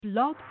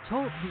Blog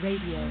Talk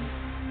Radio.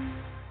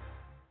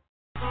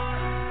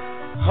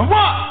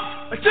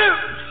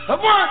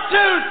 One,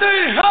 two,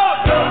 three,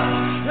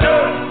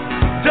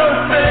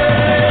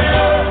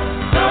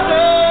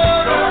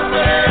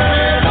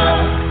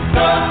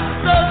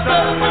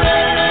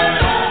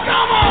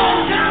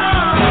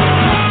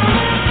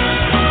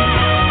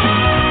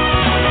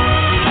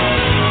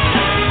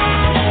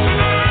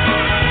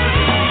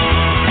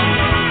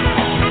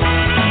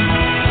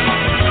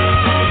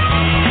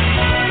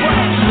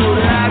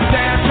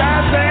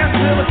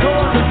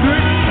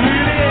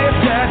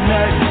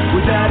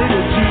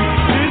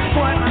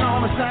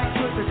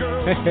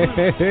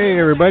 Hey,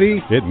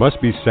 everybody. It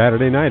must be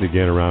Saturday night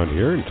again around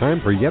here, and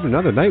time for yet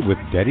another night with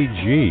Daddy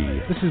G.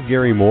 This is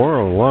Gary Moore,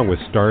 along with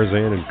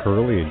Starzan and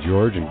Curly and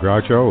George and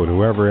Grotto and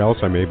whoever else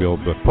I may be able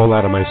to pull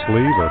out of my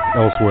sleeve or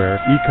elsewhere.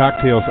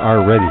 E-cocktails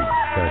are ready.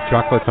 The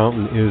chocolate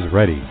fountain is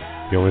ready.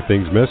 The only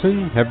things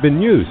missing have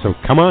been used, so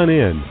come on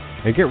in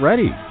and get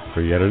ready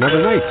for yet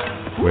another night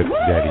with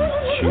Daddy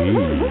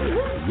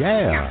G.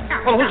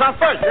 Yeah. Well, who's on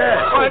first?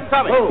 Yeah. Go ahead and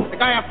tell me. Who? The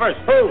guy on first.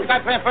 Who? The guy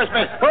playing first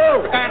base.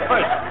 Who? The guy on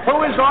first. Who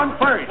is on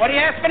first? What are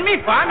you asking me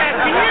for? I'm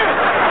asking you.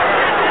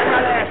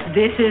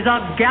 This is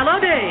a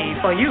gala day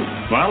for you.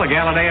 Well, a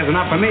gala day is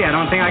enough for me. I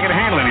don't think I can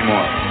handle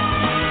anymore.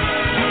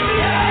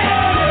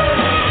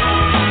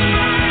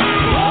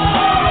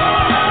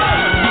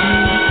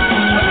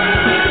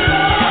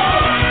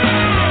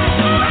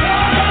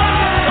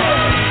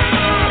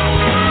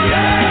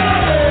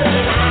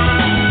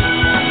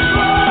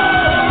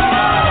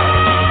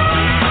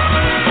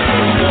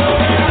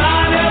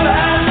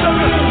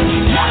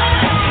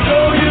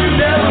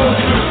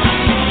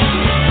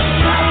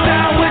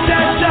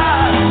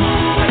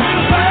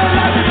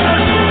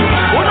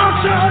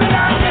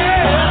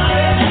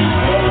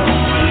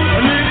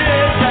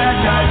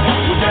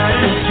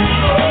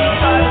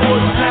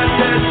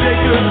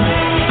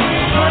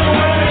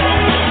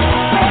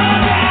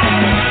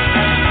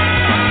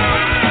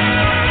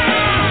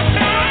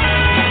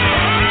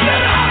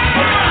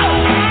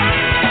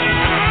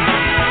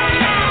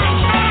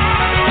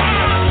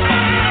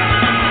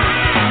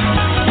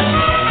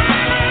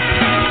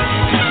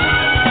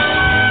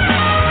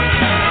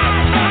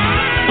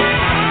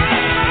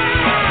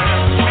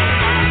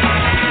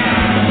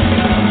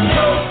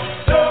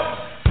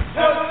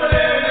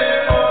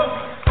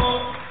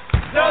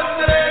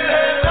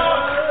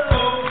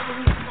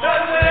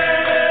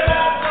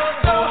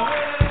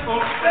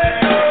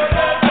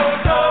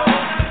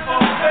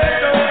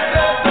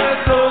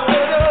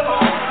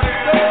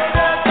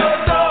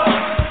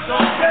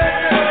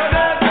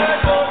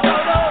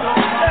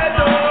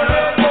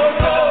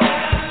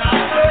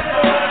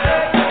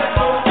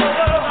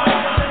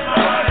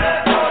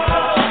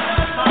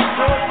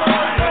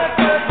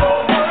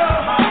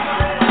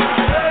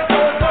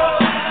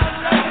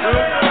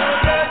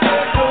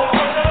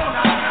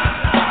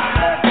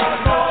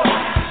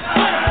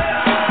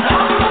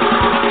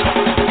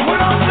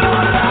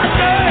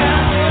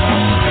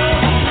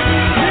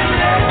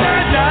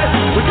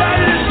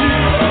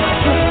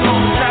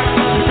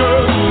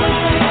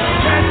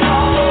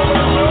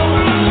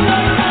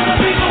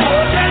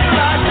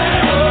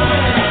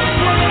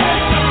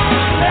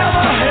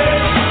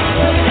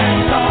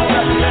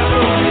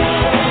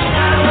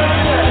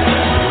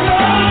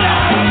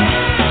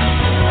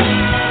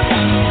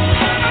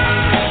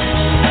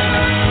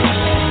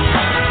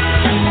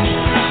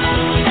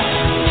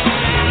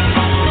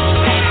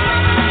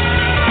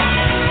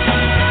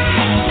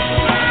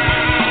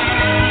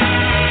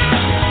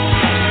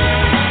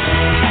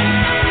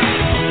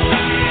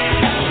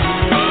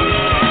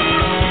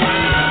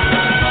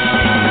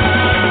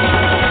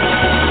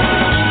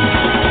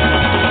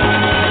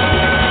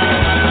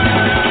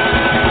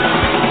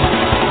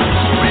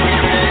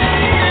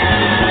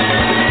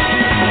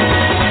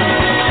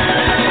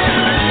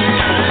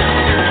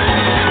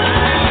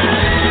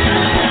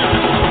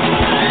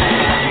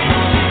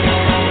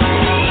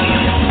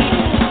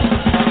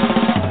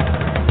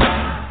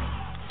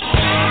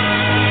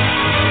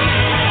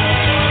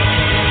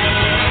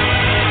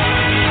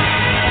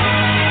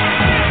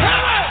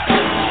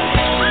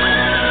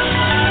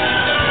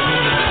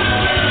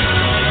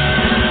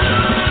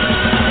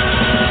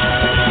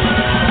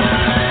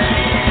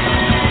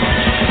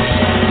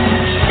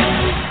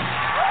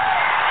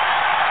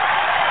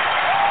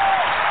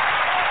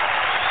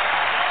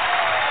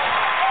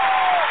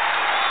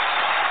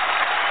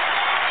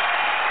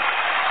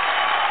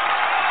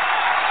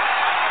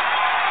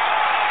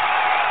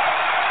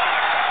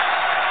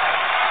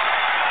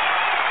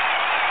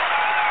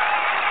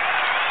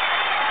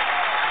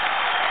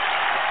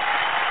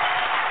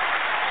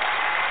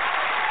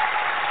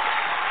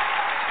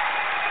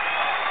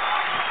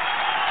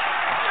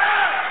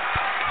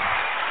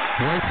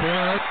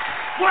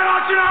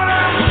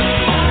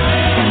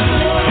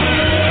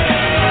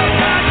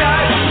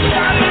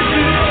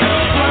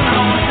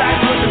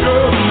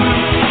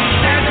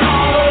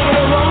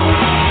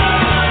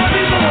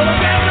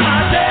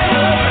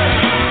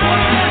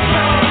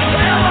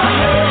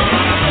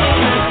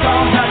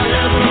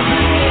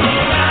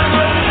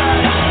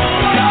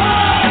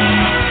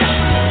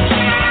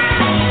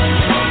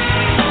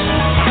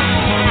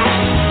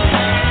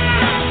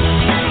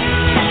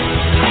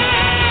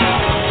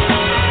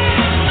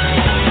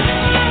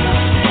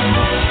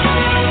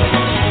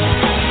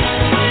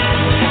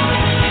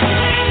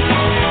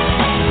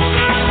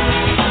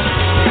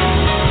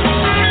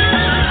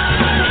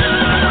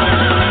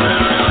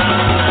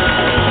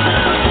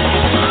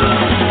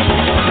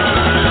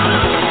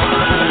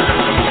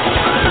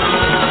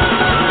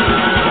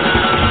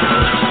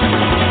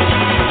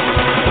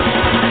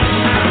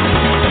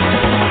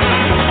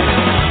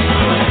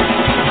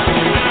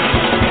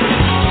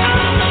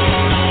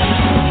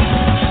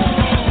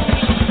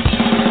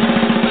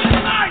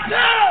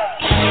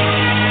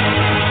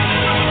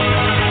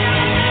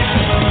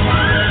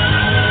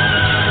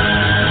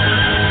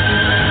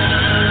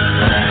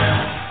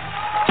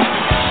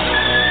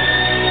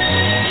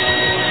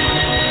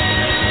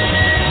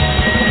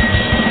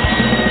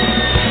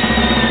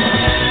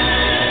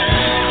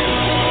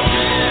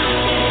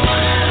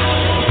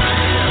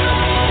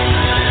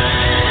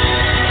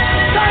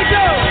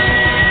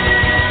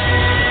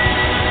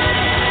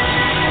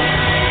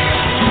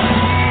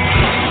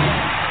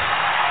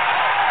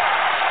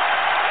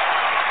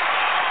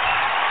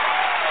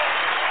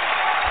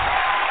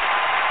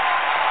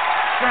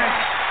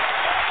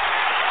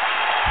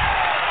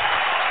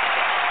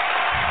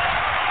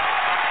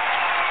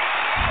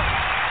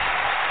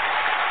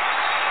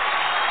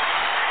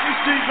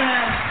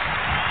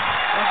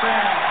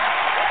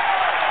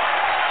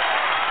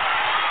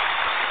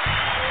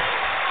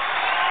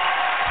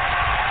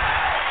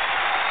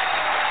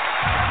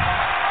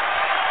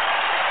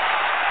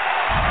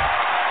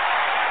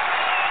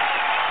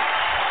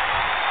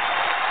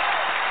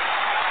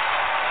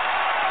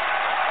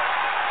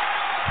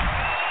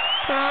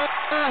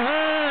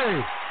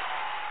 Hey!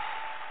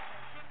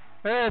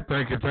 Hey,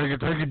 thank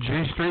you,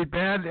 G Street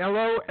Band.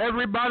 Hello,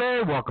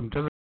 everybody. Welcome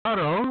to the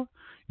Grotto.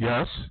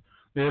 Yes,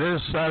 it is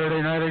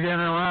Saturday night again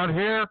around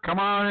here. Come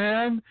on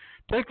in.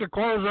 Take your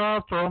clothes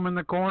off. Throw them in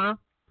the corner.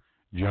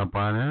 Jump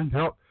on in.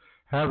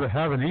 Have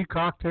an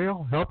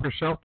e-cocktail. Help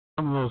yourself to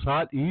some of those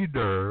hot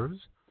e-d'oeuvres.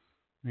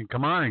 And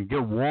come on and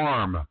get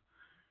warm.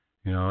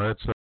 You know,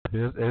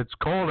 it's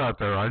cold out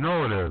there. I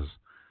know it is.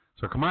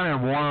 So come on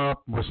and warm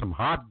up with some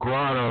hot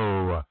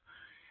Grotto.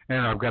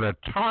 And I've got a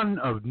ton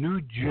of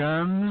new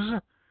gems.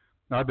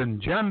 I've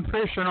been gem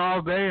fishing all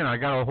day, and I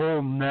got a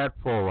whole net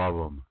full of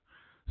them.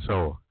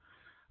 So,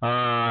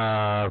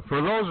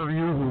 for those of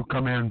you who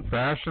come in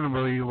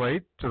fashionably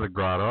late to the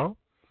Grotto,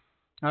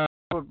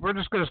 we're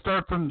just going to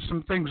start from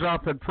some things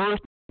off at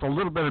first, with a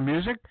little bit of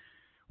music.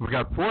 We've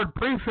got Ford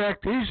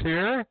Prefect. He's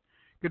here.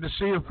 Good to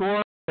see you,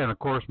 Ford. And, of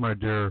course, my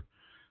dear,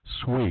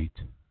 sweet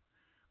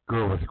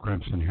girl with the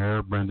crimson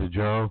hair, Brenda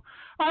Jo.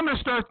 I'm going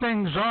to start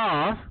things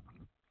off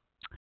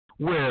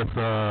with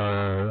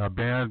a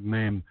band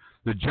named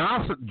the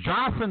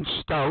Joffin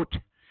Stout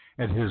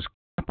at his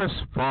Campus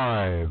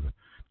 5.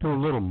 Do a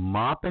little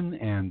mopping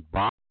and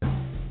bopping.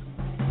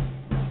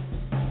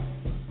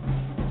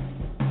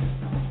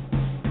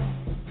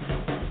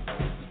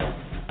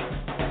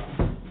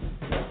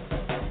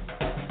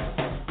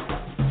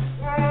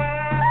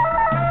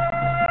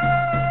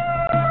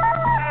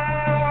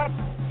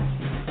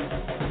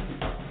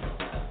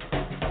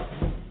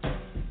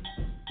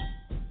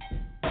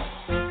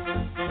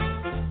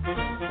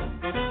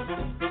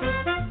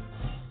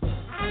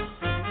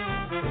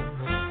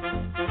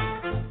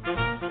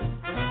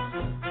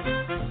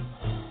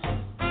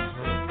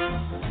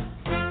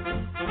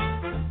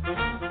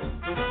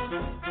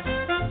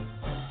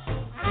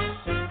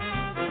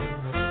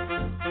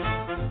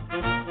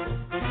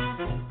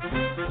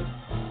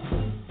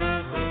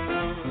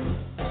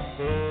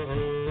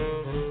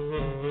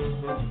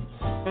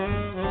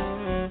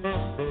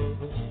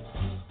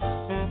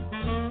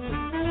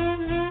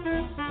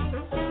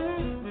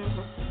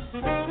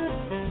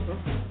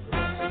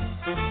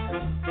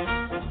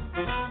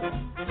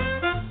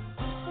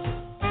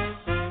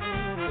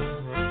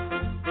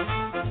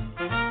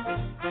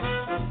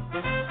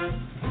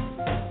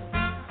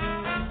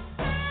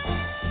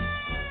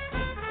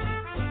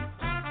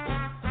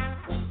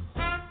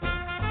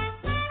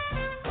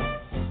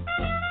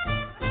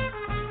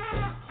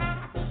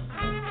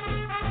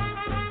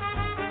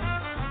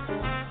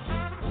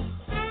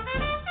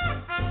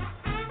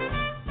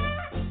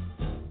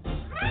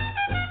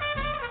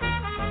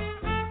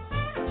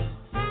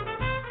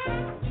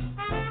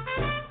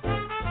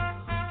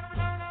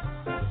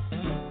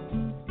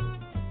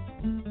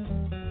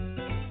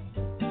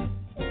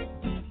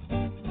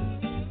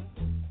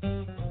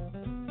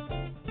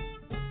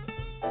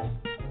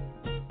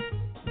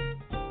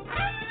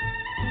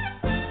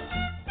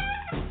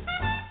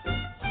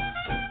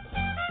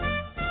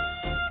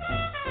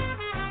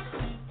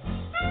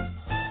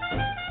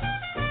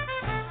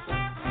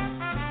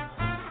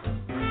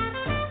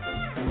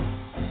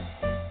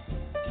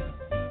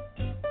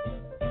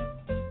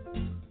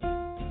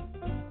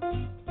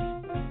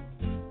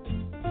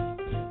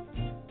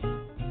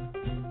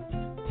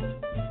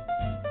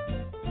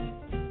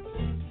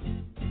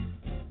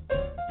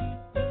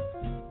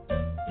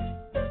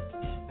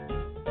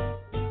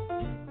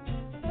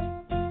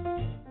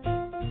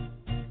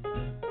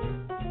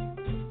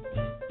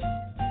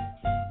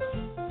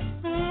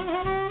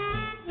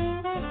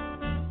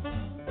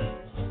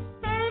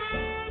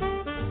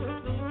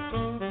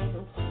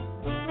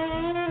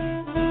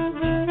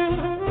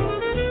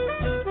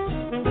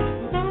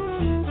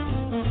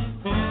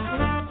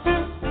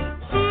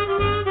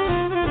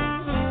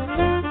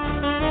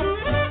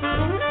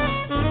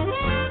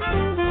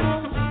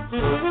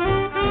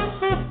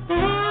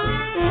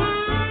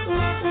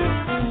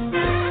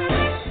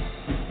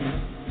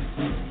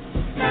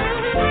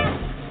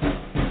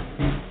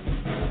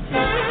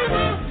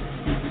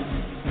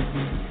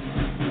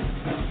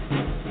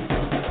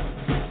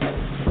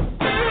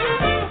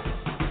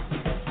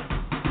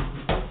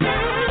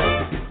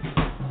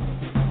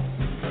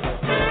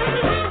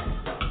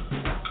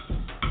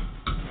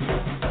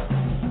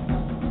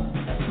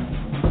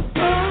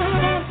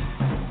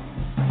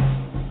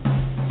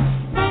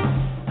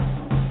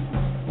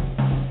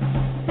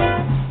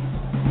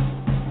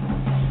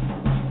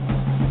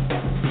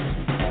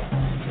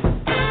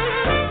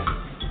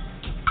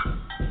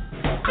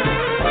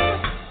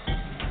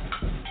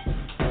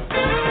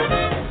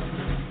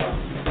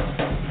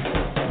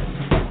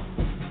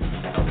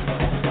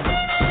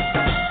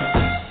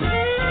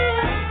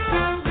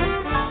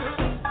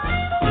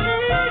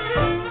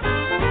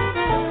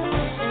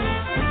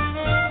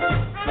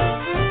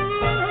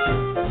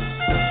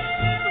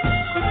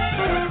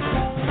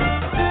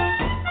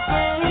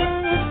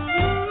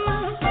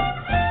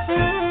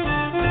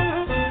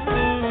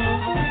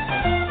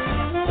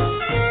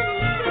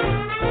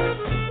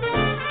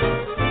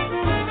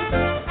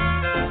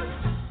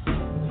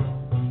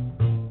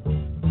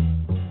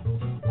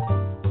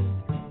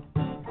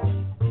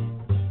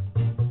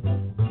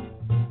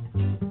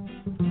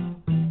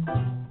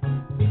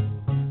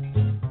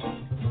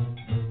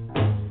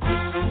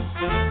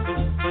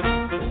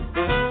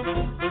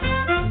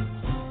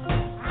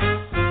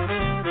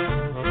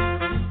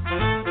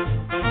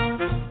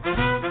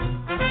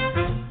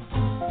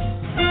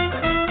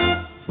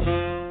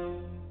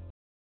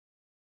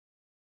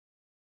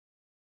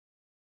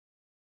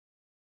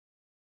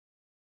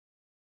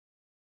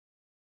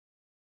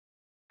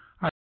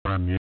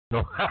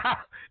 So,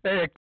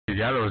 hey,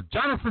 yeah, there was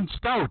Jonathan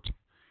Stout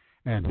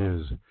and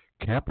his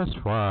Campus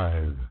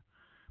 5.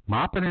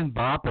 Mopping and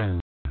bopping.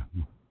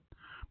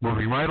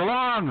 Moving right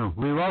along,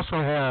 we also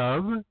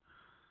have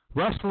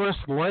Restless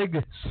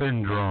Leg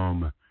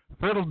Syndrome.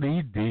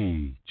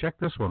 Fiddle-dee-dee. Check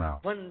this one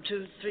out. 1,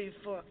 2, 3,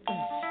 4.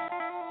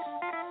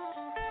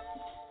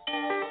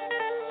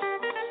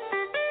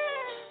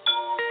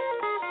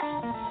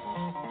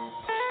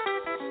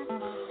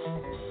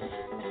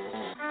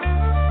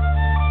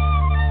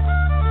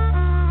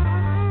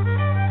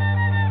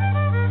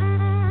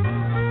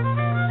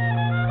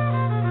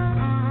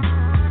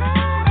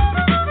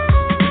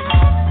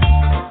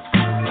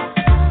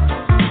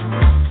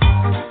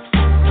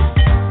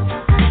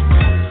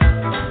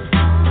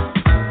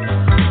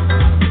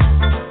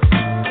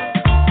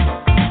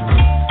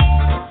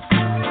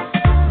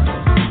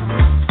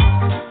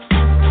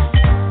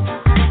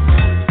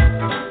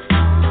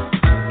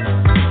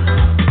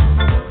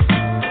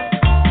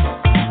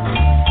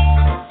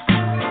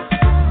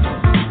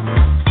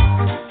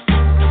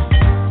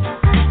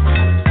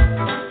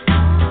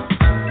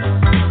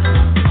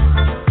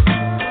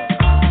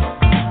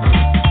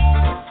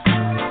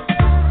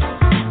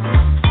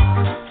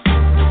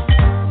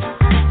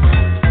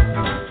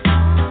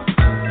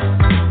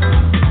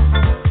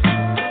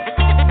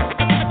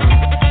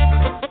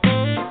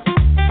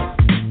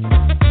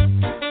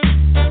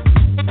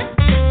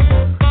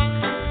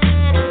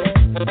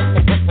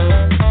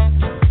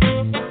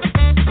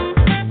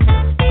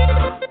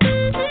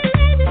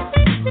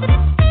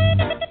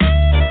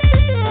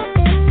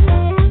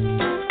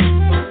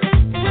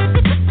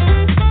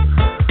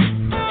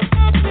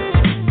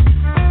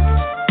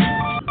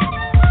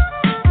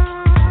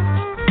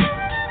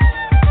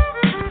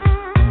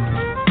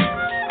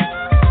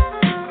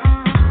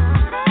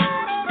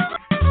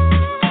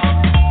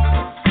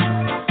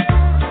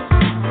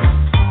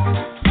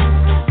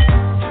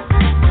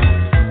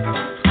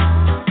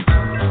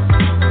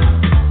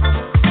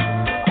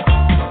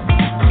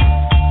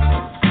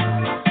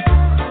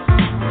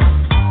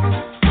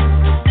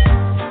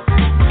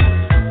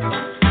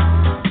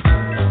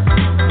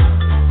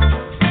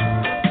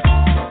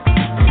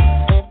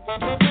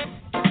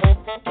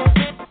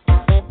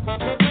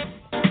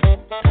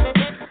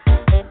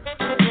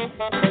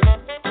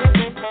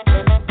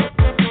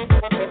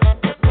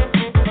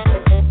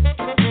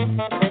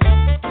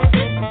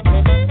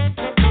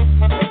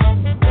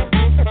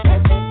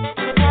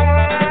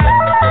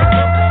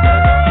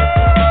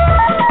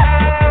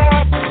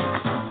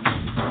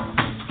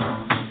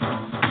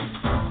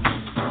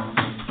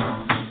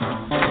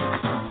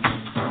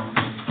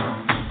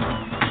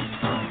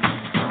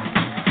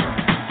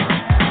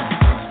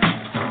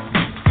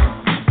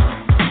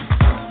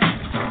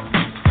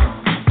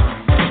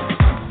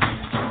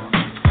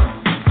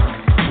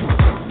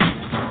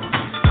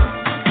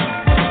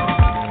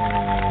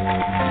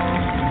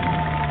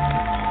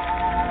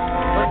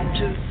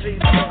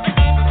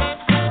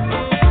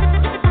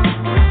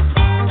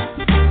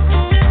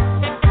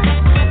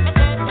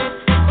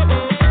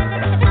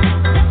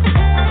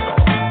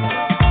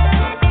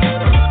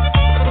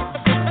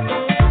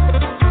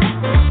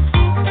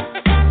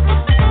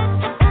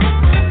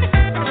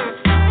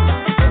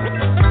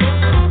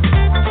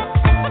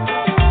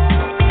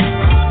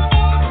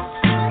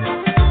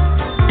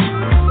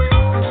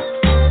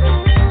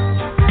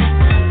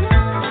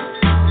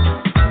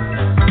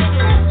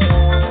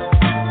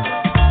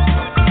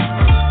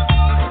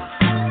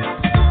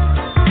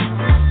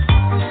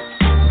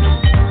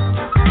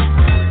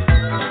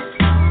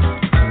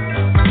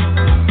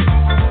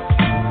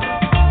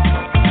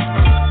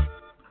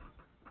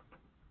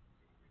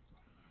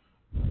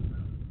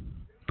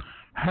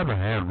 Have a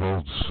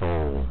hand-rolled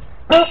soul.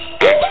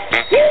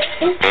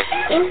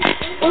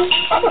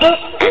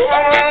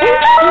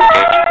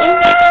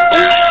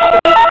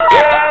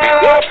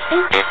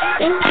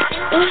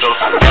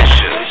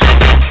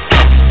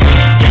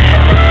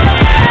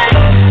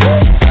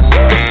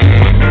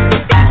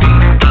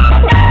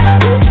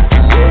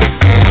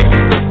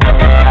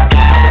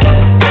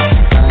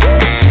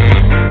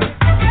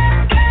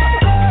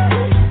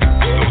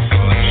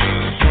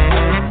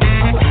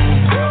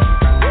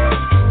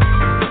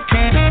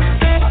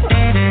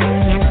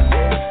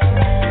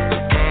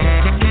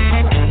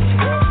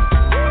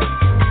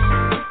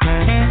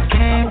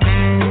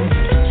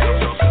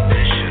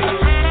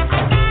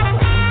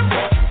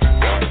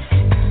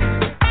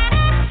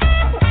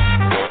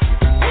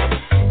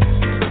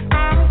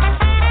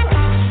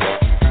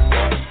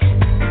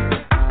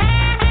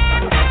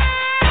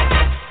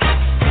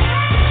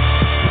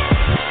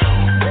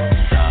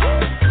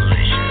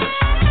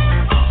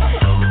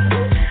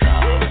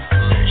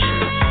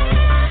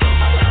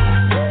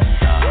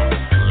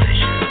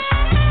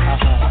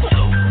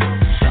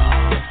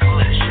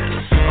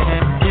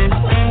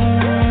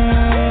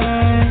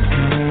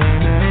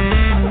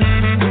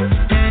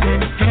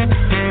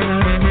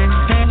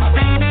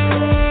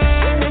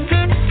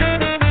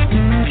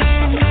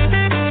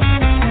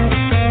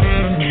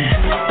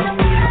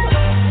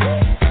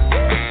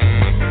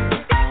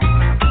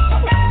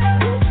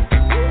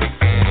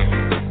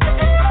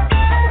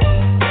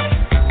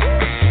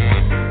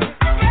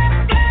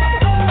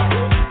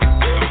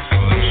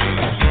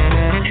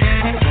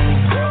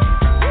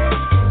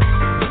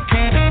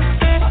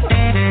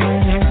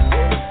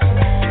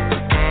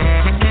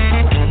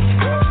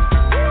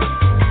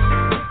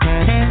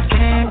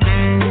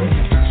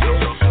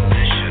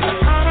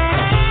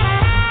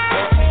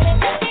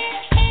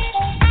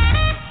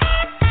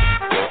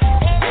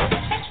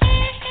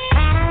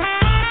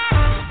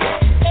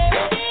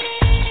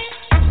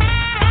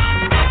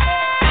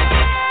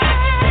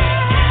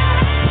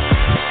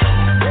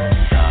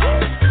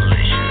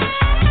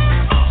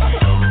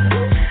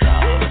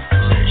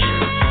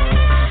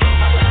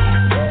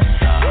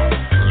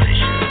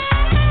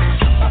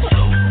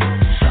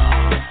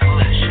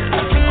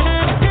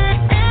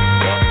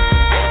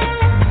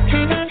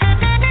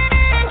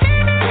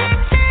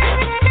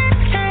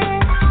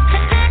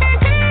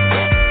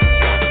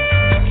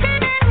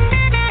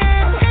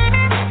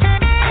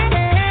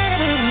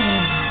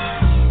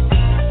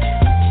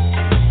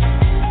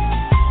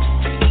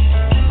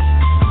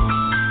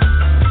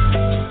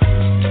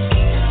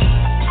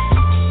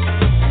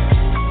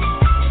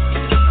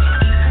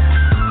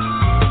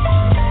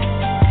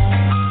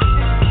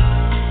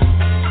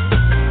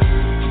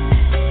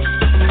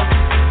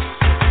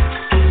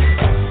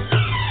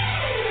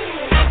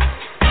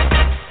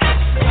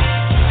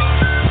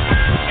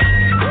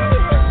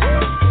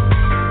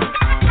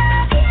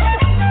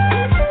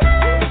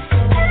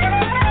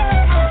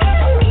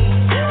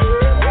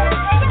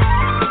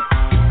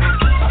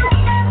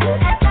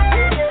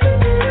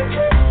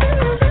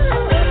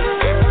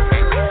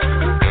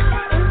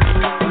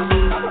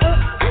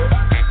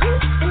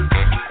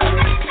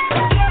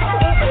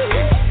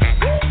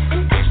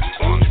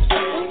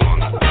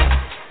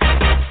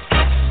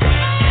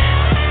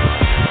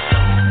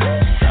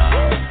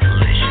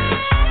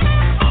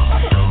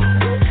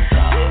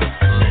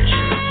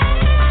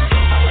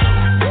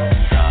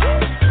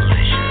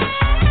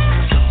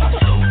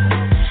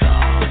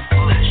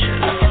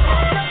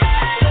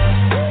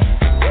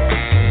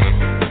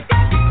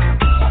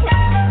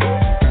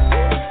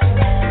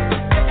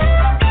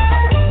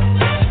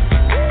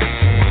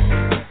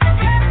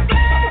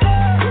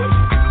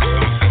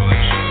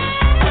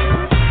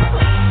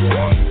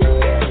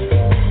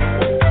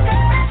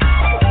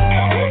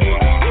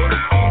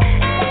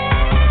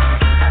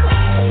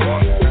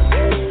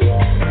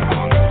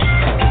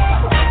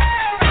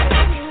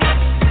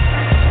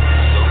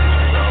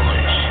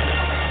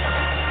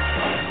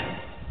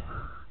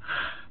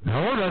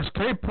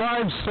 Tape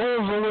 5,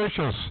 Soul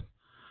Delicious.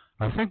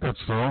 I think that's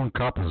their own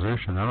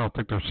composition. I don't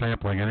think they're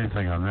sampling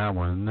anything on that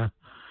one.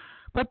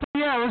 But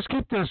yeah, let's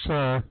keep this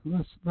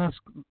let's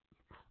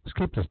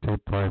keep this Tape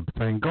 5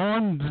 thing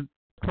going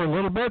for a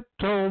little bit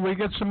till we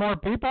get some more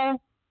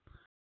people.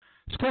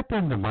 Step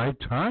into my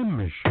time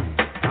machine.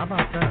 How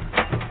about that?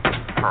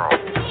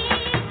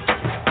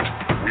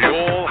 We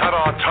all had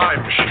our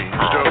time machines,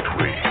 don't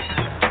we?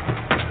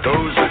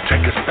 Those that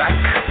take us back,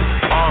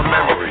 our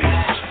memories,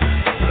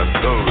 and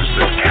those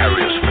that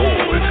carry us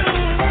forward,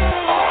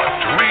 our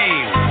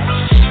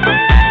dreams.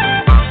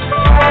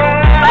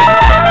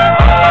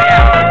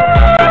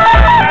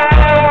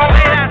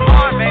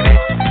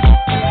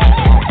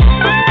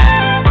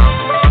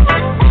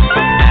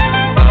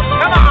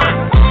 Come on!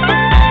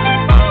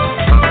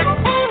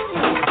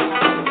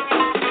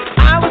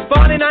 I was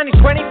born in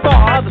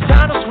 1924, the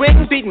sound of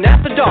swing beating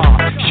at the door,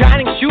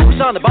 shining shoes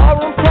on the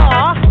ballroom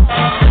floor.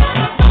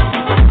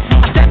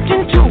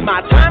 My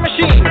time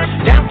machine,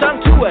 danced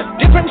onto a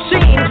different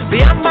scene,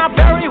 beyond my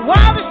very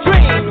wildest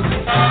dreams.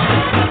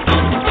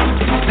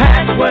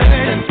 Password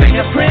and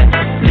fingerprint,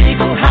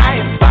 legal high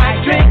and spy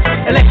drinks,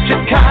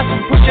 electric cars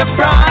and push-up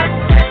bras.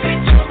 Let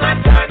me to my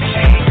time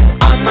machine.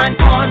 Online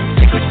porn,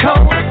 secret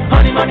code,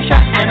 honey money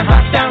shot and a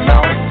hot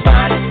download,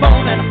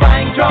 smartphone and a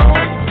flying drone.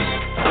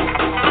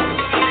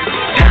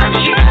 Time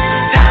machine,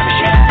 time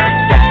machine,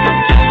 step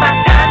into my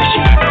time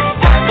machine,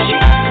 time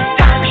machine,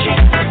 time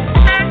machine.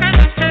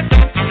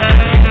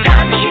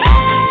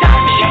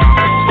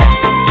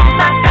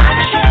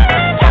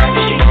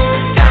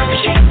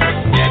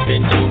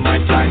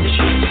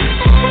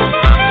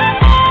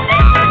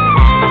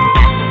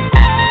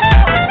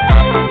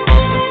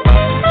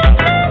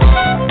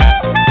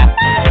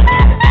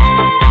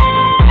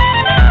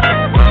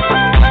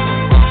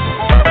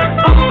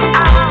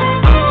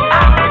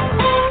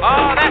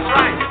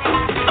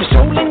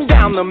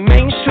 The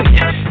main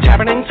street,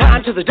 tapping in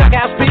time to the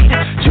dugout beat.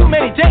 Too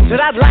many dates that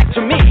I'd like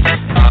to meet.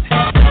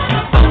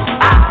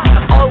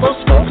 All those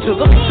folks who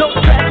look so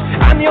stressed.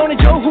 I'm the only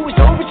Joe who is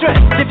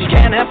overdressed. If you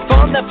can't have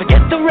fun, then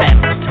forget the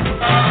rest.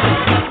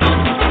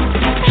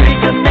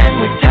 Trigger men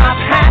with top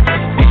hats,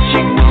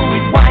 pitching new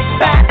with white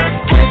bats,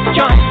 clip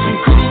joints and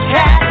cool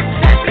cats.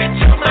 Step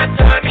into my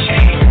time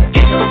machine.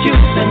 Giggle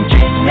juice and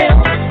gin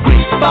milk,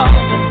 grease balls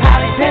and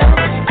pally pills,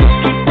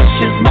 cookie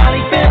pushes,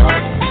 Molly Bill.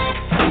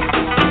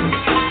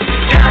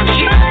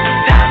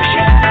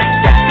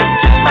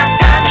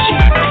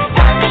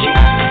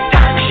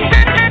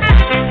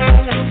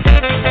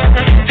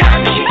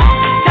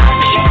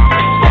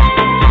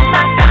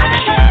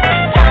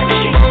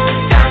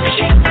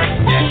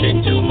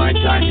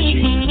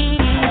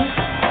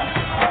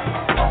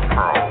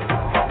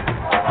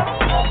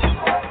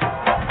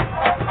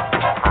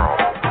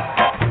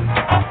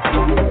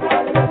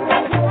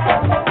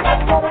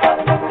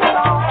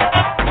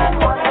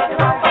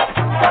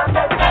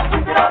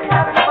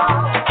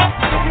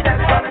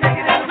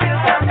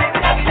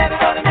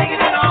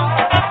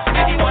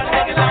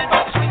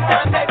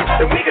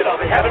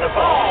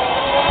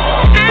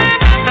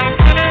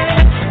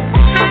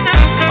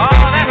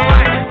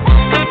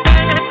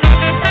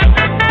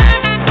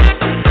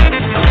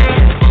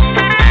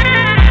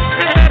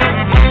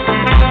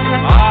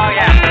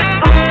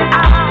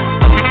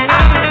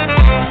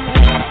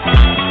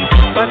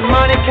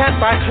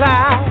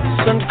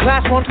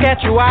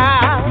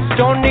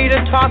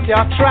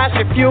 Your trash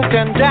if you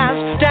can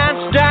dance,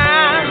 dance,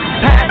 dance.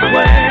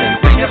 Password and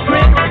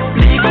fingerprint,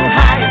 legal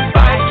high and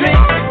spy drink,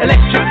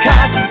 electric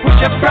cars and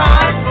push-up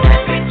bras.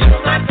 Let me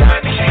to my time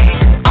machine.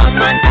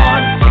 Online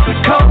porn, secret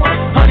code,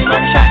 honey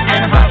money shot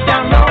and a hot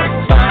download,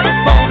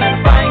 smartphone and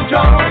a flying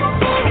drone.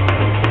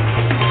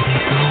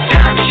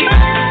 Time machine,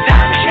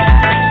 time machine,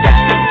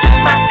 step into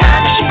my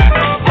time machine,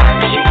 time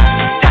machine,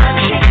 time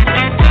machine.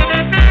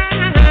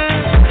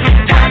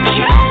 Time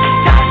machine,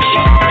 time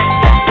machine,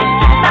 step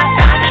into my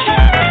time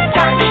machine.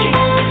 Time machine,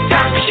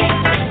 time machine.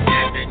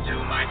 Step into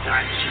my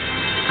time machine.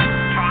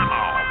 Time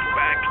on,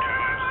 back to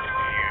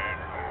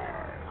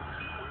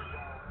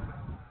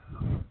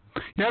the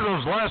Yeah,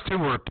 those last two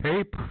were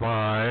Tape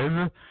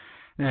 5,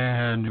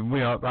 and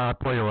I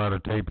play a lot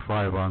of Tape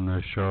 5 on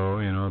this show.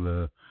 You know,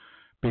 the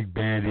big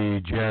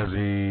bandy,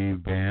 jazzy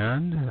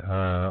band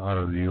out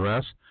of the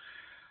U.S.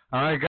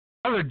 I got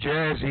another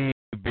jazzy,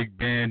 big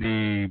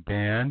bandy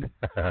band.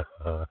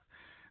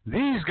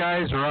 These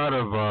guys are out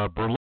of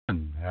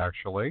Berlin,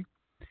 actually.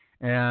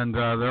 And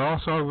they're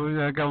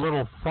also got a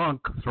little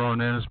funk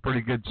thrown in. It's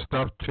pretty good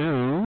stuff,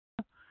 too.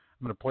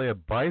 I'm going to play a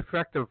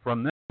bifecta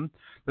from them.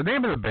 The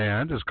name of the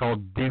band is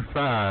called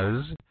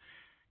Dephazz.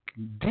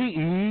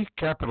 D-E-P-H-A-Z-Z.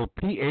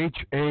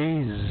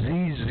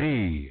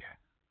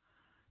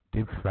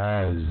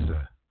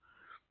 Dephazz.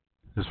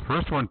 This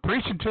first one,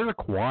 Preaching to the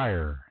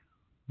Choir.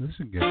 This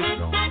will get you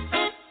going.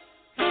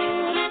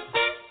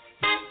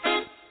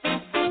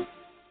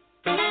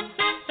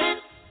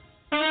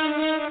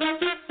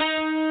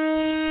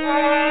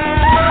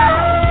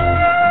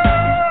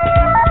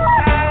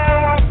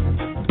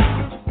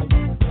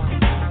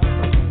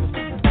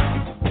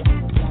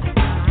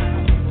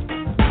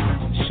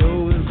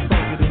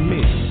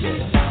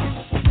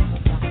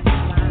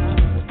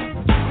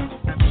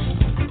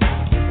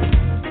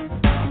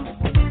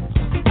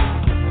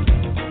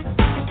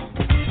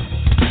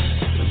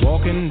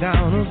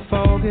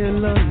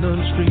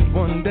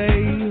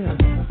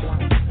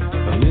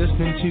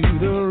 dancing to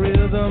the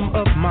rhythm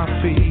of my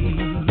feet.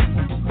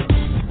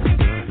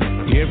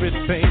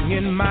 Everything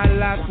in my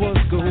life was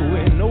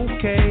going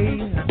okay.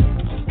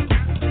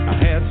 I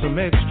had some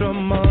extra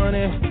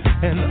money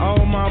and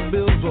all my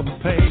bills were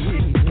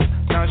paid.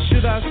 Now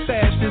should I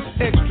stash this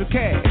extra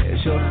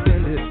cash or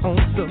spend it on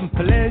some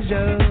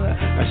pleasure?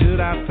 Or should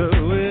I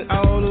throw it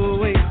all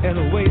away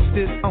and waste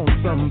it on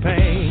some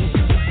pain?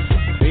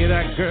 Pay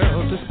that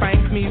girl to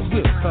spank me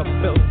with a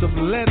belt of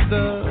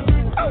leather.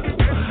 Oh,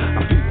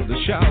 I feel the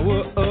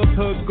shower of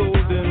her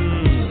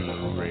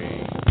golden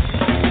rain.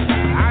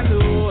 I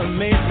know it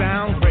may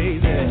sound crazy,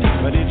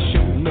 but it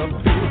sure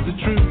enough is the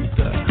truth.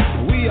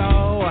 We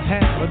all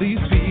have these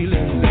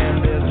feelings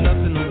and there's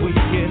nothing we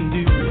can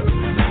do.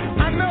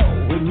 I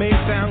know it may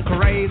sound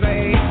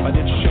crazy, but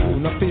it sure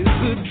enough is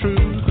the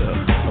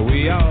truth.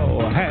 We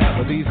all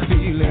have these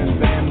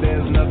feelings and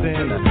there's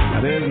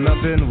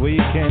nothing we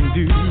can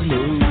do.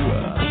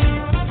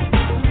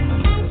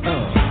 No.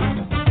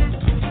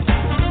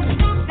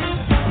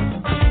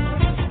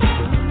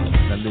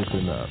 Now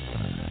listen up.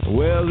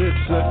 Well,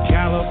 it's a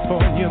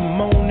California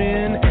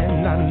morning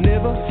and I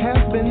never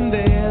have been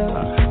there,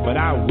 but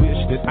I wish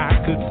that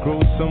I could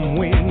grow some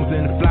wings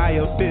and fly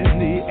up in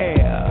the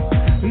air.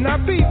 Now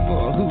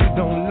people who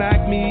don't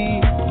like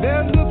me,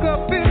 they'll look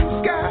up in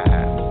the sky.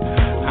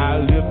 I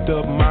lift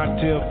up my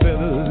tail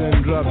feathers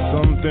and drop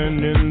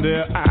something in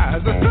their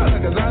eyes.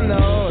 Cause I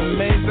know it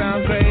may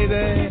sound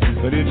crazy,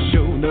 but it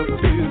sure enough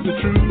is the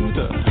truth.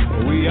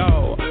 We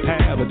all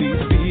have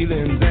these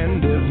feelings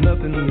and there's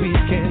nothing we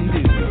can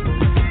do.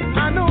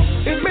 I know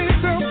it may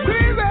sound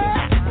crazy,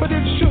 but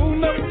it sure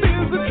enough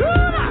is the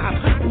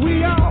truth.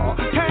 We all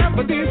have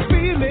these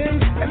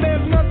feelings and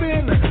there's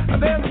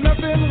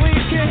nothing we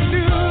can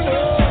do.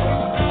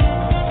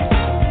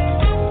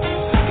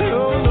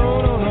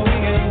 No, we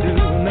can do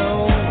no.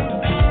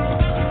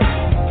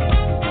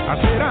 I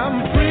said I'm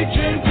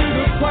preaching to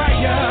the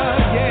choir,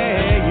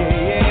 yeah.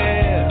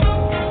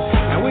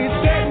 And we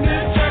setting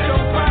this church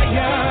on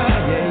fire,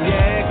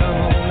 yeah. Come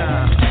on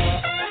now.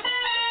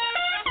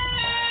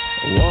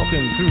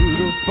 Walking through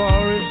the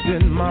forest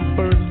in my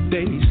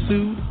birthday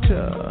suit,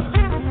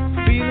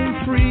 feeling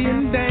free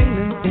and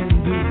dangling in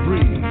the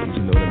breeze,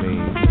 you know what I mean?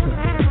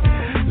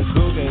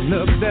 Soaking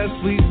up that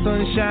sweet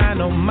sunshine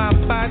on my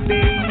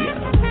body,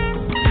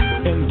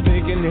 and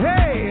thinking,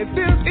 hey,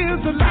 this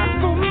is the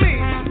life for me.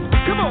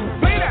 Come on,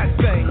 play that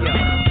thing,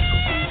 y'all.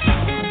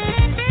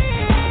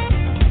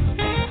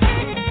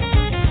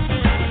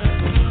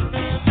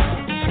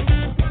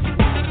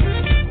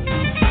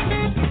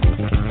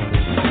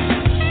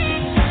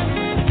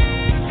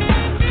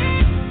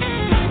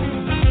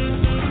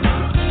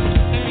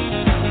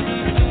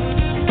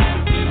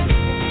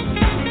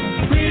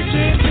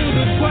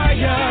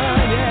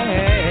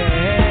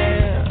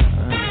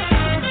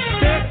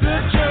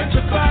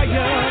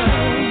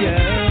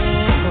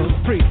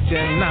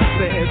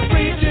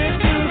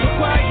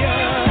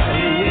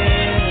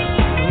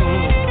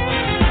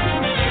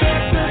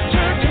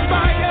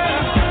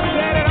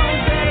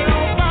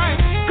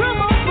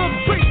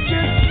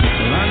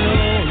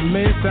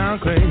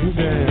 Sound crazy,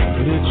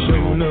 but it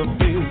sure enough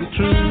is the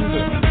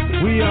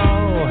truth. We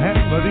all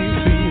have these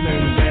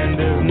feelings and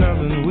there's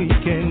nothing we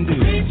can do.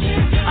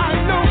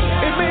 I know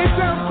it may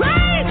sound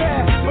crazy,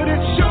 but it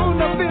sure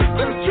enough is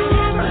the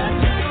truth.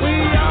 We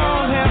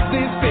all have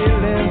these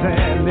feelings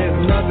and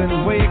there's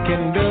nothing we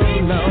can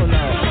do. No.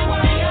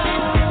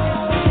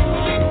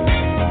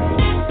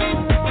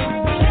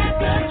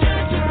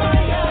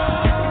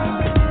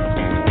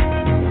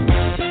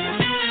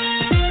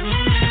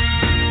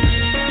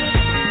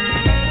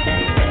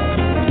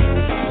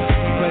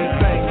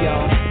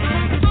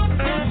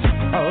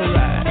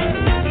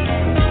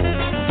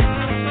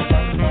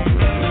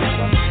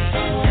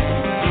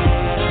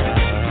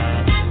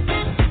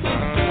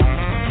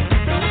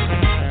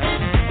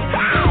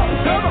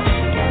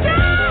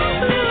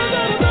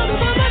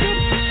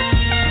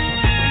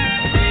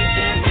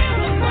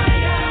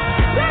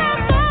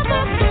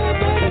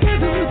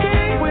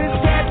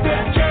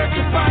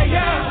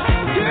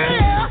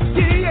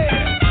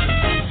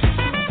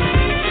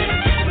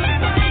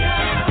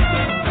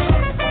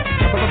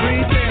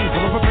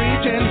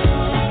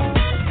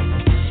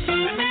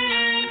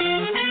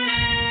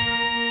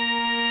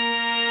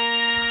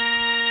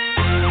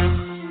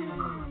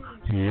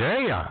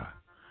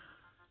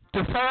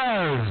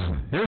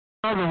 Here's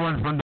another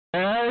one from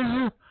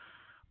Daz,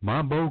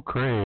 Mambo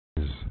Craze.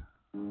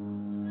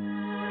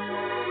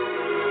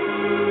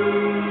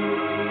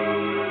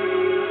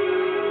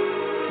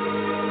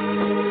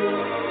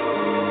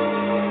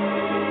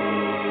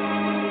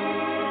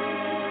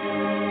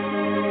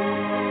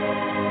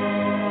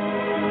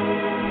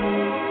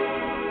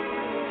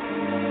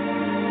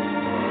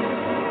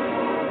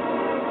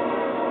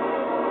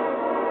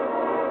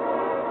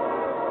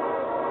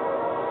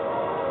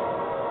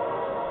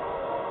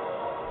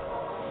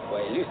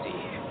 Lucy,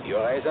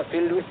 your eyes are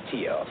filled with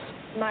tears.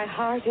 My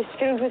heart is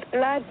filled with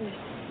gladness.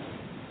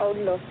 Oh,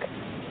 look.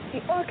 The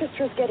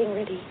orchestra's getting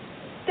ready.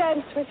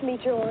 Dance with me,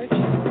 George.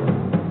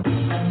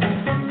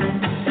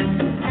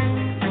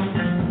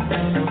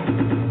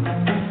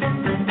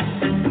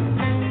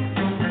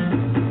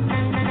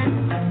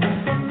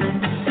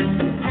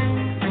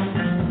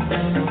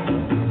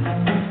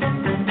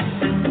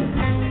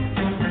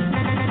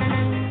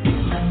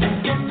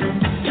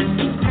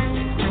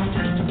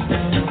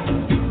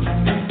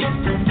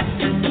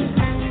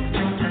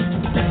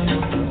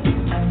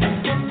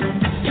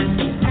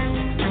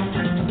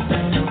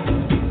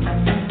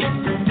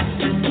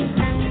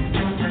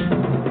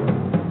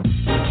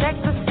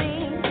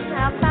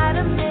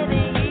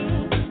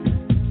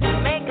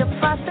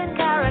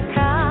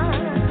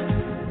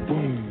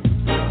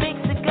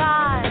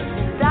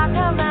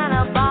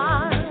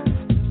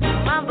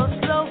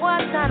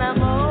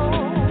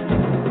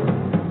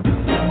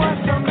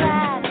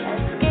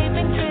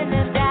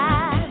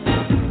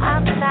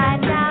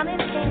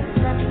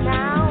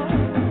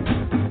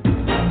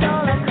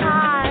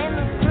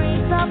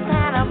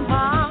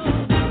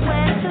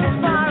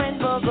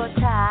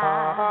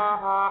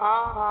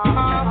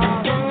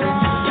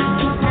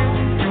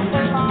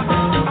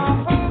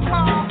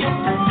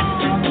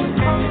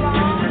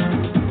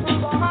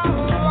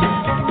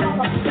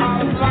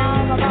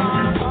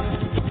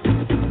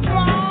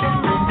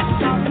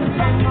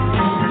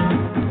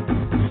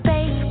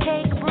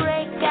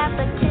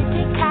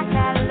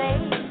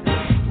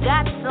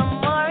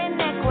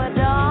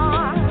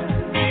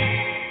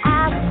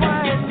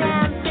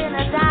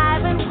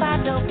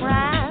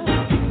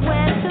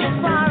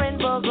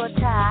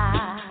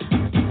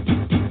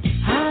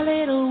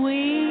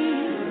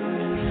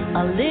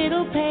 a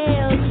little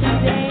pale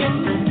today.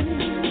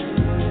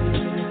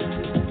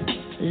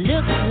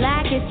 Looks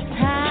like it's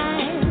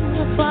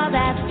time for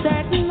that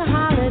certain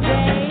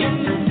holiday.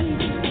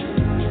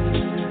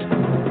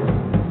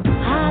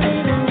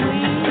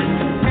 Hallelujah,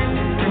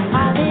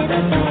 a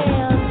little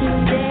pale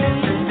today.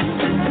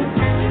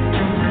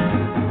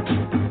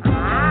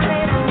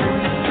 Hallelujah,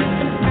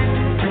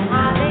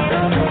 a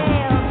little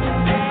pale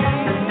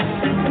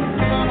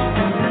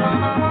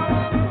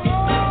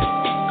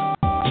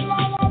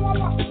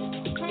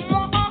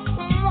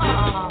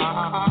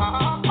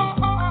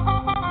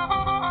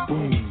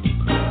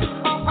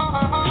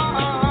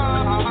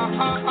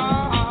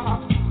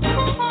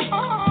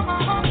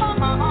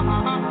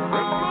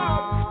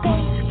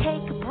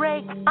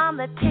on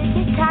the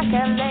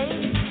ticky-tack-a-lay.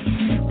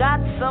 Got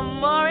some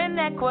more in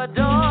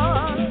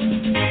Ecuador.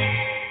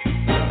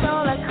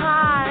 Stole a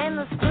car in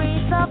the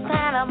streets of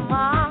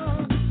Panama.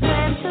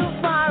 Went too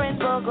far in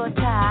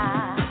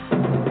Bogota.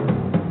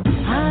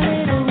 A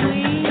little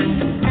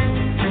weak,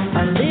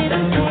 a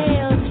little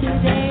pale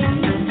today.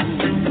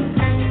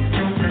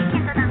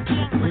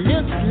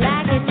 Looks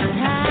like it's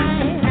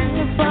time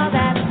for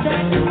that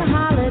certain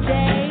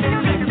holiday.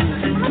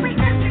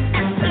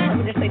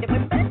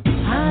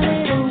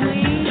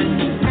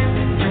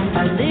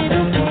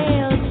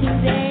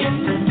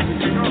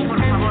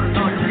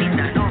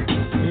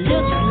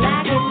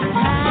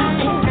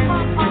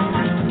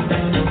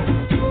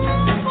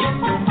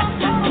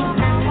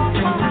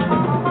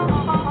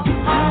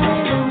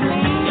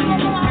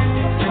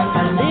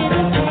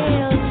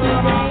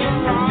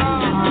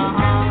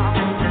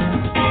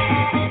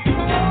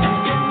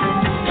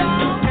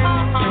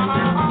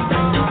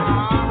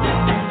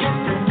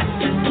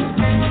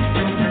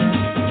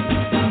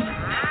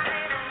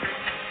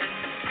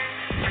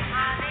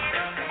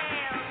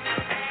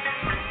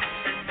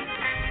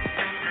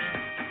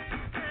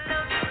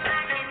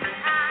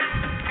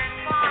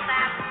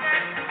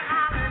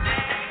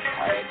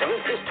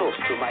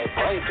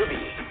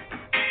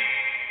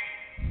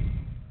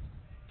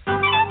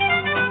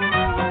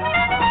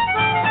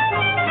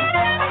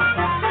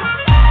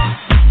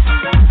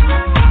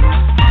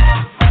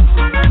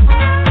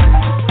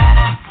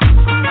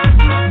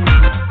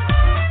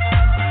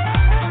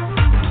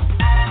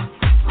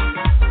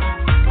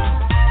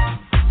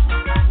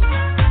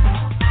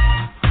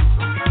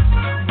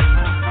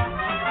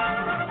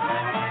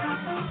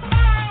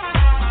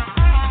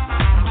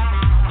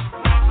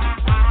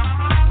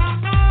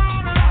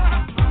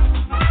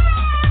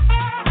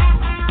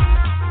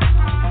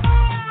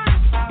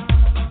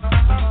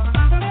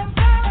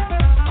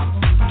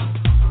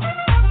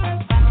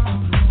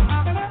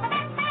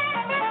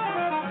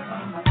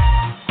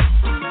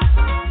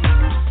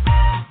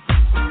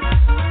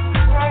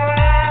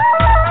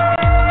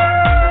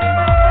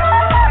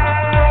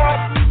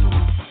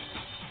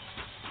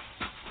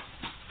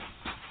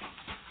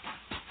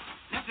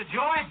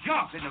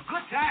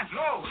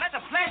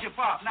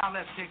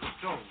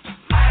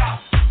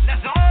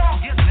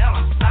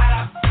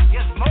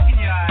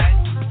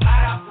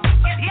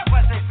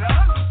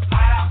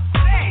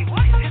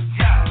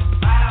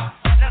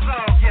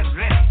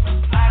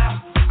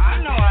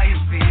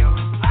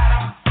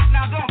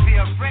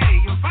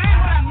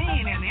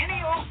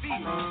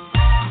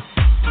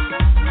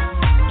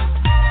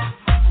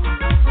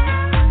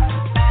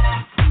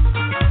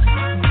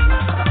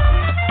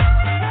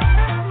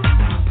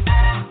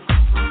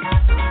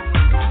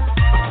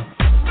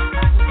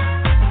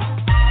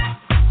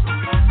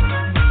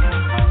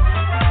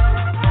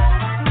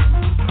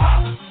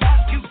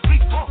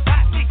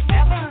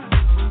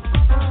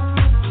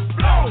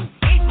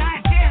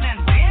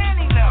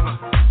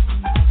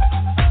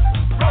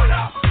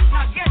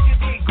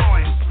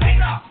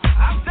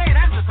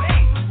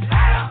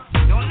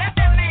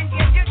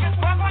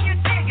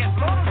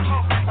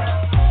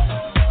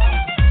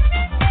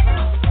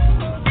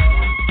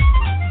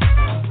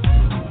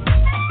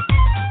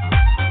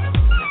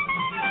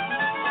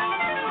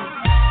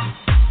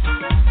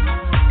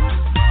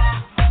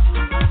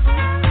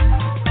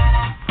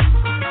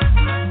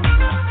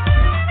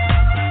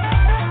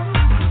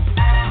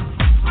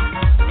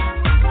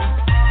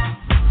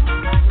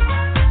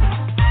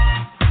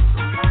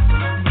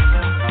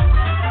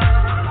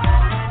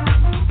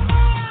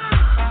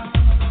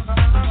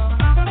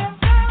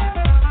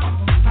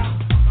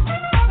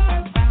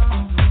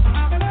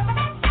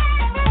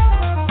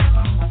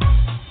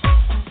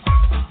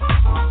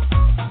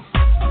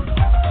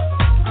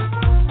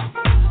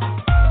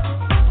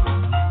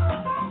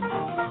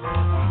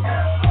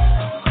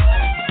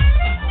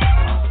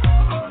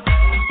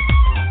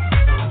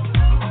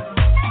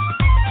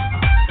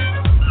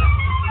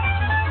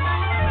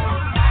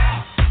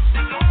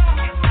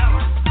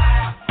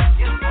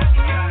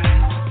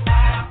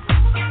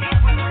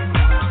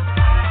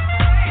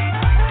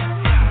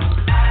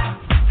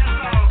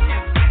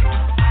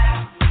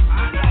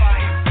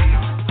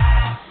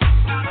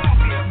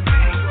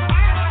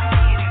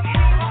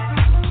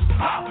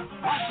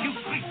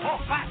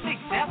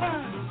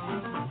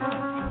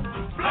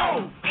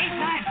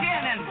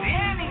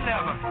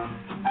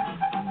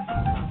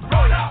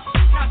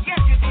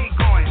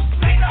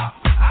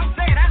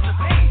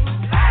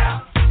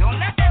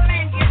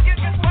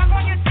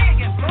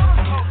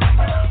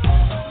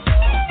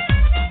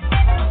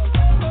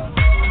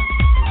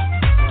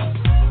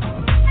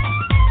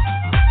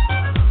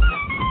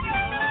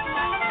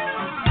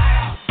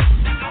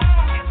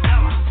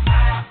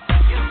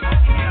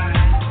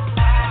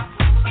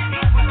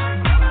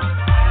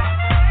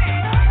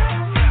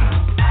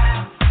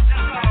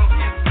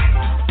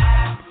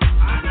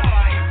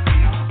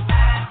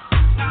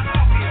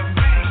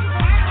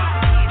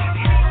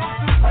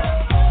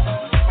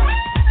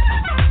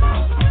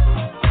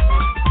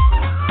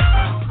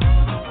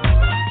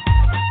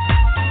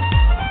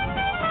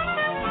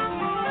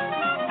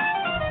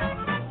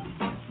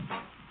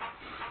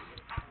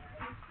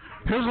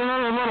 Here's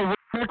another little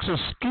mix of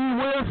Ski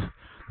With.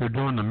 They're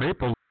doing the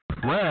Maple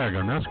Rag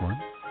on this one.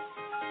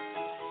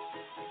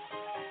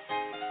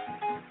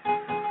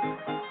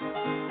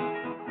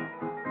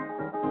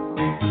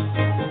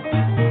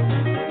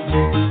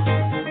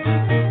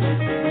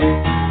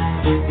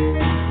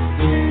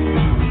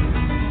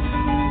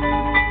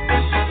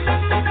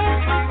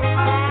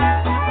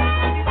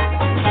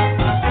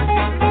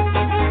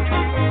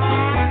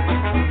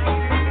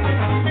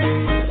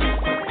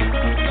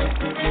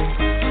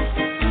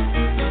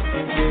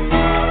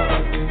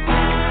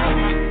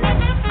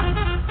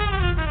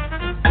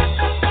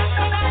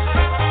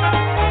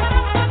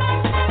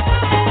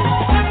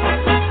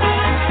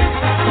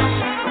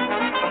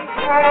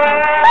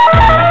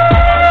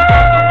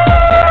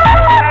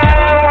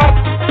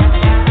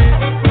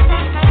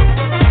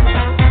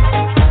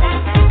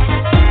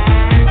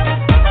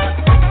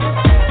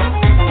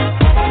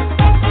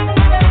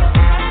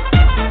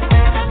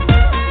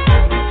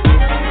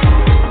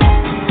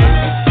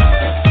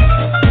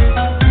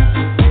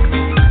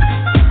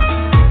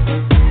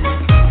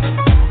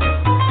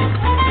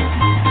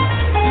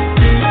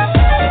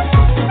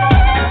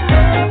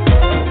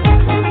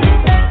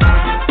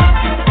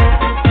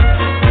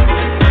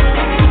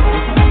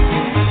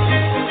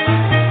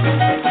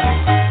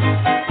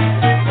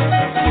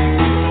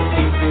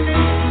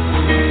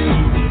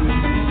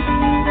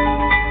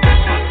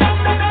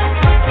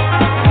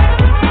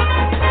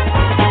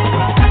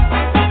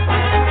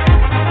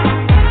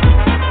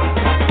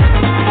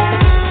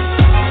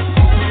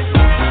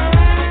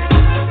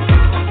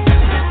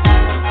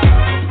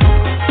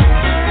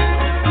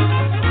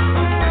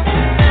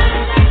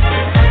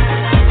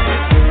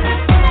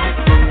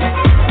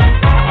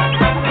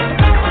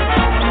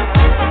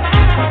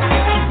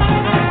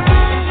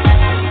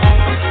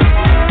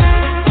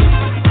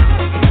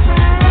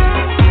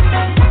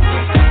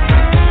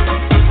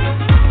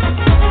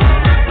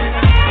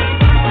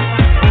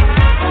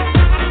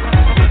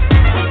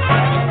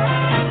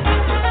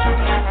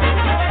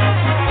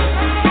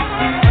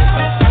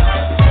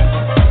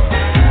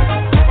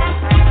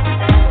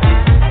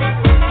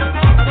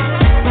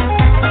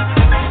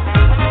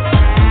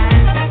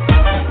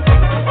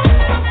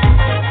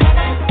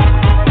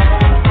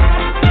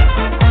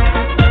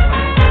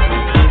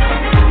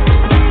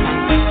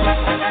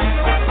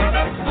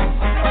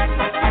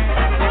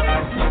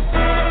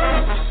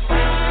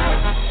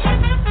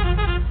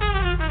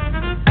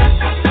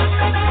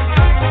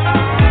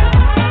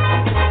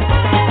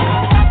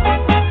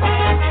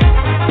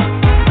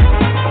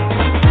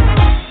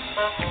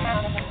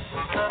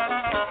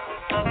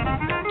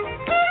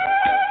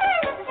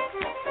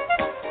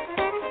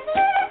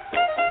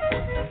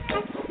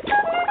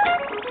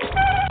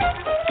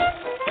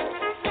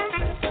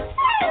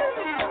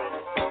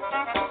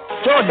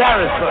 Joe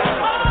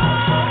Darrisburg.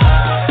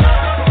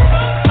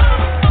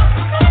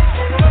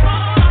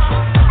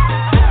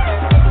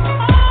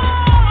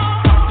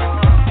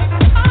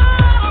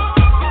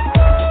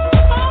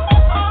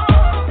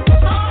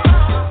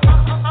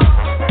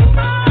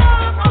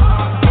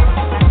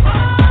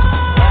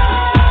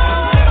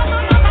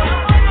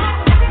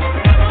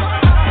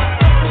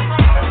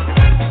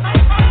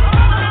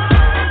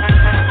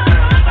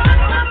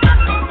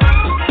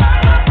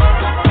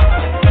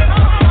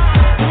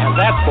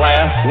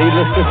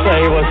 Needless to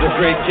say, was the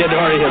great Kid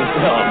Ory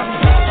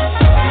himself.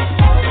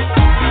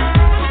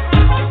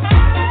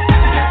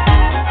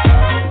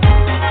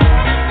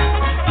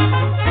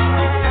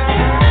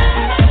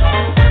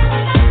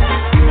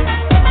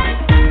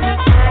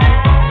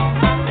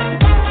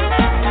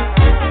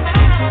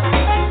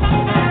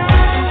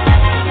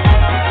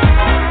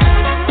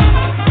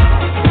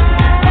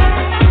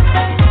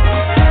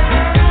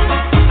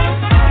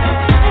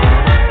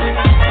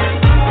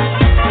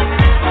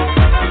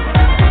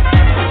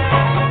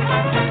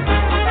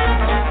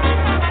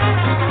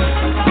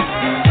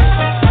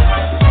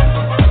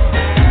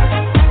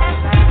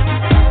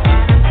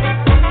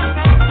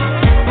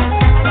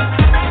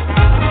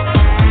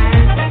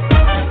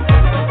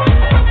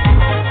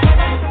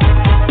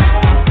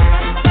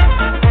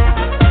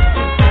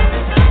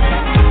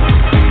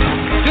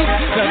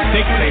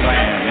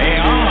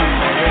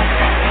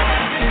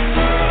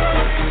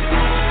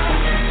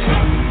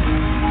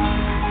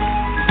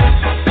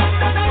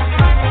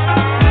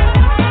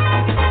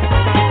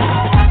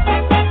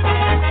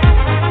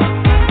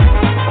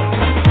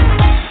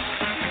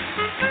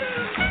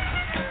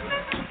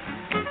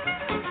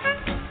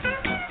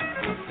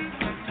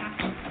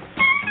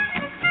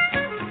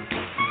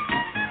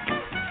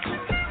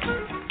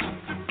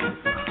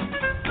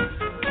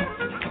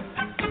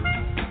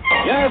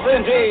 Yes,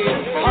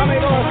 indeed. Tommy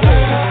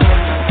Dorsey.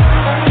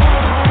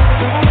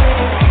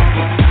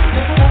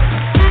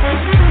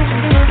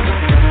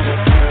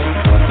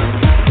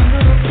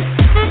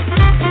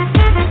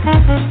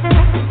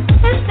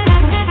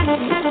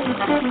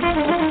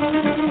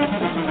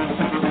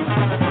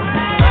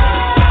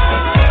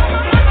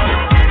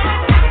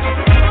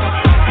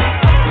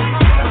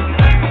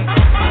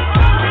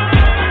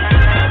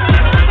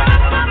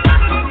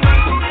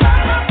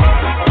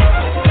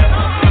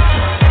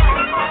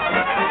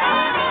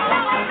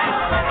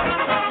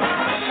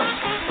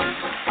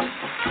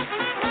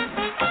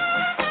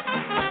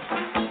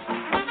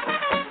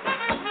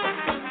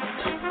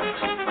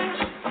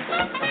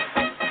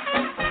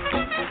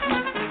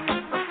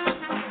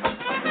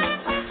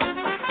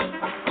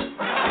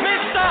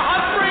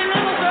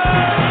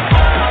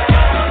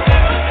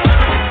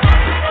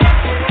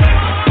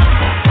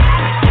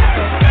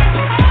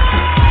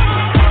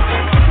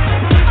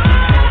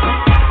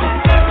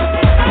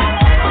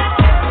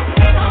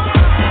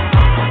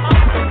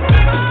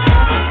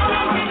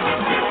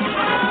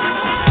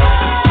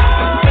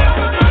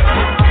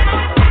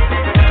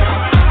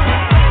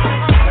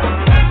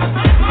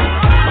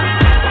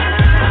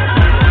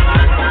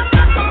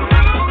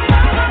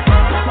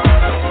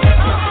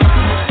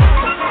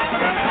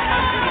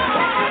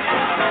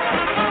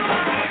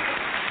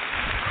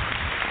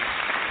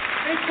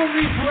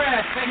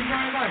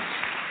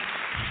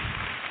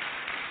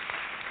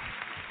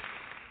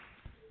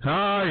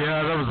 Oh,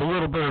 yeah, there was a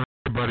little bit of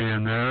everybody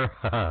in there.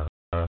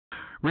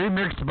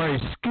 Remixed by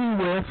Ski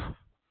Whiff.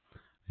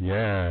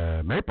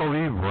 Yeah, Maple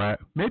Leaf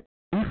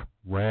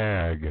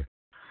Rag.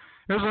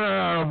 There's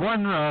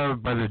one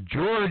by the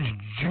George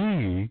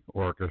G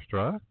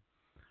Orchestra.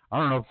 I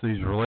don't know if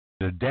he's related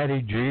to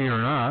Daddy G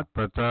or not,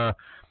 but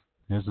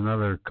here's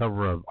another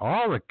cover of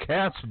All the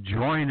Cats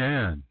Join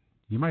In.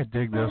 You might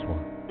dig this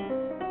one.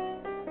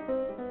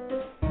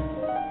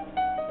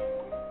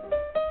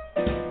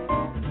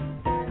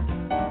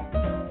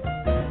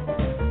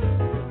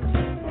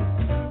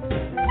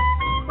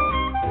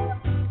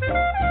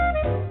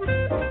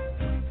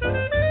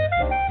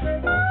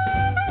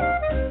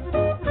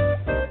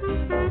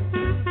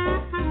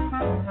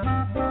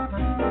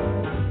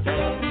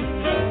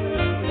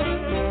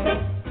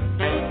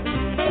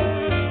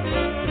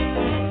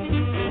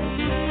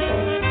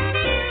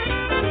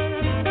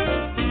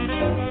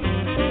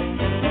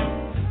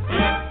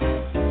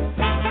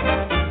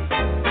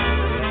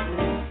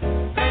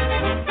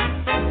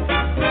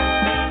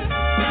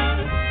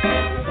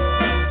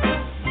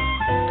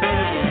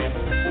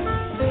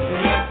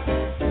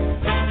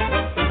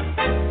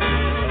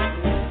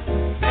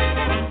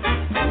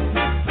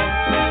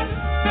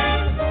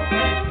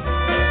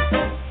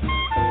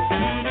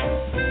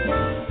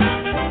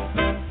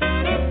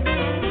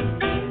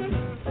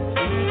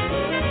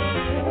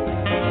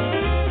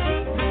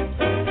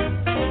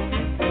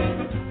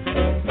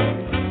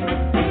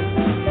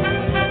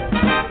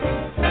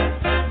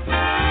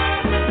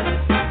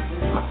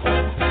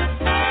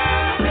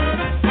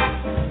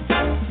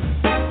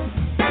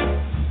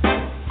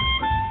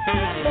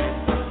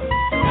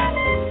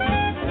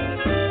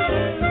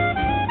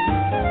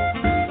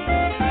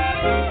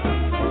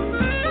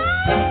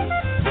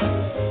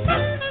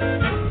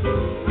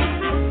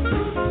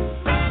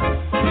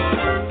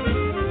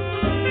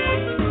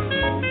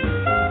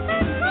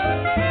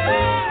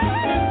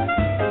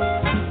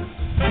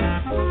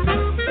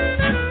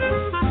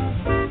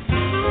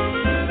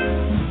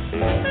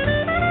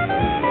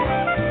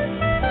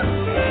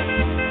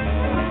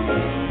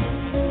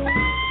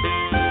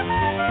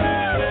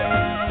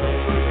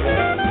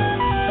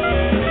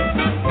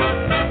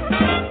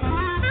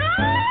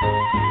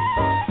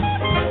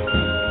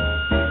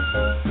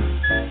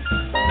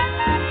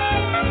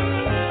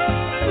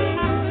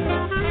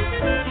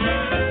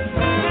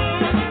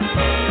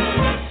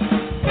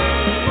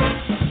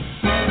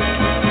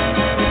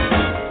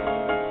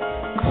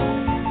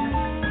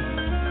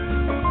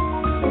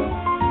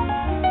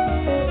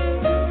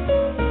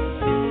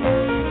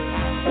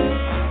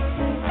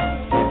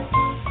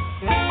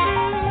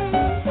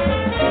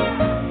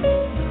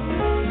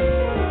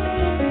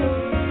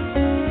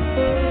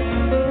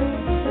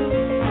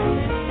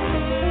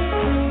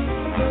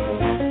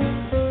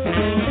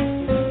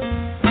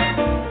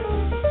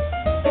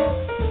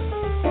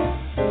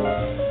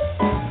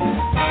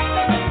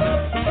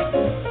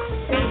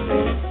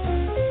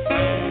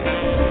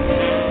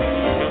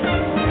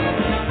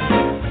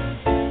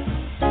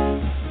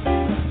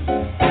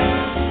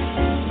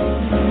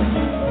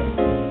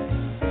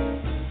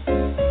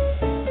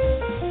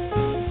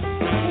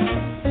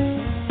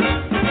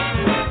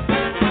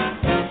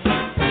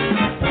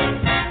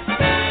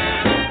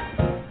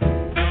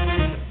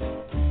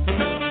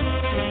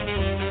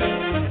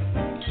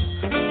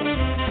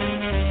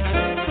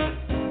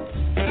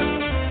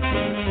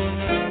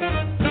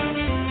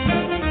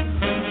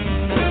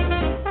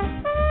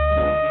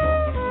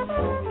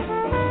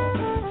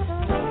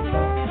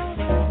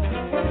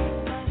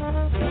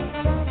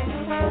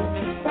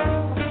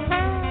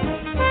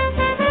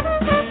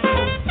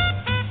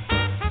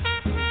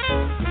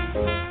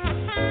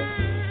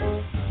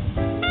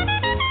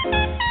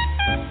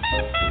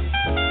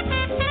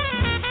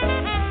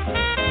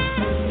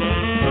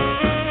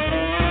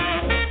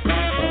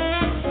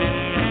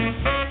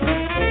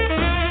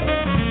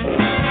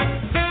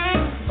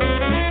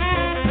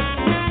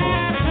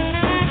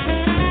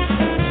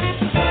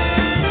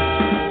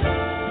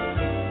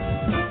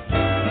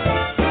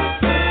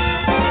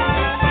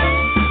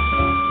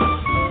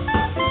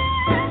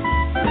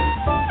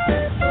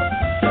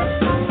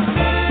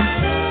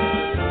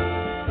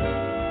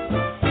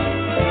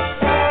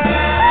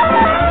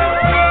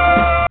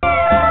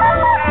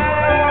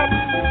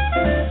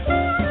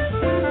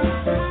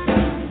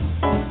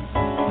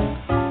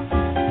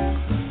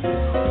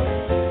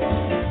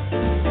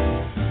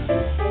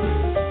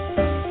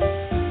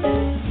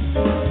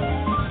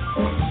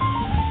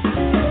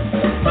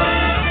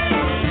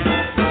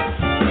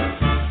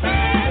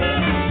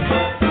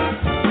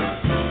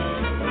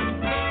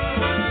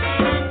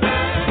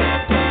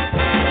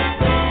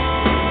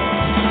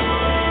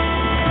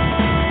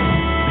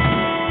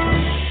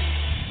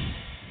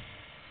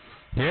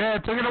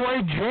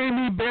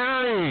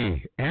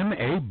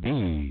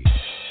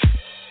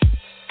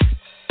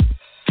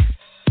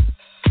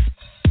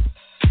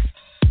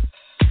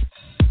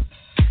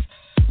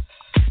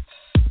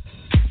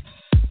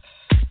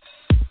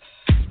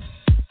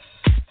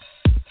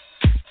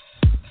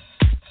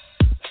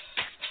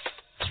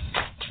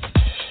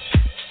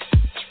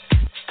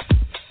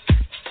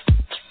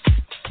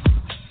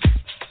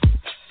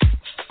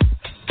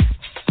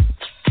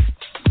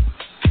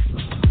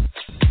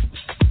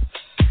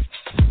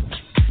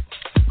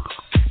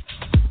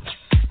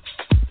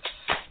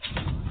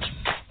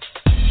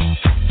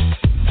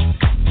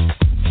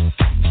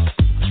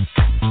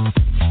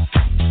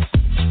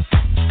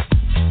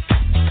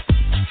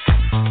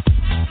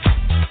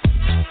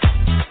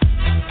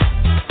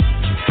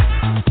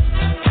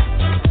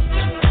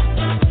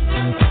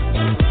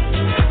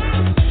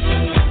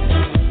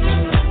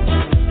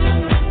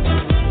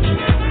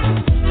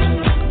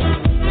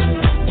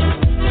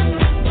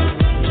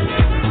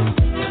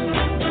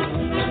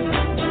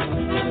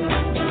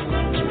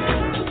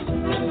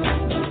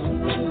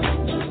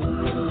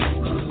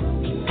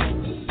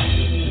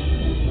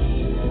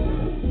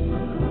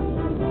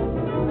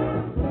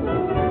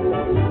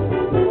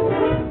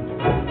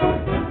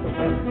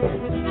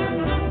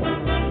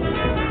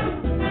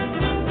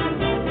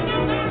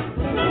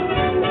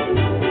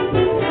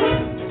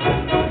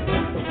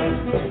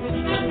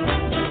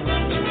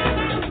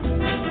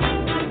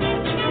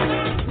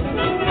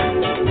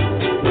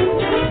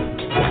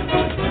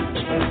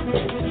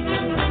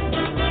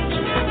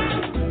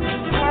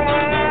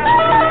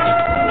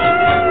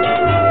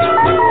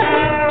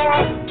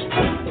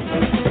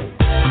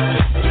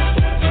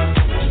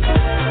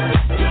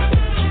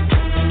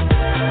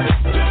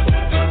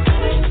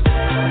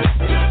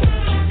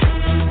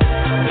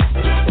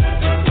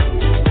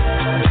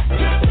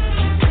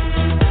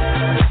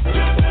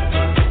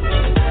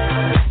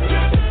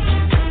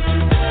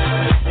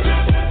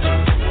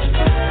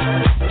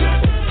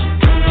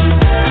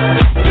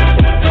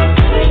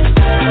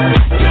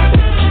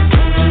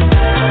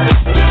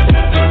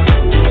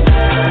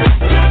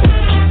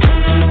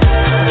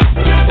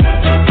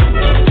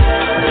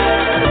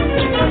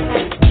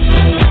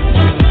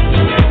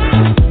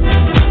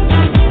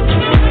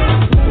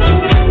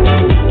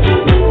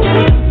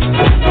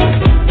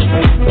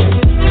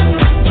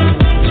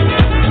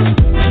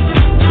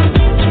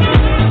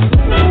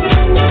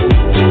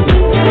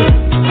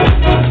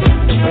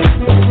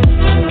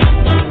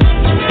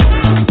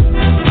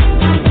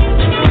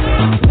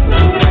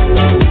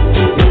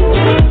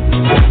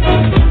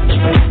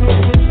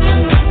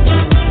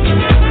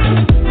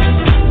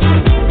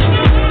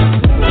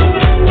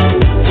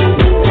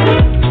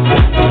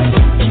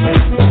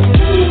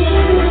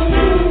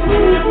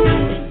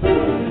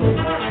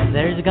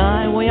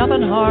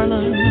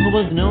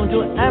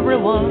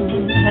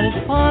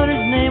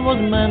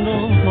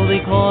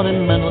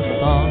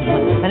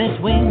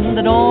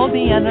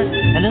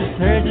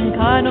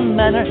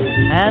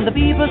 And the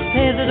people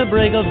stayed at the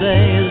break of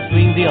day to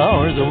swing the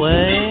hours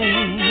away.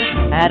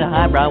 At a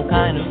highbrow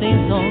kind of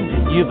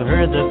sing-song, you've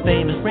heard the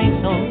famous spring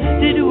song.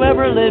 Did you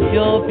ever lift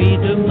your feet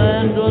to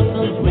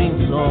Mendelssohn's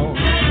swing song?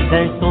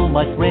 There's so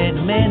much red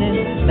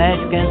meaning that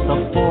you can't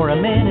stop for a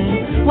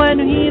minute. When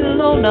you hear the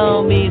low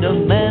now beat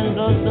of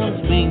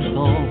Mendelssohn's swing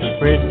song,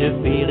 first you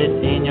feel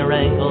it in your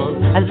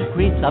ankles as it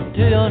creeps up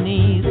to your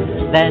knees,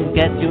 then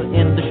gets you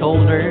in the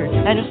shoulders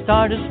and you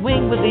start to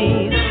swing with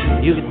ease.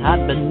 You get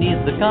hot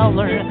beneath the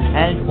collar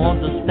and you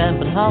want to stamp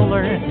and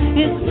holler.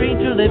 It's free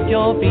to lift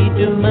your feet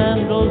to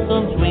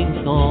Mendelssohn's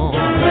swing song.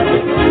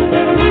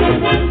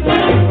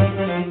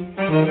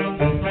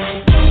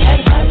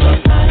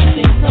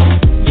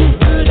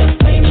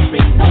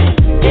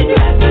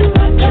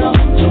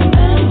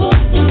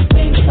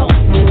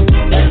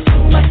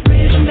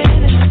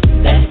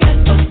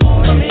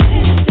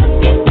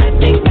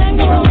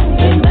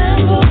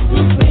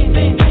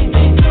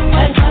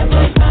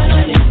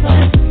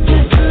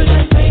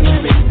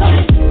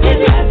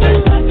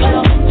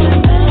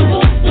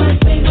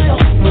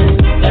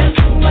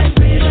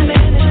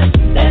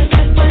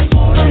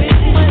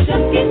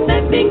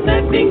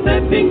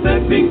 Bing, bing,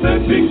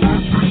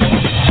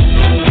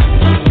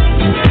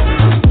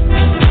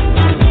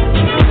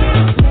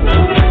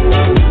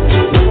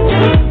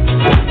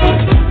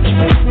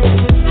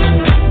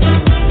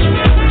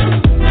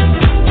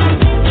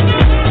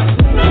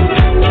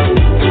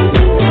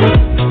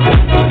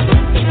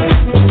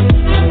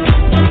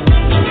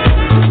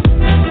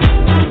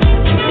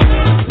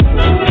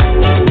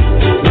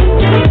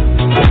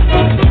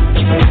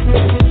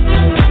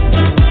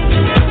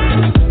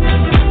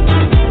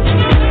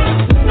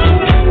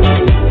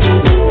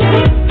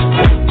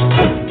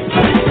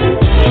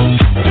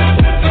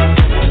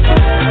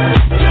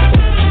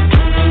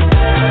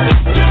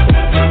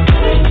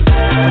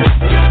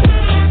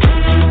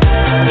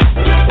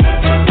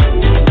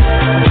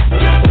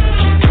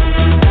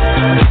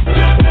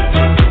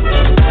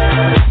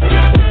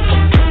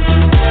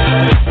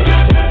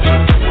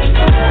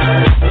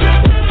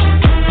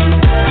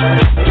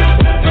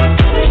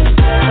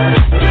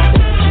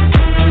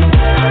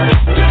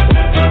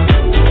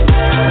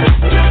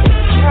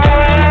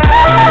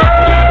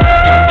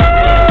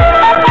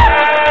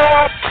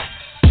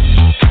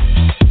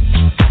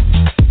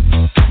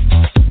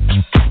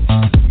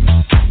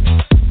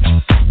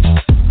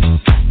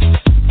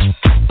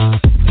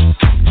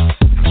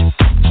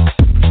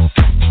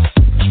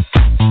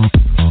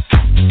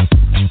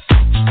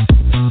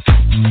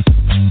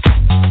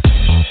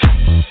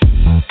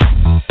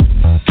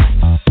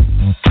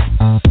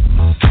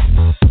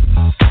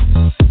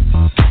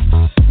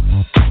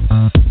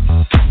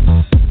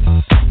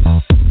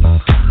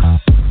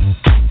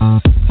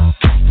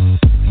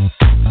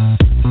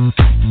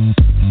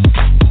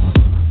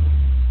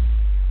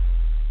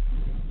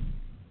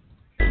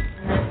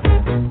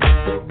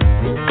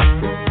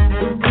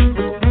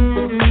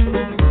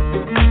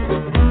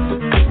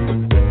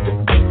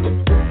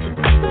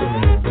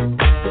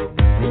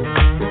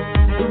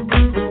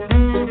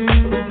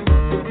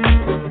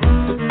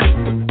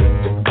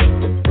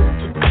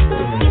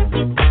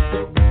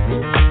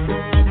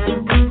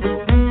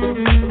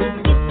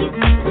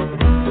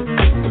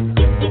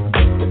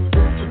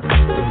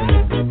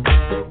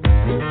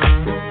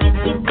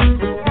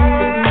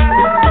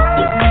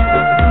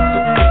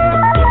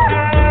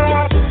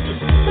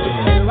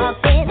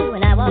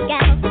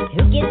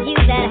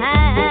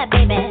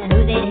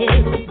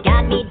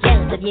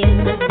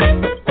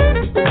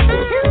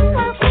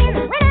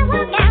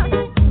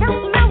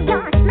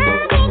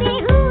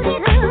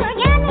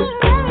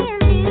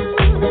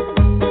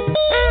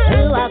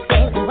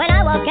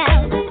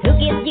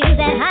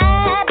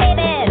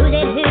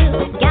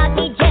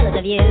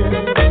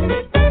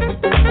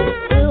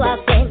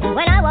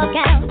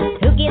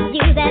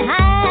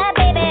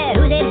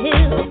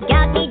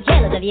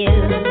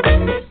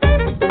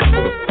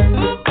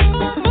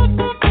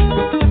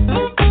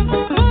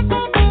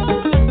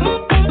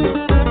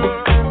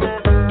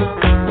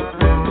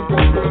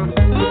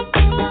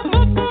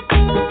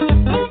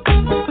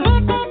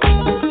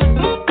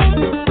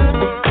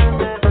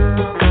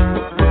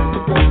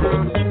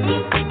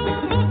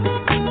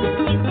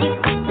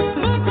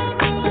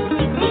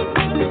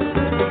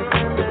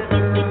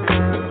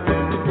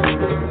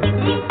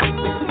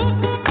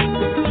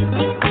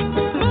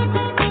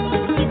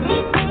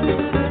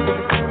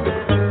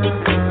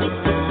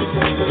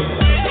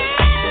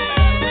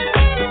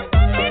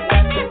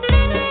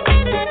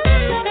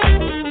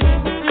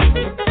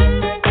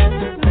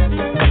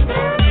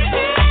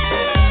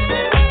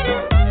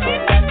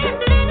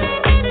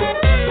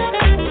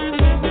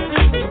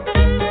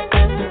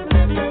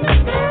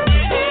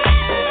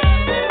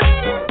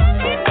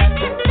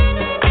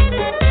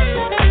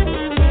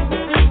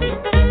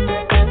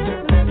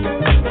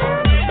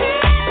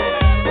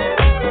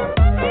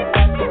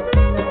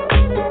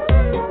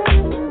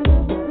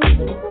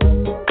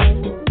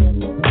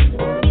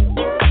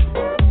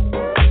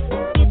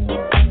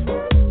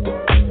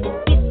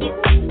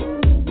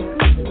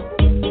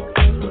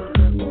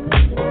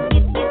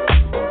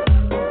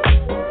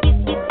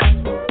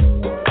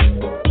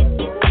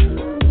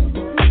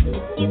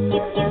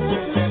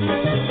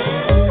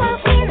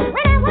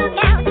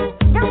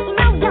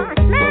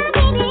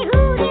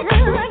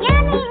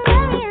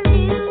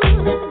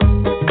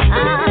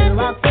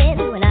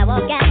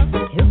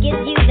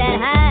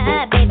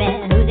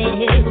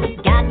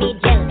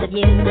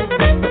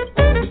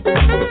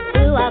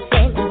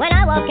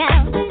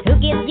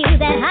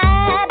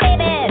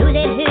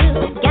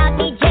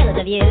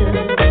 you?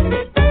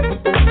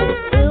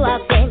 Who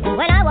walks in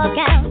when I walk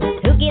out?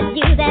 Who gives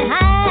you that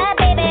high,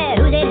 baby?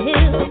 Who's it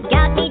who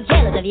got me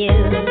jealous of you?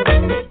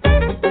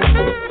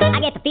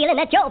 I get the feeling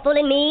that you're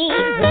fooling me.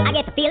 I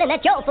get the feeling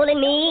that you're fooling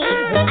me.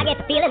 I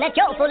get the feeling that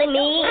you're fooling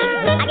me.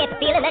 I get the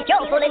feeling that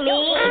you're fooling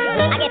me.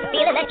 I get the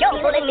feeling that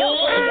you're fooling me.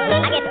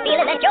 I get the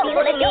feeling that you're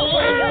fooling me.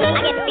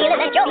 I get the feeling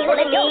that you're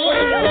fooling me.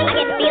 I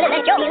get the feeling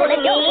that you're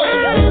fooling me.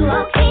 Who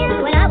walks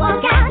in when I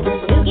walk out?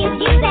 Who gives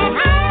you that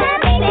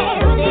high, baby?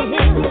 Who's it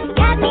who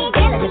got me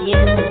jealous of you?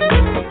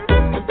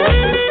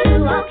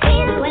 Who walks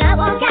in when I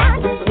walk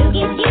out? Who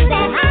gives you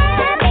that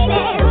high,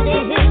 baby? Who's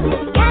it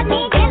who got me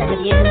jealous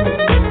of you?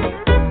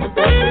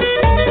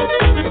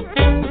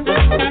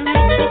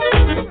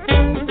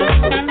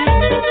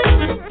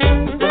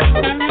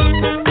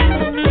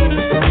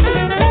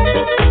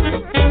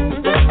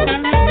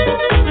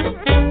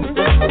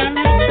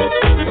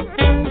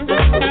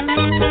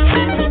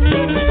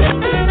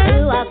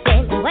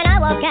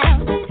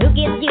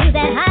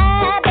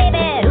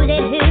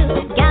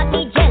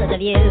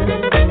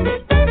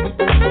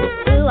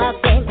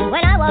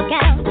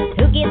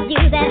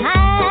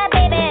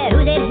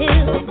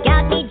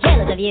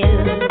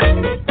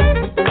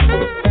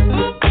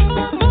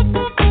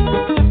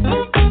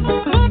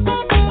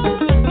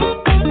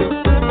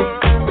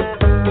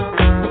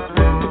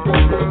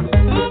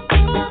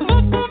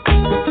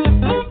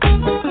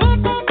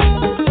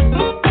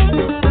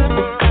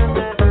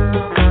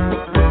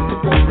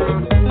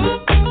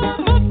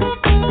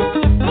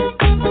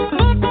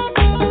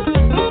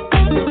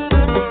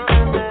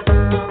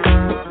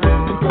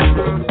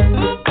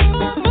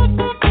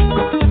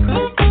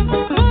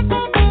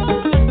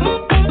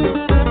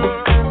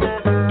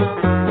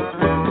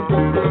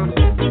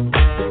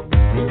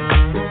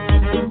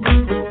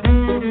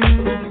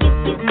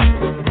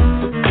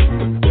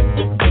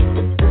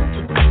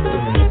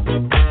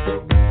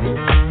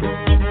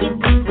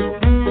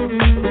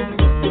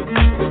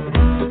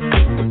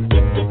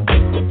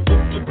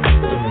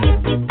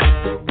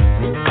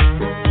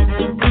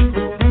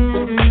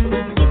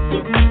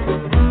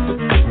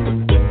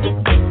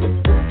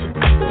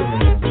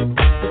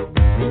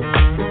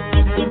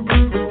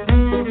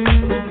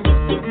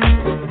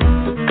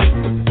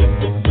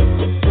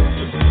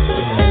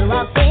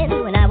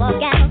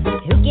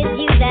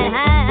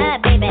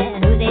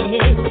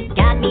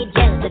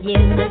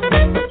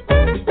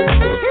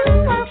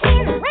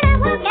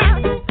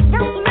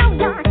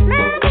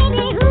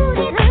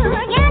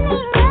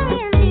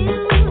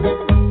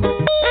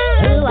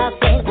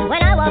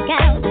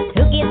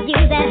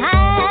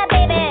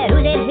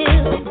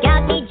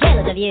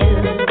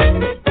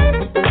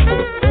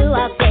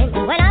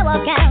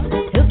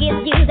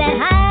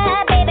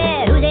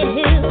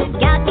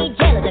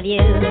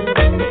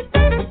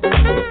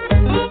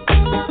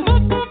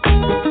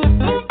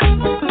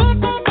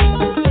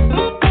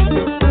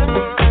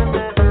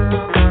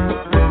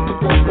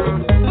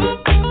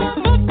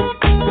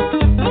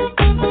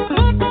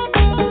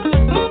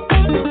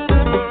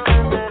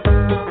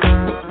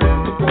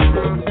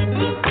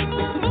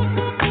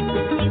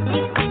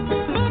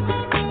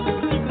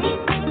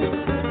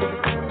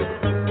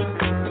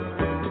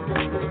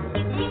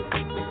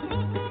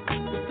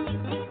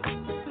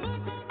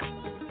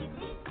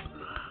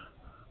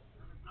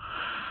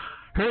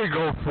 Here you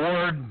go,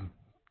 Ford.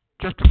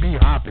 Just to be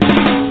happy.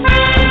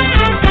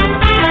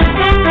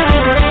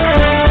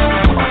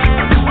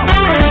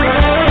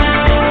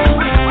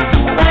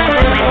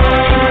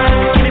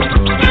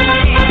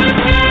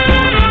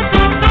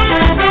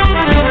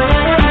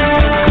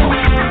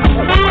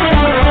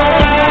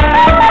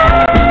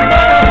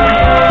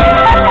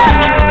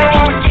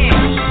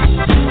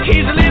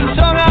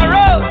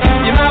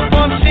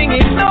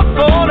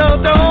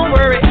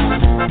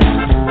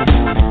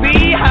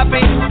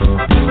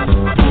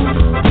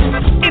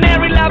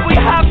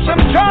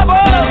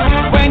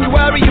 Trouble.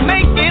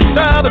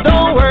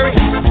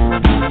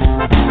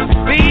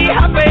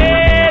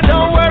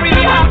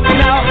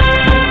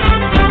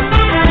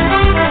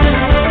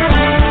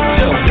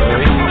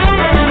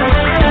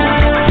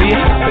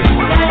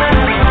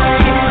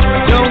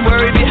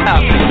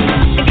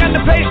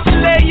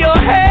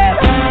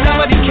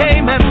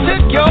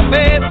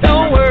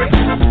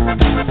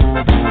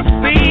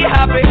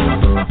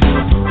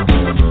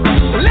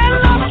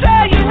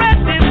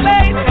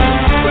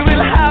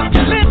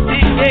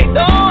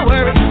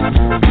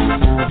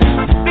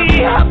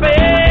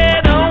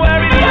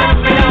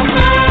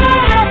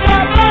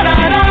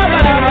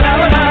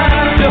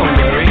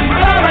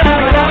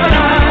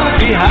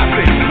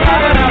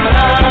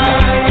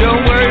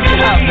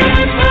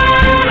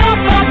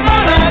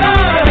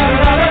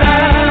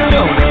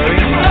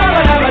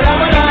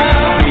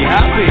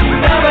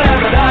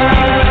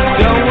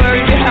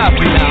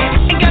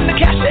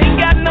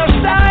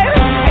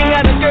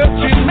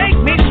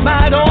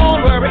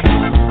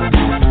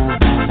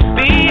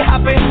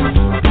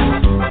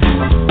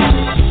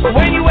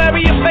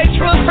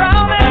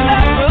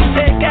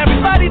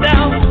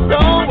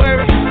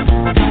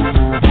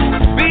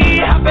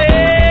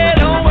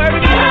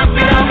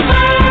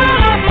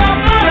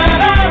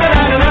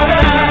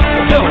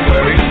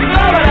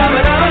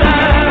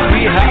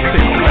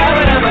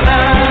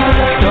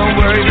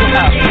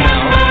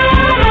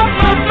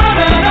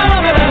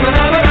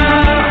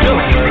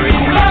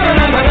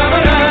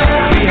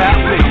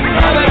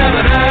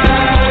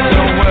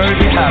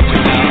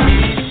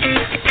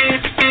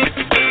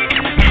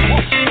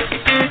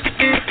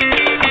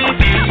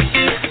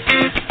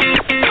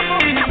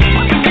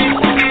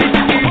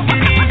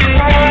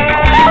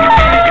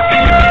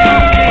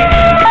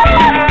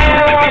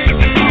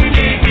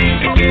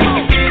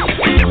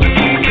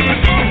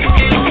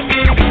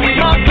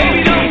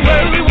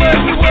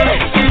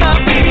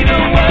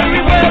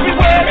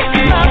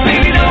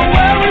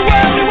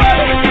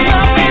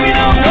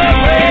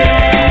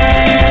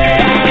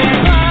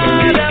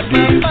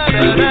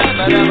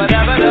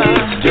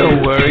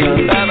 Don't worry,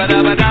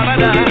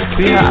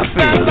 be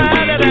happy.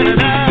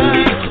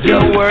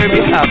 Don't worry,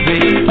 be happy.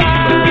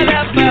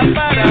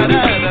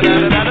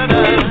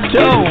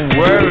 Don't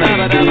worry, be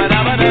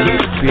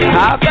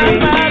happy.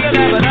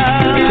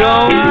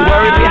 Don't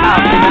worry, be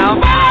happy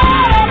now.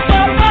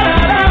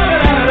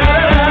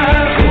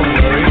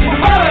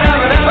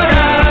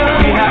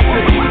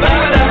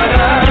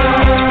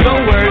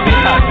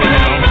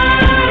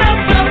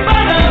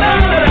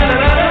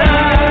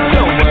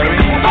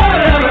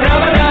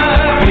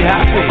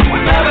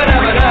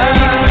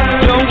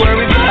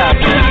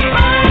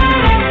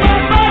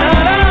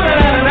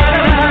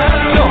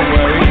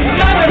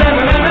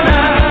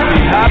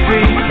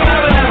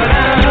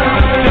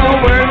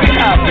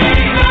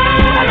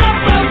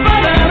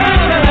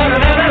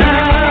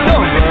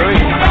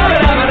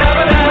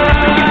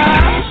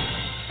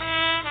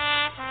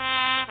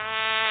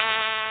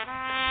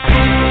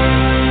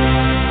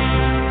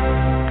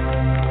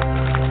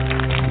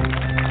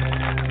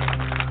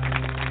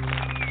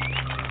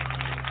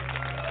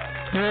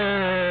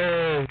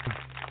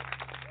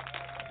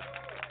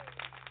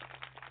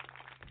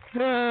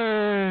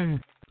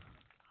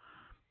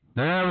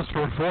 That was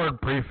for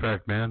Ford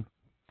Prefect, man.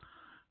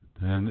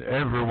 And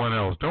everyone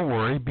else. Don't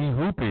worry, be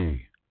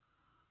hoopy.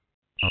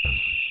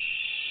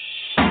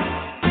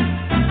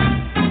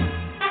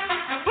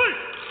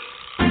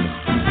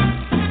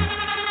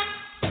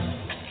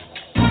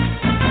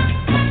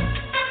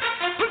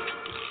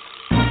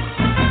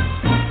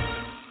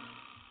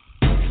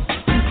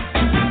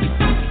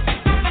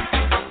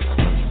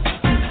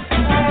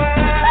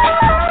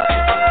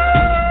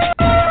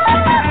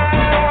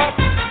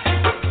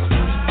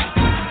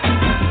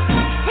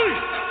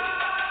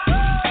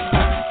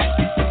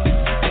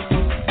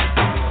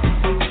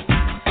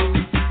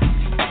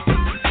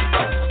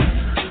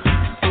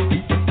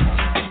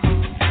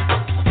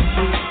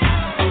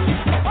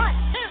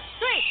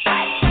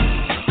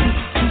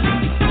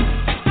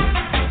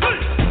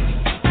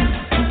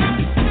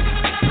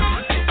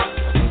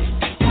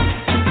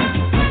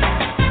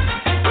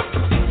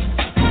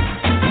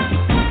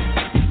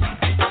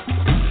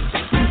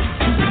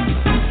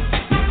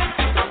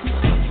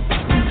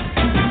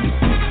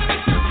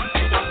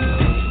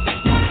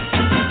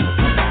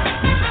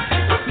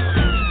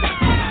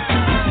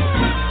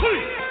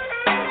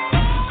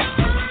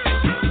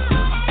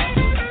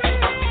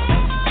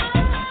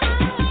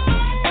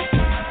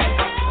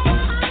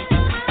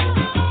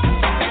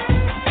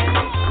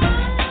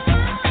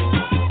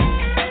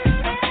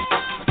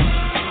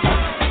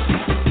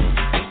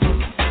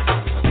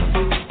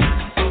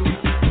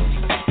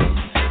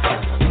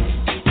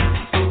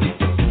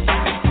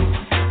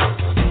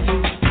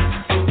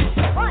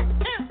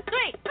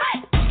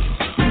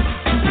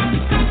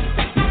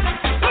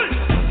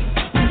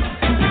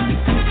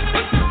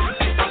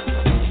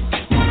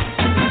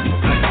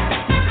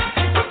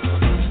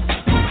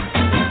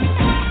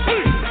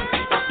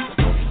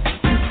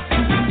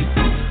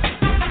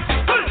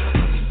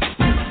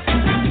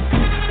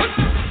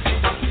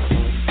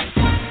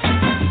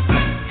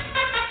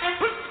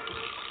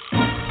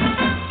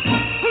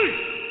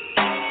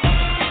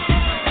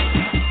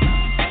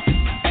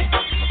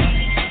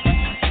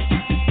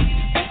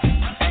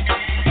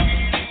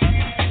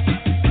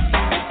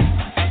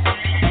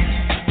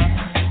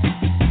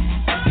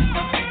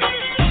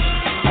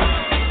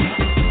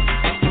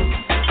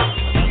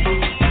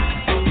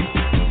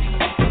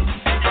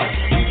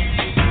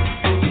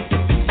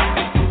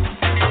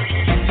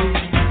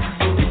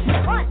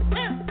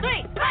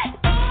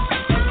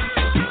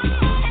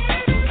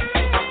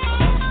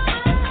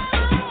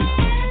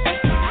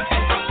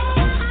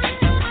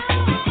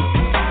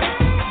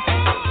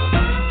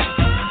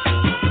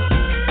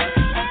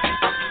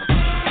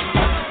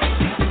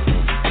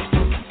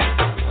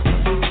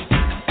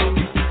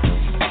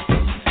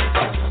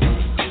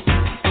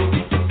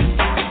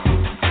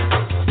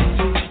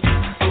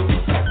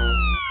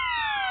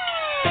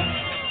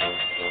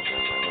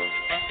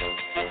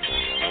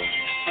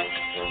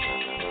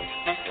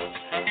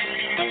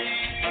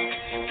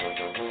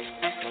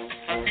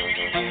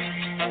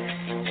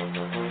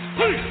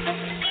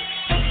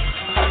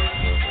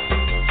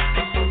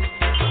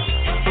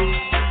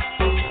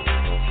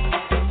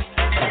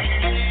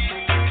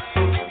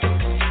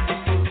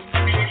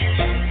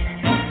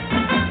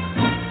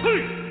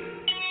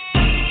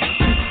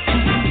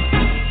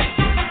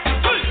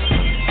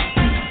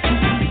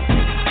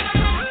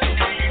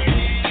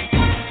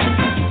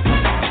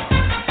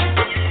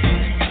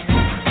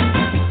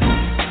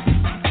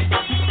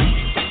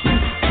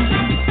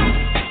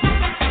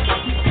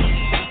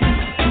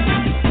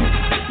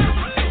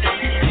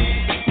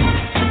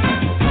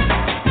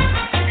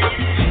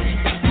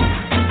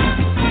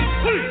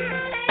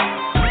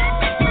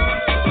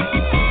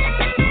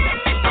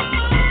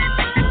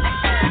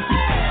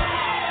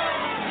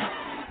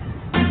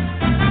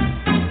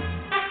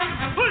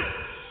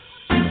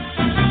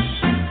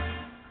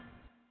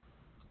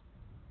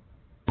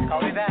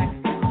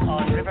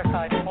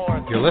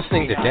 You're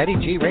listening to Daddy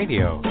G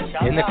Radio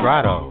in the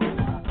Grotto.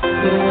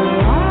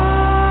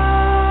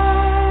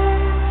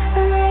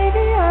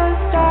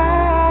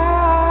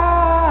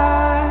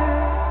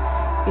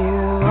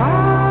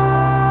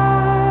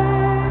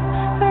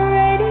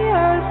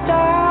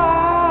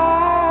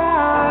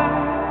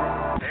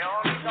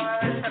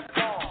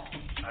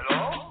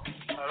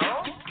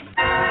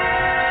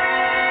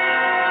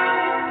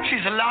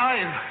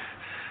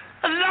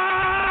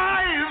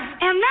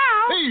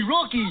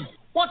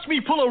 me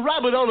pull a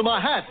rabbit out of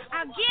my hat.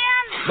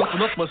 Again?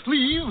 Nothing up my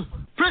sleeve.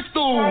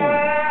 Presto!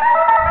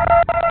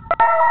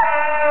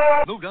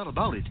 No doubt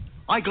about it.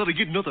 I gotta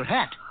get another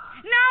hat.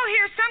 Now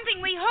here's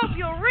something we hope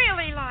you'll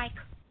really like.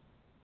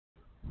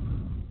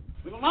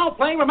 We will now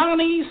play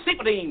Romani's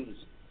Sympathies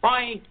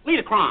by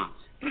Liederkranz.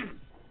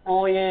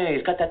 Oh, yeah,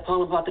 he's got that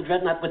poem about the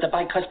dreadnought with the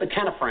bicuspid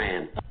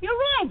canifran. You're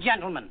wrong,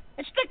 gentlemen.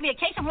 It's strictly a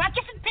case of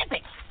Ratchis and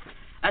Pippet.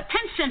 A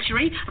 10th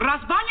century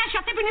Razbania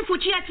Shatipini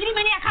Fuchia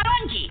Tirimenia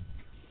Karonji.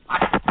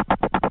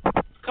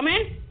 Come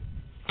in.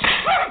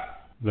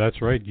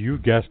 That's right, you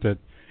guessed it.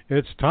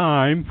 It's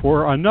time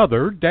for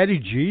another Daddy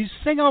G's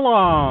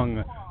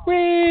sing-along.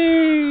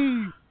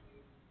 Whee!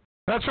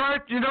 That's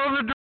right, you know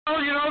the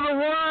drill, you know the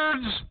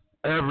words.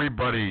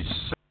 Everybody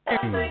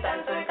sing.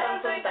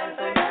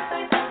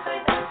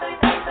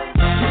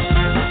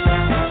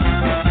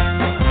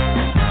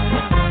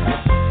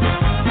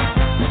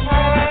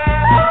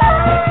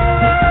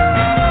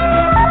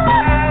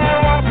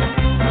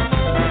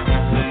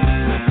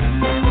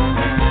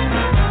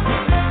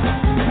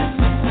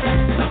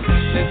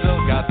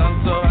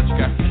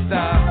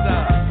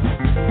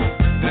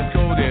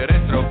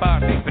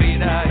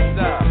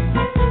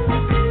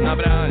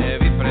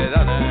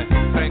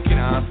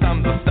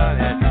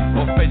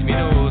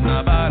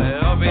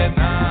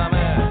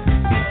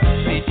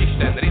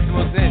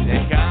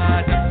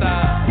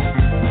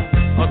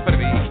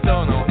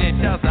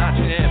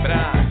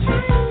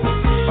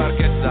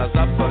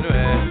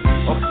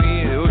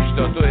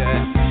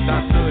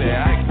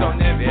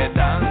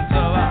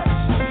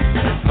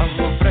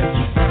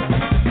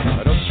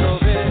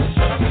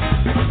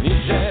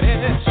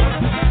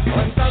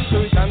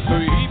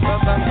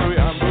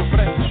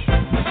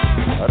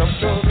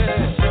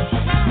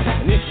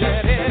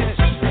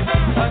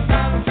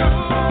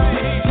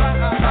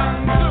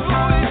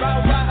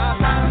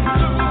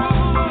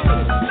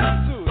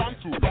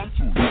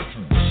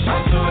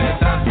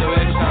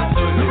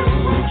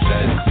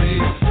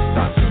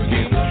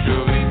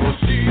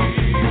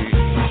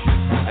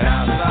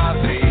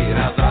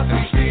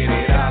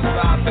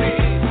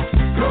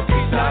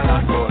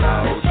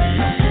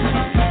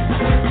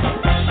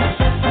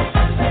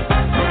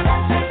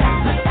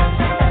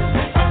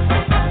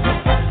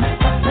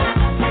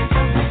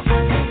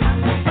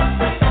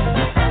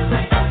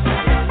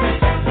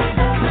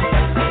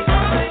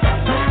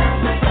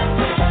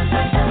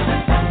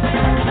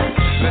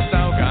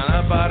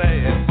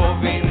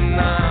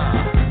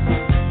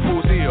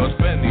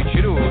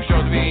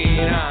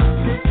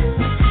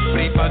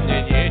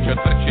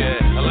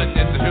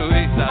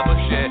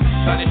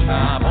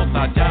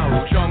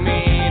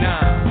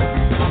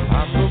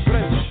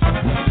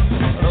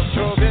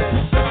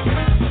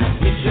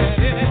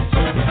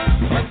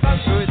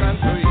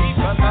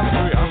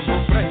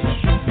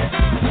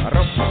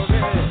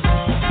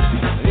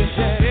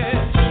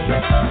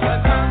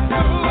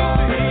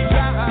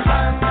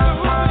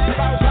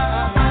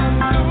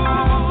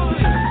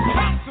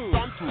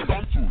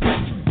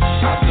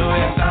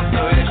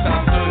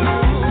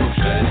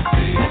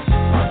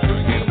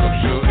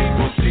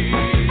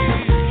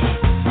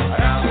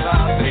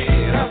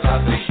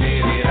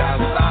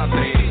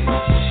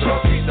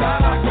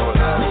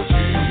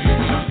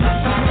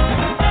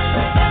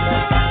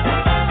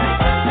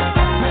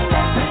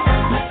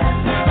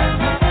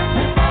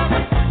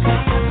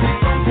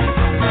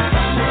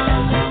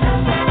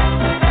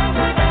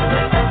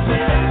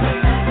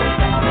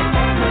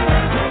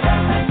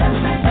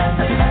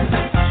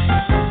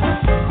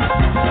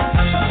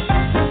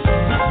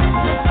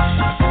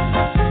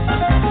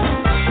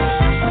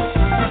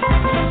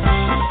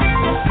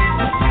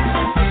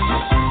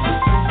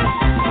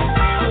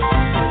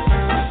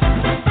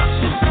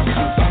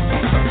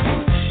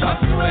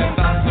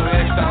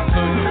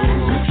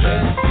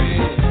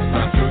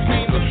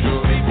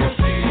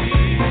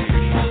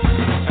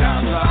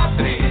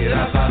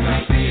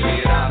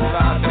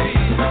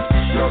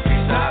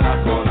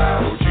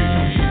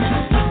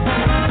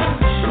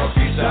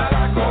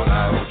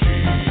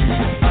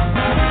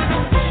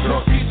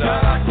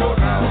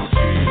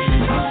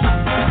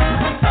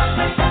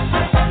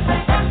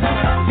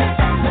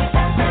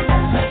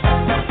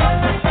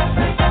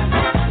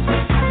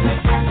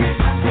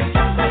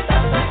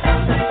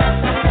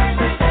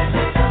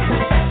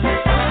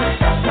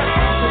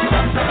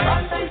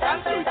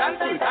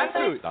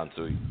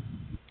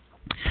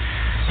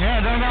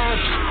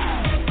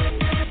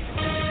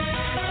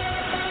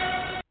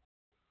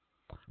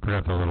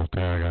 Forgot the little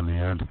tag on the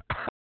end.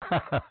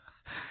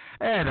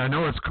 And I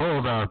know it's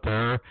cold out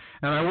there,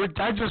 and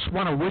I just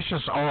want to wish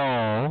us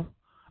all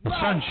a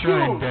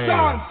sunshine day.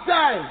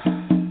 Sunshine!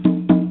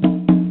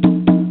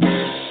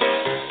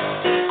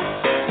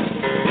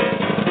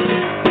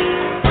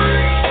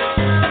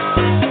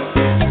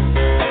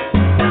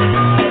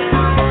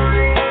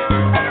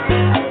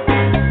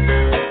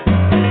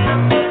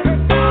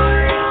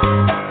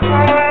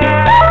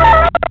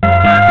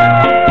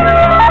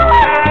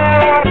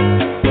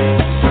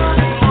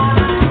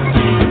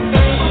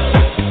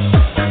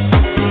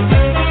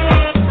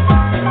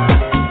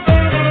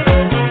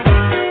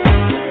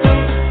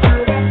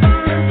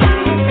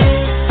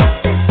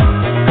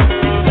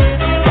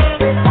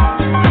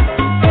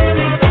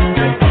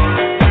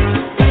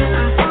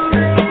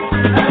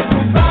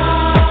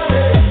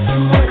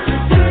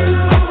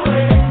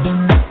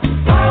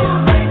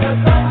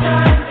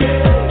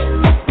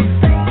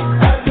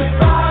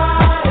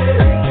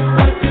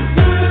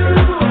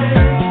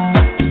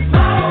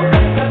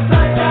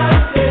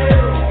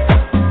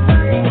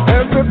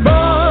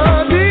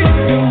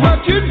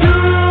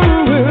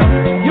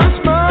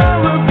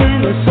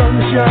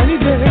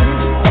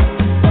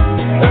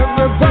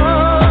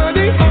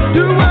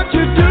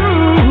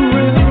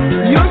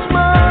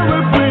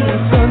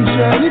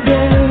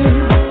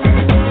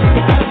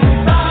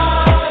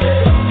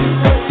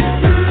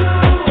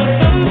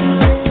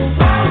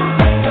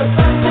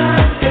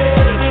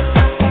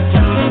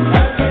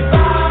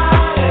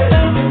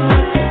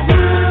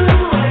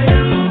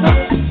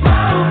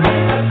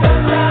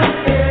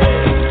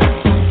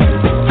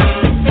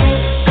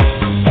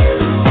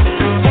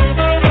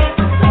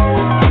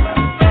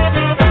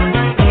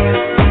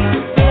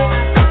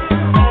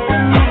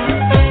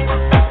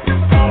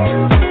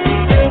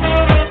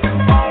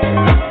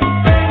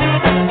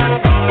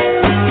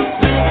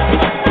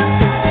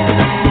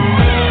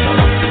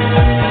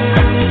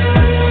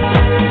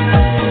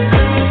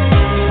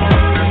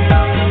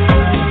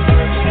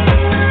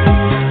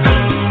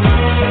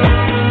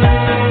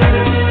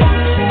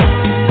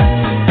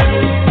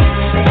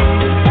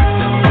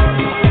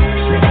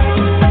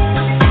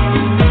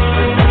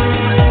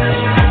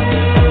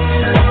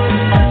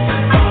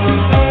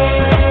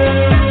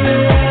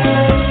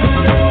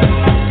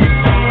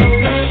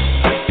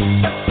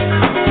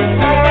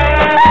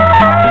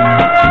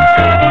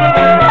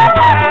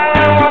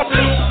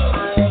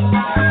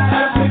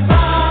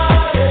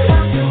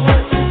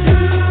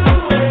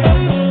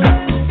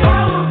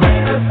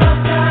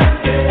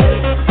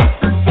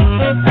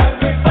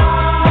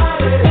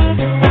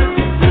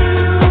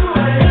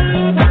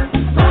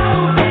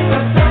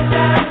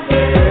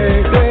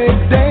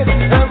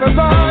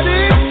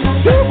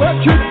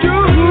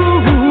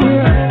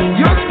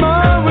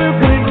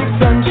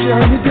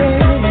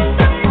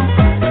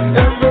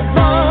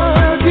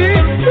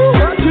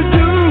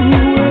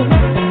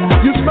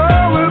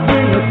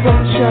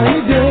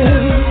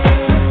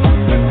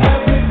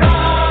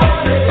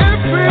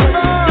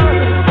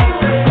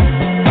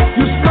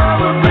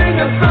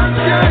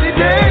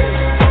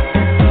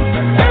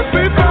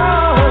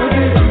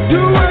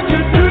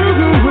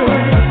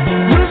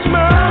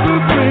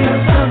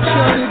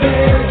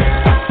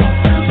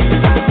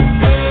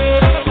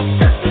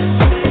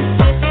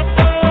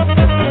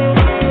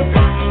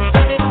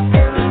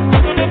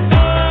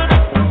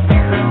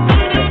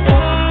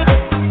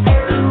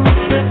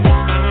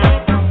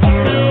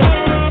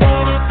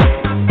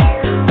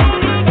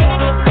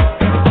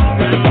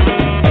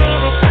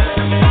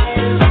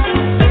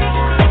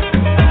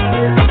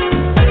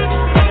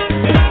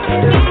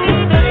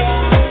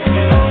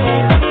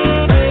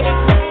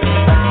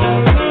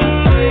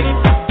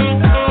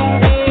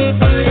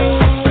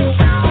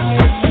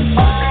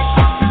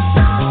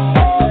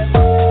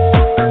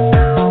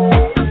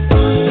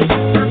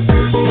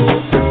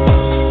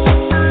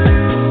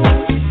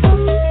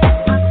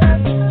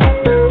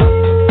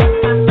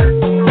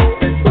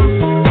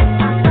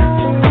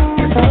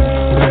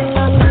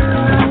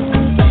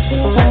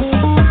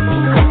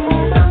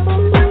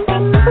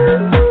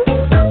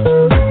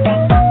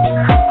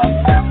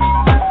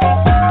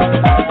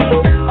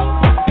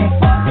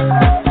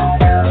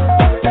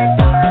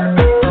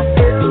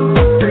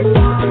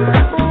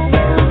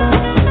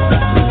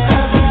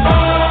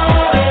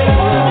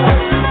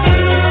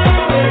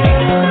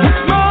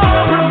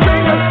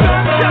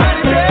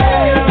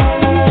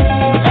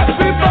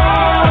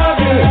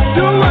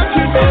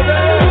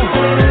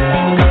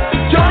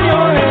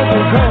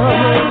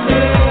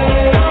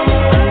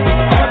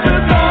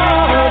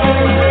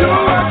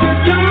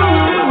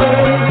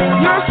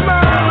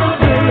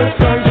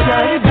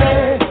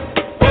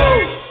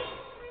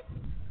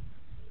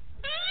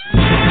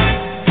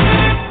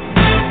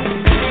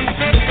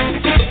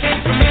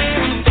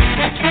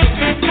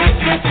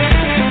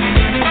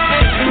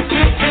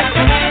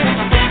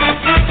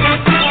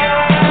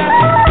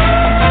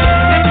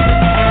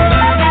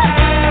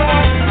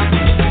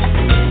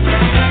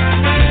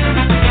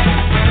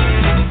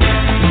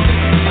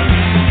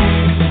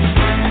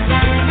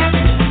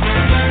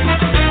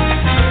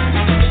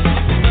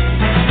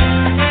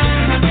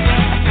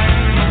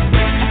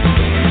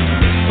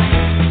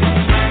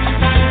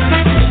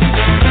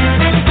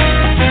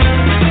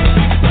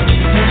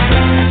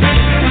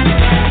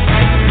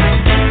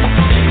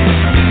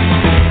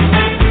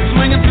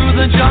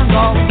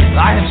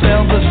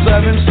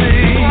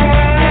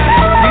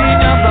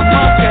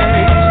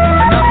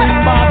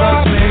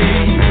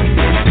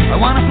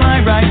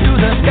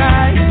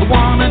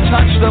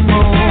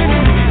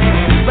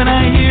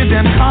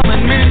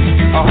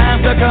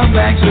 come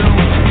back soon.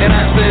 And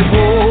I said,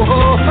 whoa,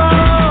 whoa,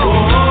 whoa.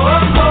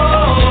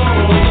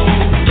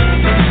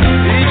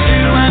 It's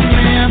you and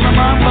me and the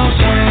mambo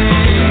swing.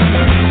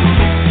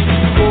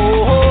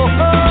 Whoa, whoa,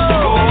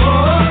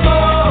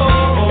 whoa.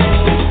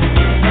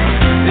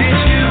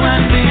 It's you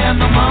and me and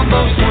the mambo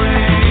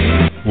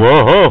swing. Whoa,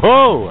 ho,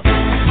 ho!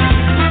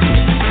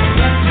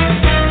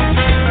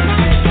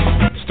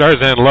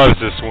 Starzan loves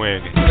to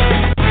swing.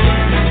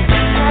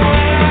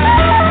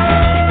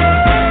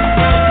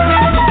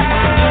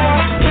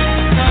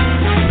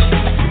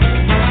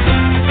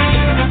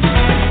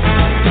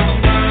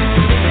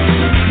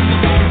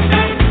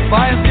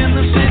 Fires in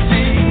the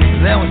city,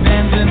 there was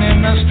dancing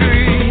in the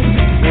street.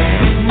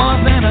 More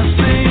than a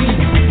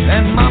scene,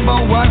 and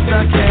mambo was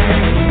the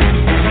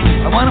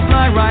case. I wanna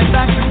fly right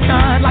back to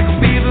God like a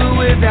fever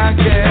without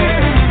care.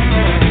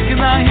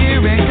 'Cause I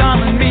hear it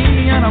calling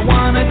me, and I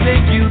wanna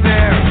take you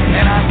there.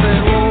 And I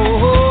said,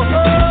 oh, oh,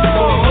 oh,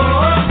 oh,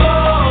 oh,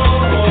 oh.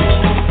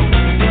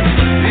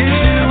 It's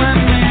you and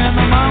me and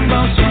the mambo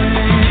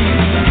swing.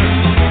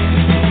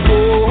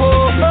 Oh,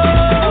 oh, oh,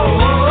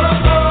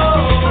 oh, oh.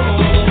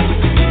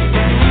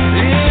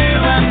 It's you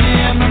and me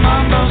and the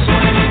mambo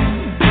swing.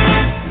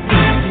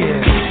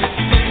 Yeah.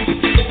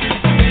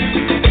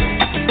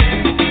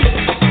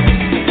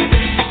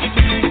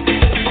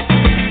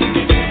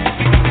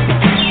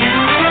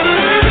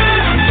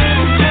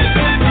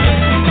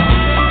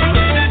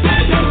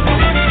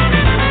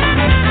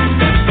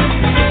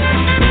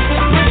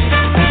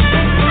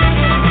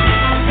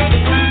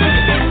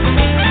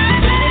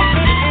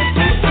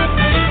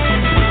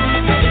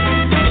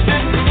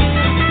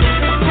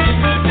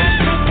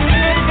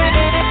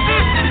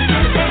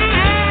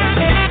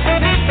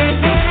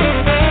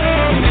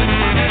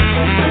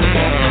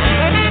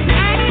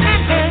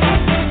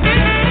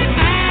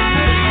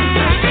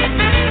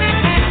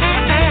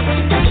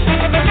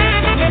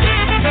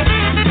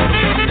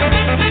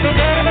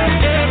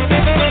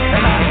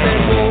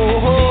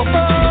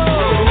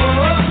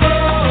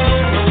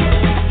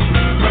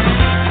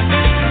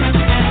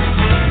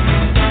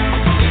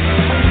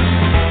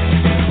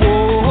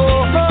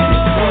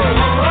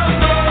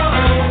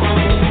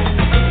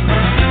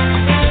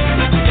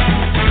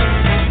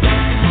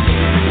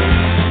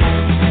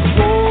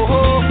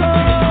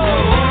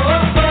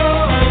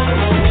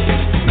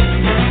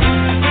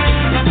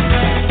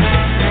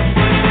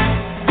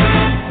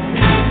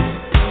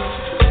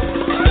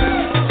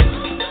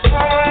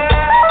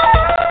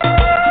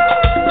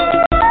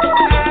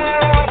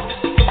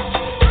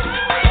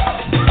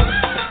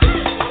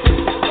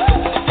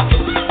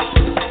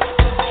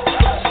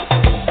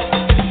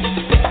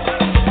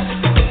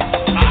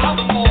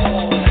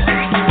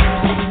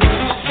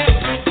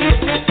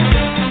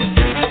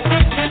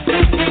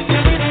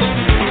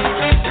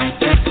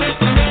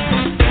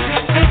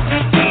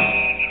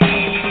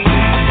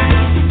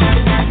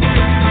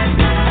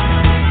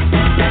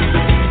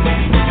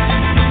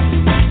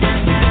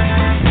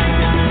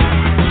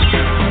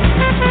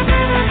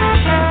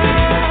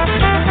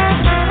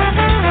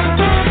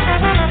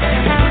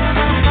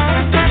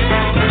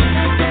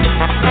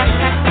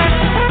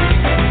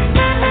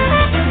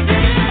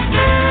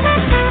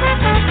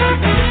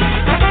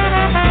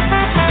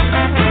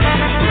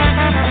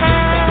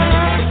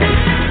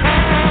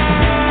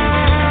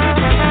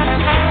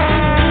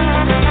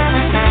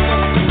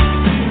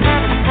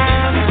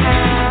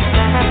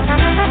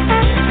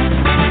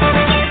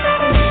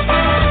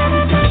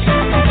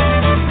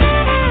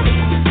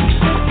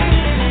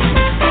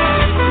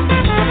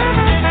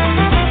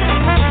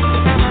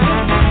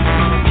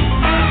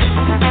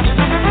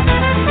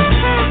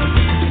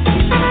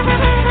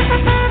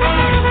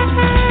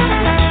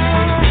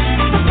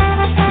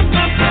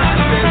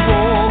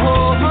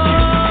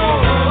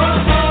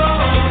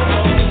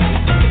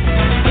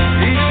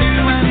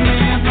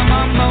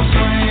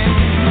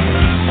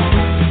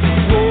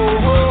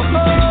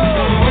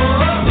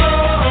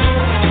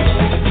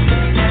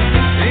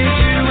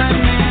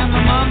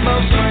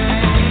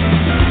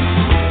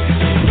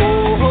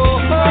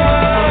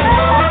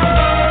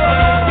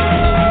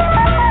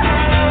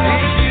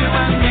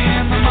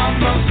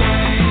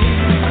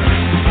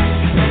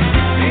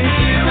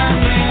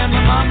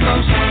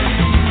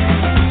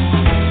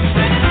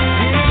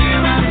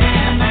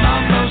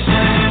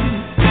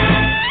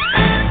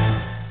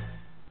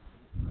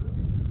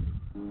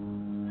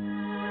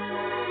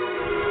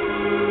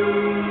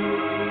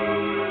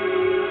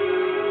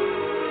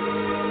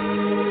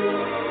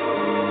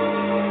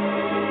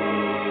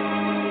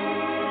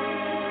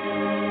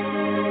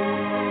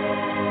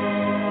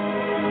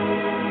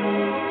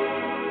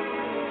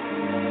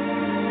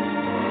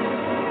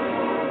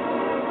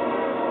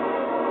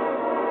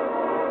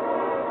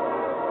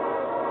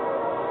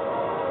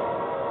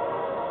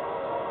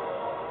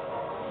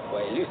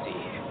 Lucy,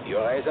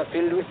 your eyes are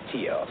filled with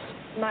tears.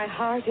 My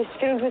heart is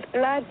filled with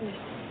gladness.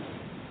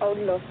 Oh,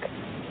 look.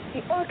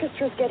 The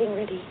orchestra's getting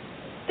ready.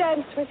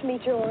 Dance with me,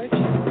 George.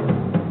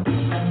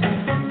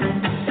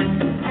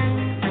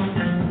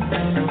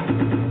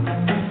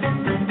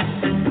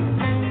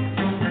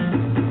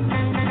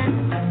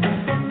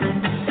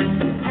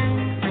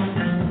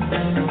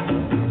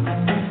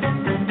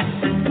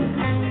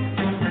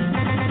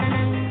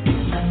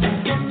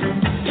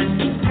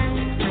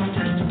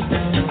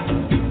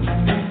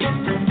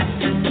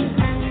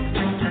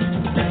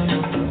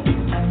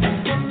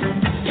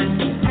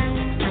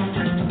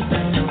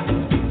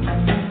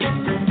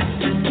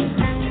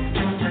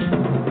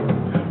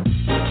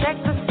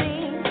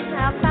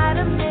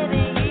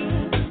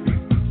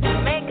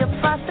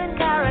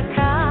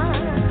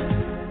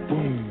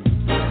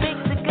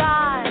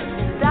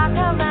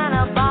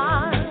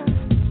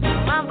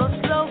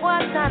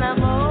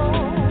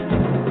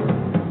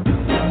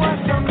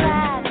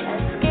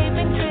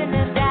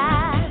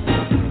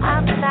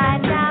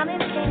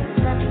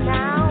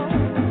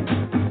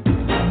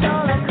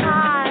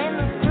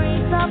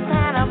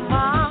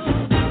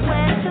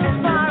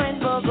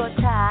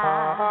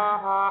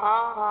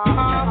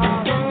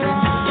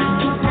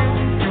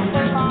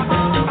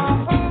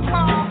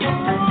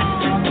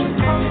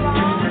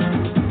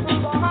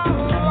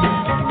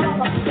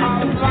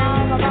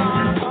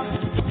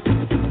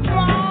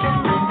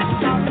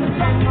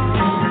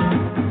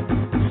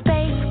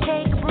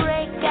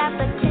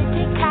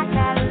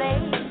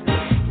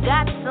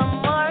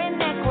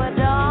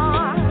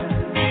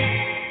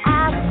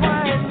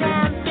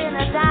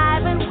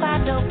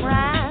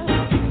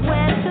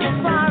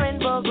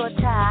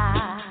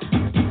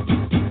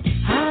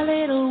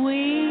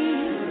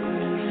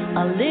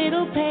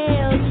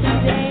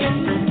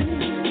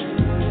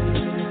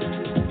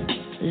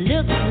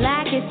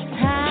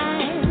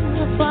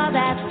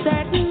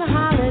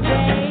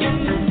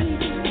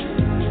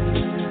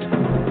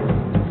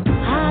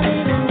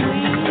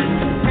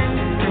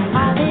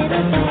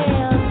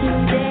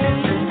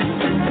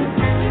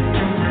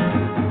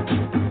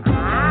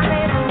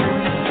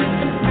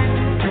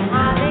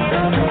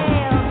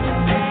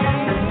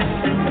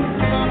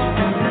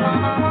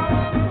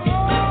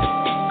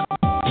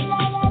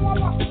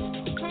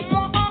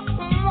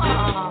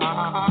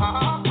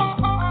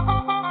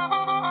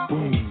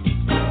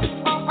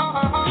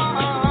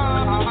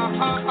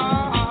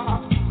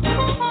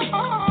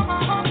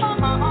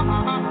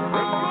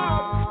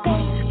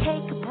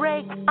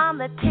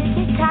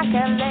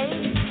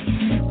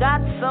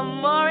 some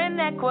more in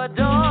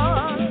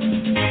Ecuador.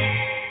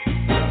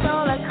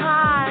 Stole a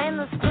car in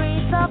the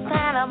streets of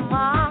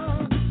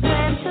Panama.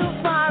 Went too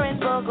far in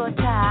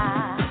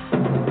Bogota.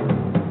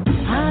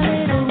 A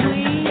little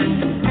weed,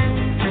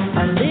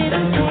 a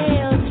little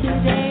pale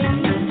today.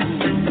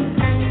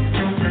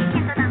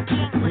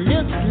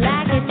 Looks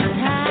like it's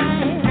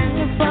time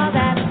for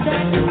that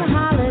certain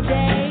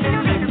holiday.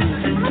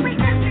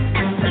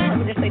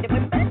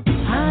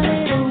 A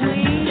little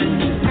weed,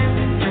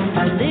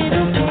 a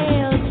little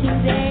pale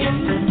today.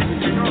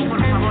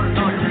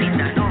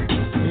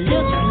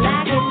 Looks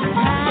like it's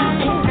time.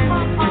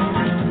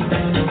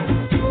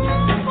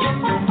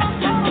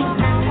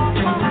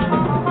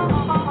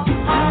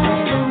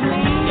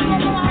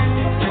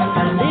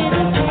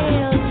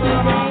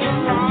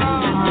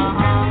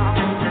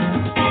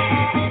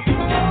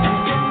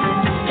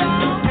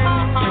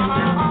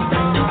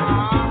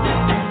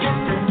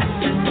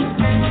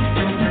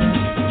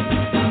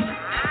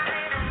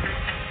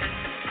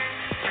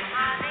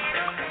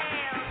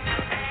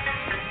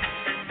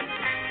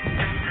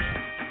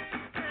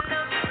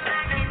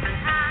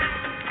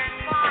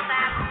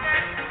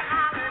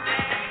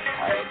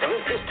 I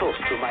drink this toast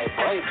to my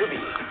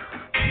bride-to-be.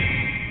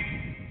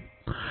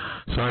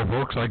 Sorry,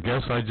 folks, I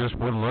guess I just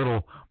went a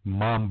little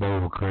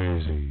mambo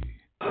crazy.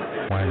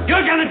 Why not?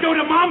 You're gonna do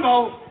the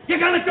mambo. You're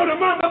gonna do the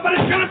mambo, but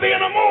it's gonna be in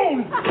the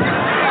moon.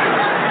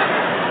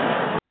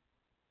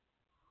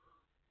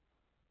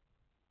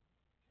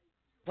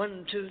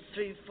 1, 2,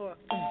 3, 4.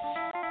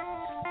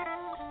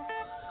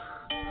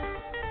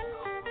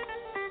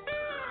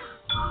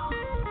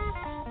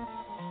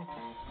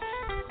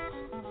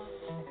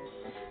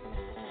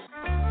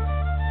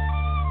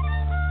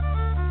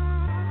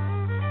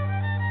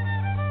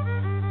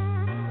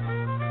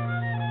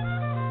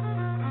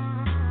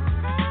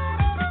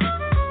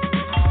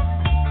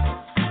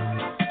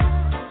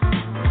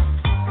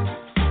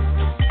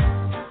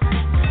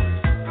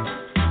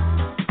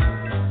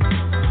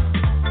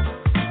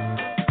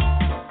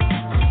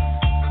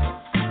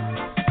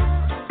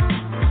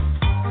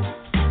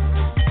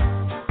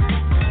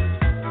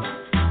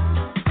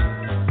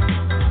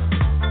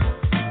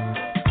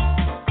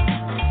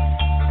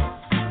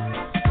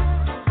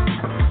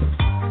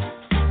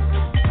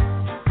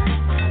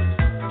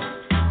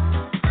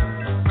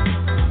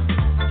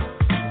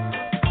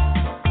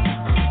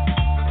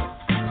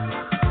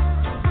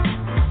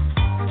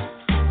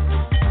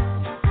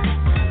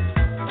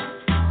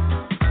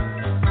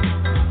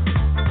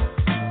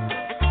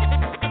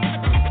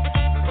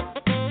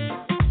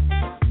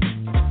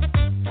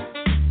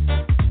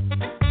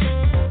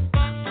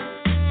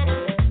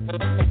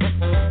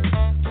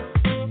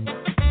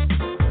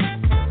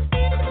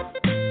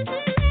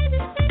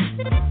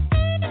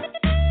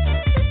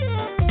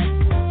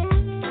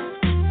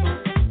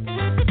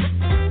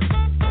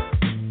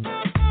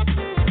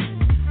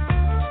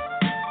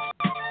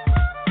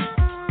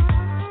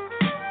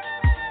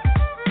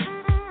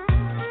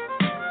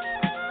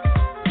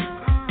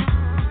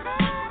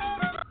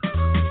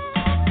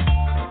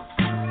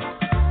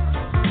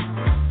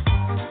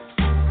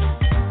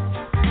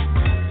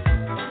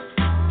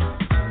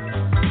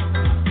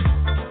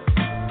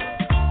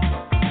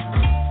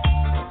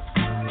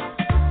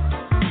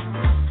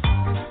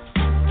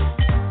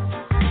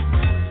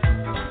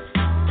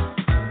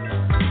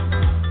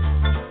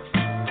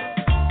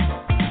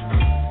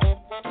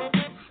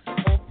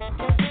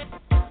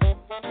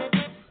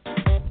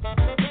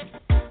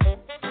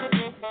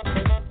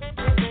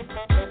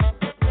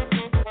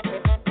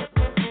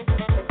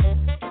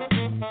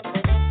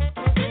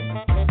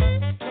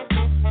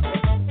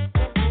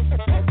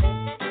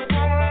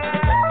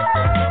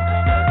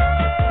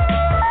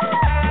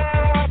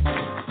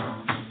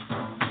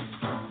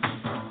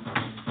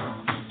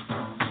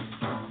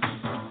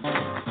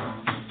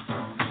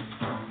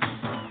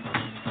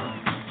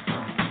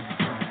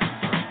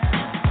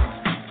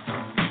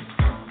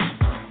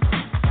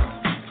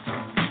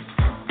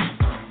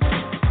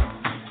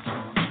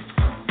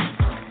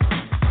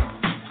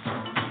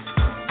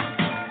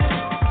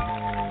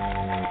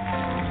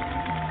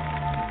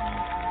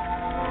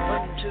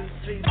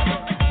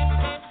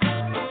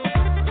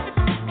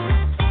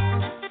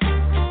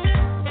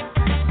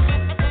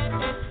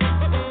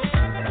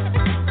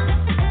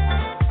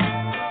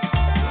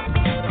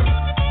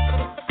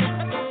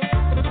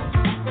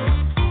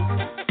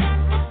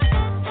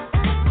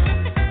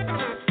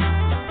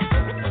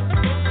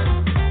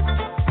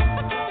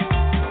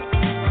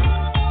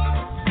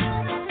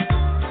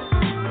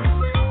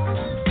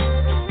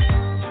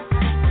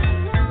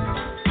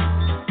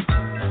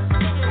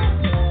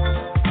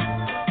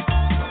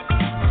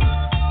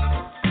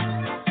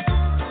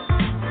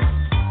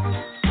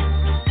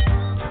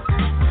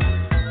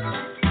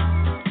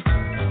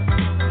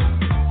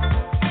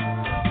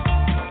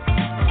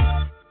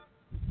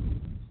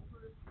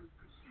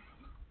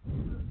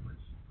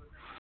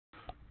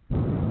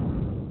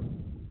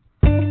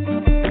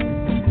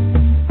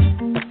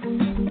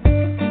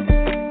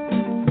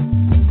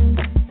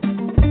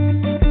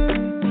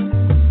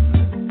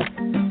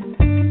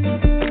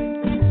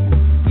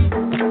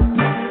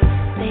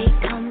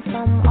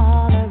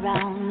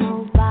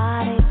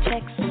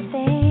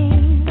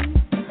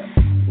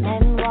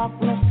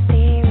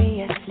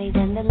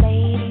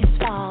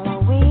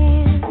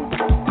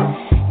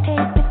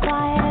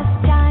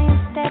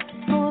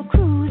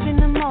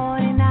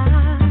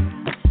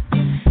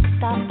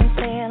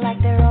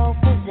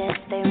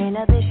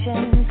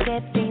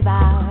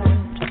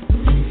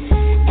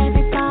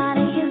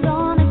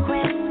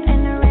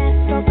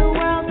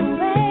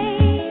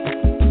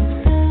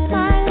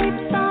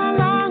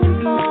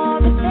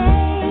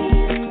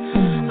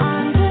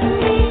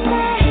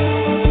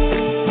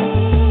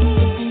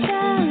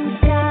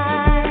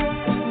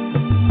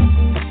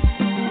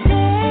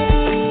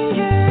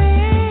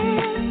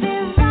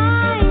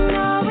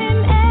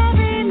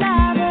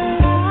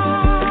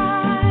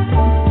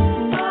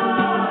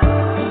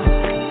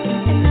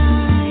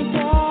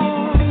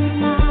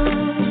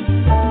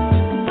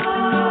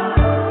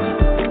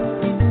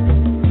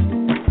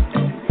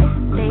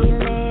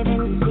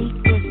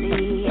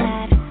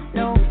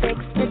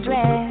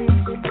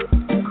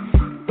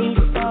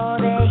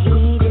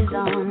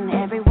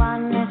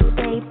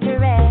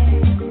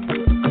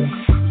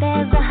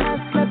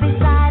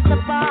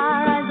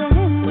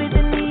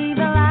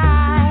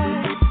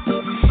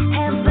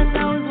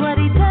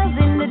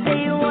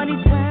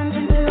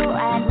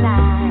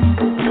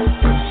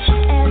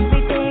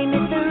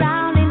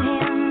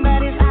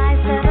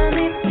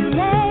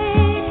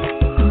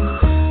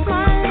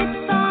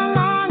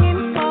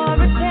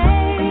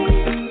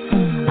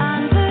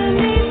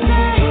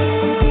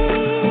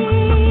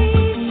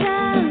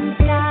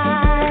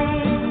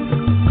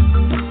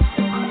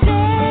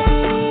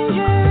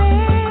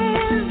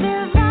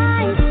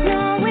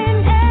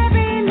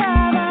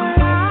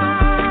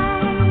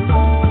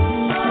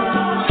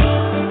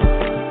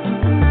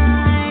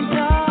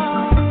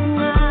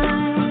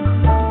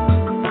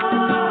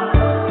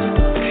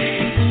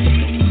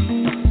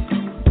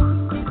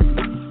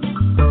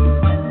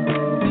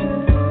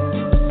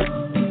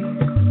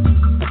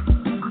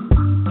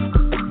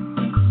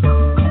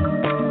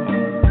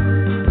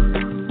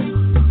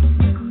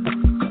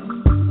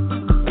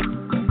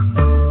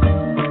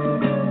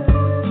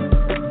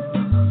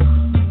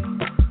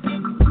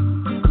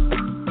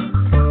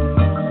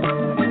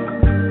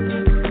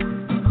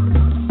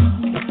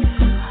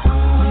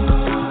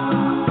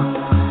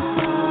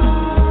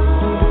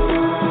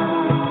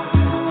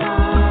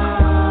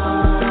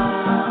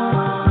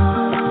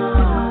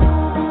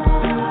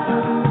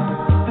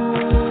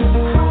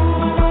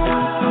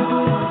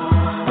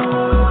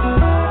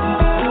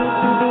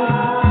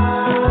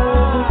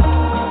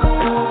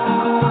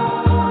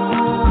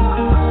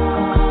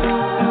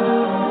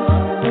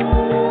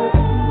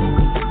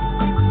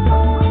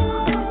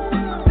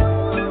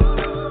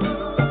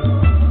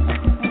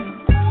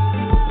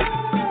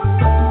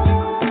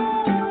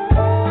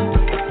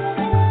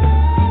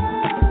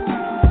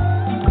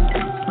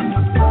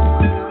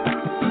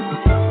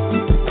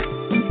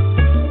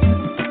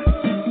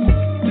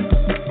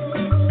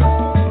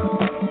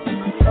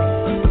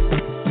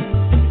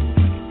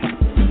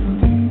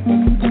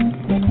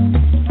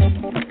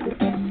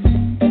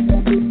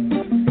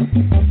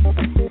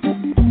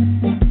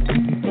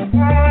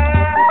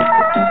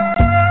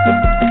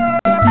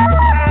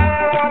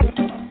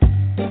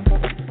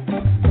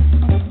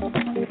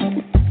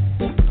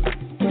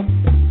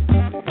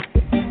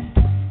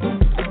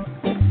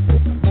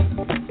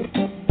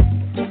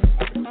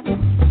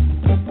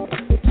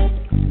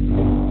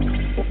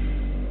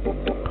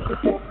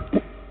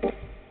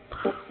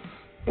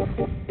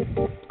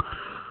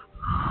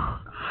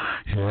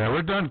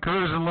 done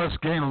cruising. Let's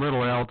gain a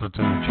little altitude,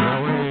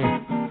 shall we?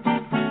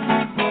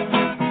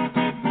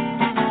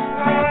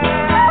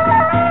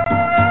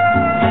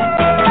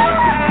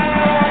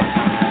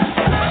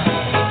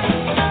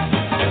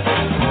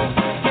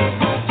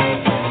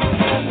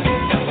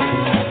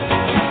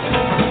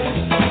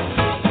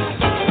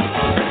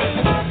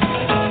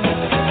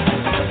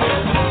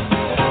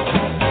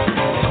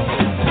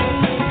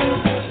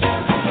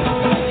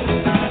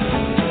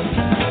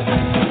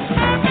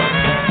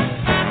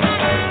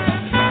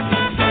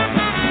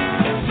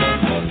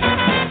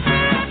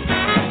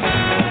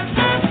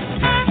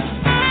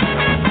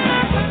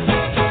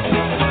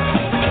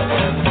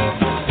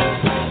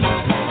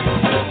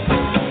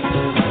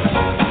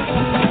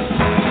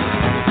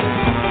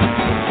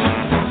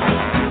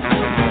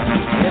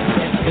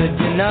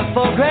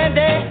 For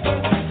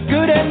granddad,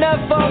 good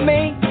enough for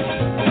me.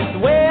 The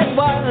way it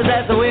was,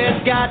 that's the way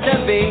it's got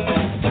to be.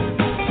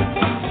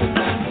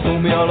 Told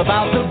me all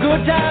about the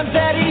good times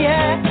that he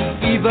had,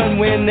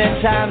 even when the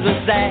times were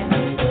sad.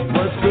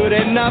 Was good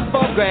enough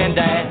for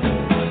granddad.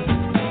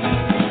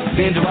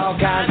 Been to all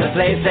kinds of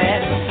places,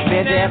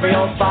 been to every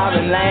old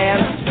foreign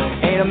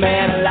land. Ain't a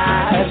man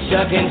alive,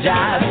 shuck and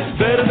jive,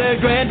 better than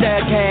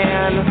granddad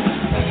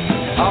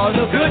can. All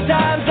the good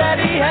times that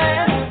he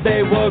had,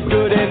 they were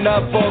good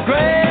enough for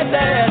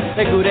granddad.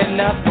 They're good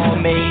enough for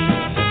me.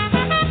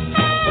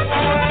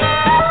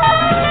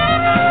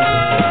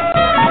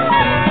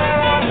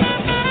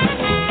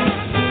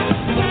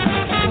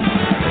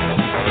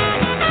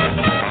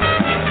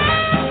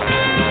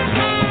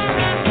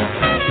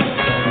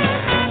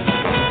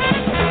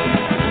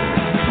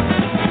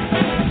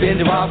 Been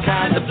to all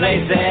kinds of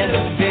places,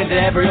 been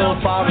to every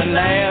old foreign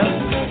land.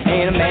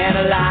 Ain't a man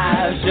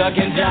alive, shuck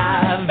and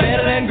jive,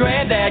 better than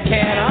granddad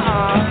can,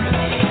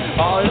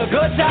 All the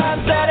good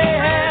times that he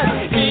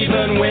had,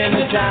 even when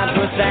the times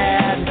were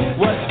sad,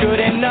 was good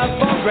enough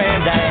for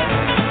granddad.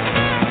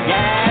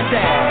 Yeah,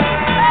 Dad.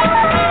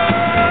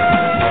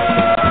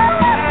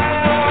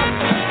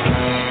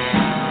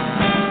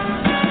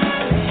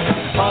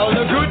 All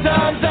the good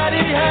times that he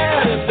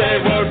had, if they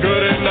were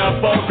good enough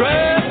for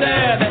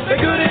granddad,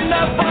 they're good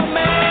enough for me.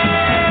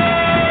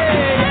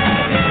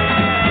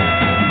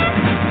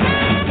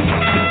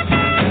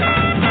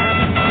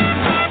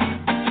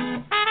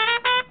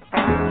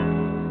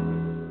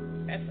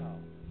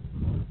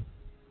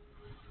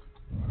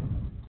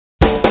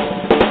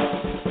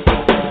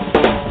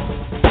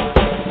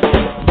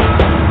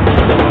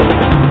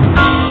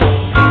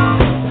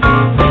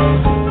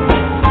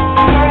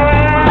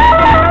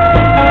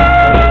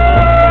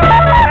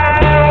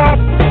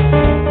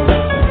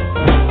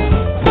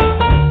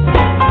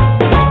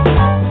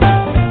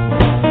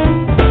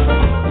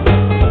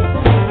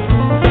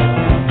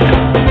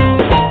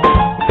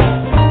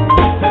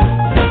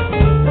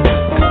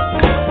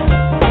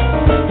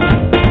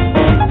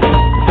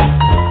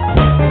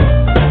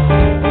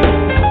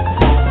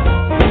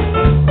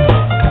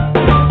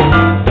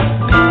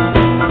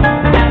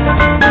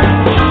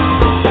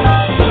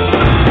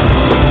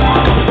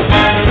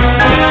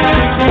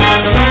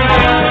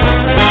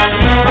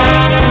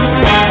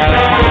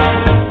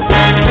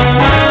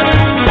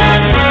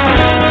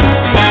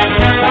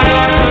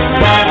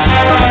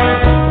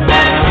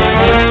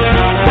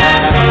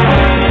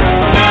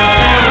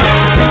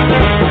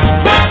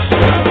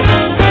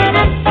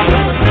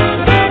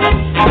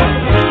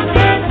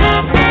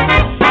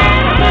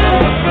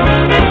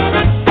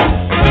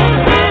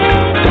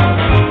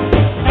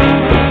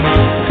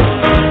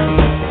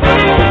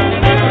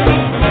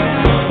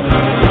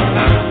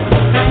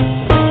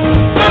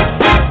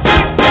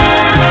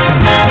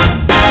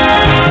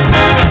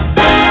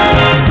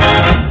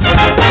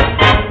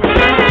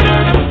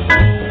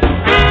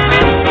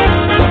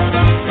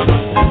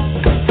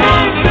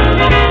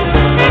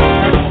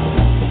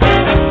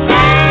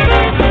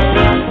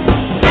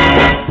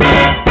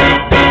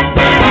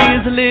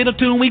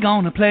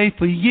 Gonna play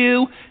for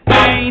you.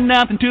 Ain't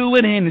nothing to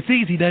it and it's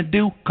easy to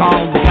do.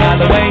 Call the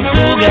Callaway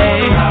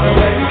Boogie.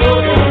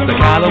 The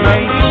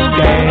Callaway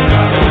Boogie.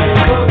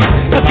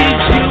 It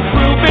keeps you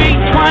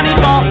grooving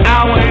 24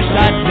 hours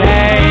a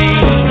day.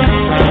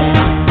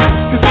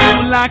 If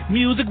you like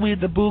music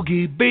with the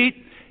boogie beat,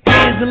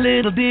 here's a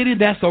little ditty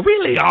that's so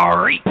really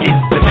alright.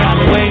 It's the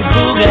Callaway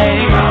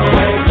Boogie.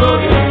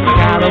 The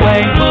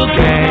Callaway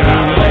Boogie.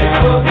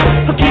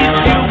 It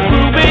keeps you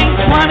grooving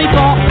 24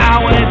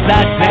 hours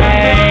a day.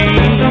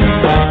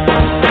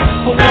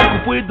 I woke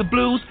up with the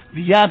blues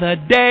the other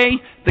day.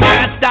 The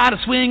guys started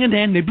swinging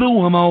and they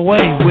blew them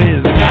away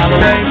with the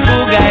Callaway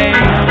Boogie.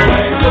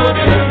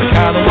 The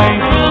Callaway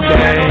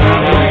Boogie.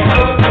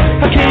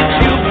 It keeps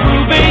you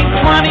grooving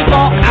 24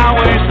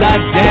 hours a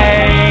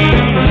day.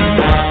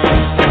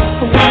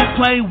 We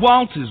play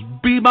waltzes,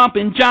 bebop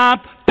and jive.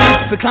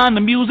 It's the kind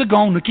of music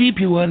gonna keep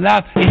you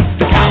alive. It's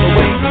the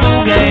Callaway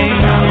Boogie.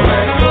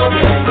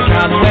 The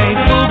Callaway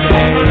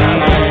Boogie.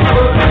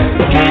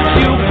 Keeps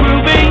you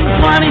grooving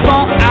 24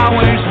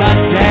 hours a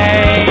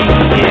day.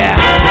 Yeah.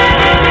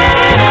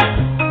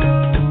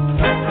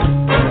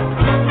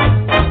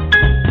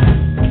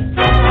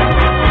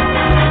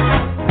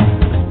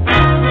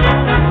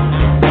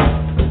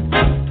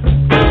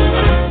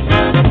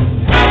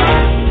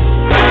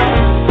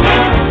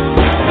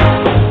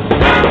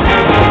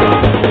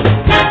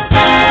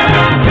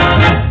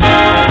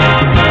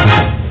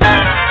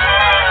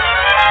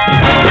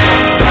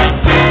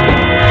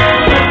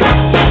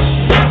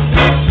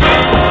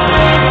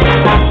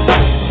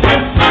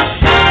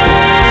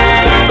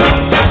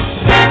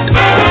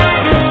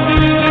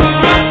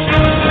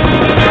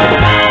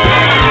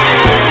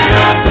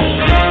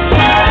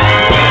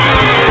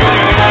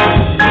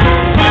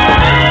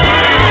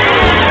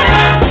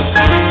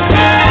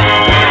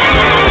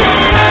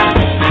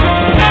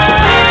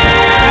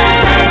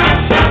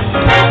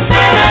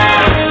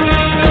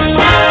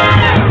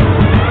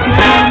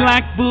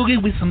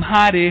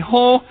 hidey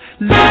ho.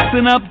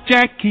 Listen up,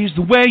 Jack, here's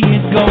the way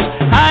it goes.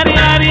 Hidey,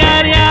 hidey,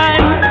 hidey,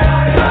 hidey.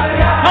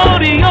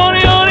 Hody,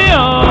 hody, hody,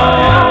 ho.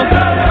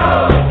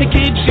 It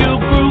keeps you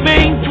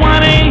grooving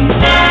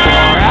 24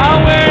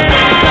 hours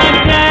a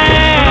day.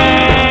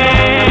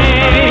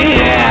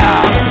 Yeah.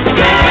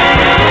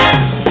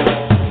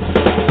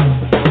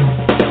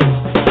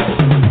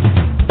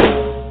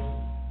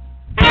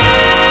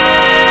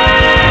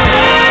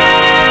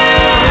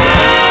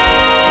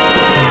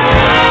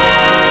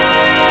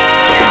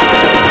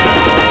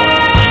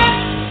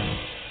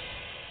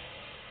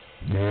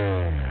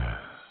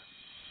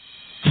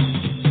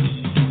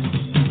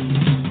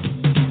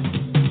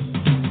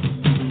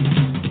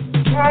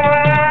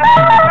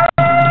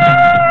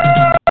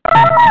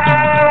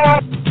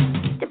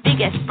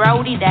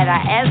 Brody that I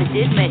ever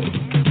did make.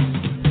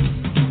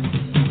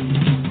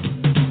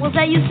 What's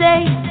that you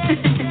say?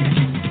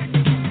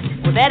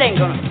 Well, that ain't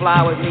gonna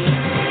fly with me.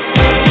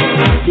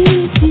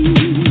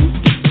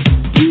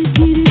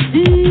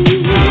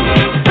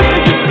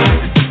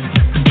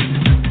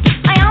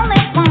 I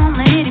only want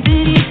an itty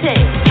bitty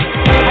taste.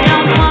 I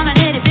only want an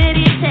itty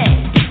bitty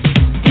taste.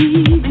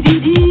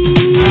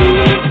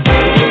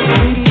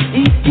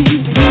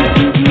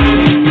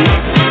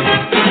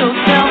 So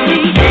tell me,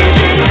 is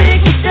it a big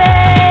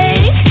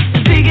mistake?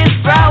 The biggest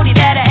brownie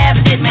that I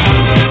ever did make.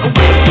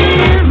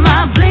 Wasting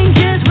my blink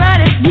just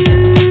right at you.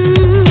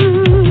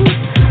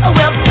 Oh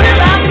well, put it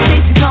out the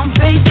face to come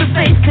face to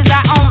face. 'Cause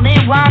I only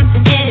want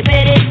an itty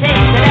bitty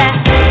taste of that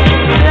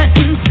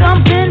certain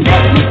something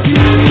that you do.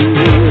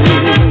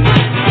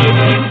 If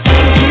you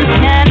think you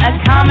can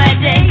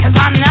accommodate, 'cause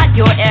I'm not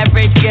your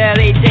average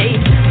girly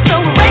date. So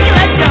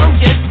regular Joe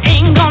just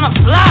ain't gonna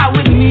fly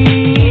with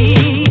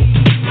me.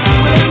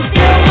 Well, if you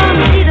still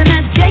wanna see the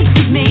next date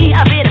with me,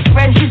 I'll be the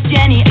freshest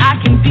Jenny I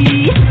can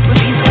be. With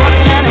these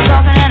walking and a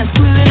talking and a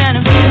squealing and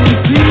a feeling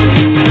free.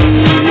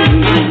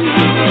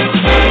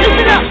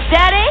 Listen up,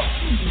 Daddy,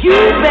 you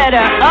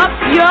better up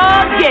your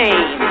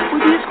game.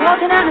 With these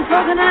walking and a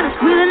talking and a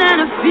squealing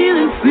and a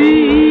feeling free.